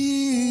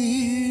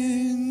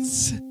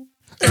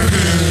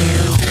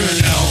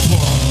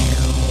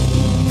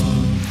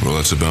 Well,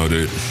 that's about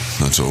it.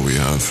 That's all we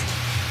have.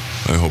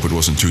 I hope it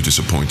wasn't too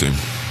disappointing.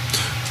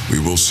 We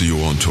will see you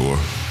on tour.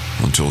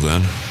 Until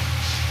then,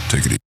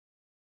 take it easy.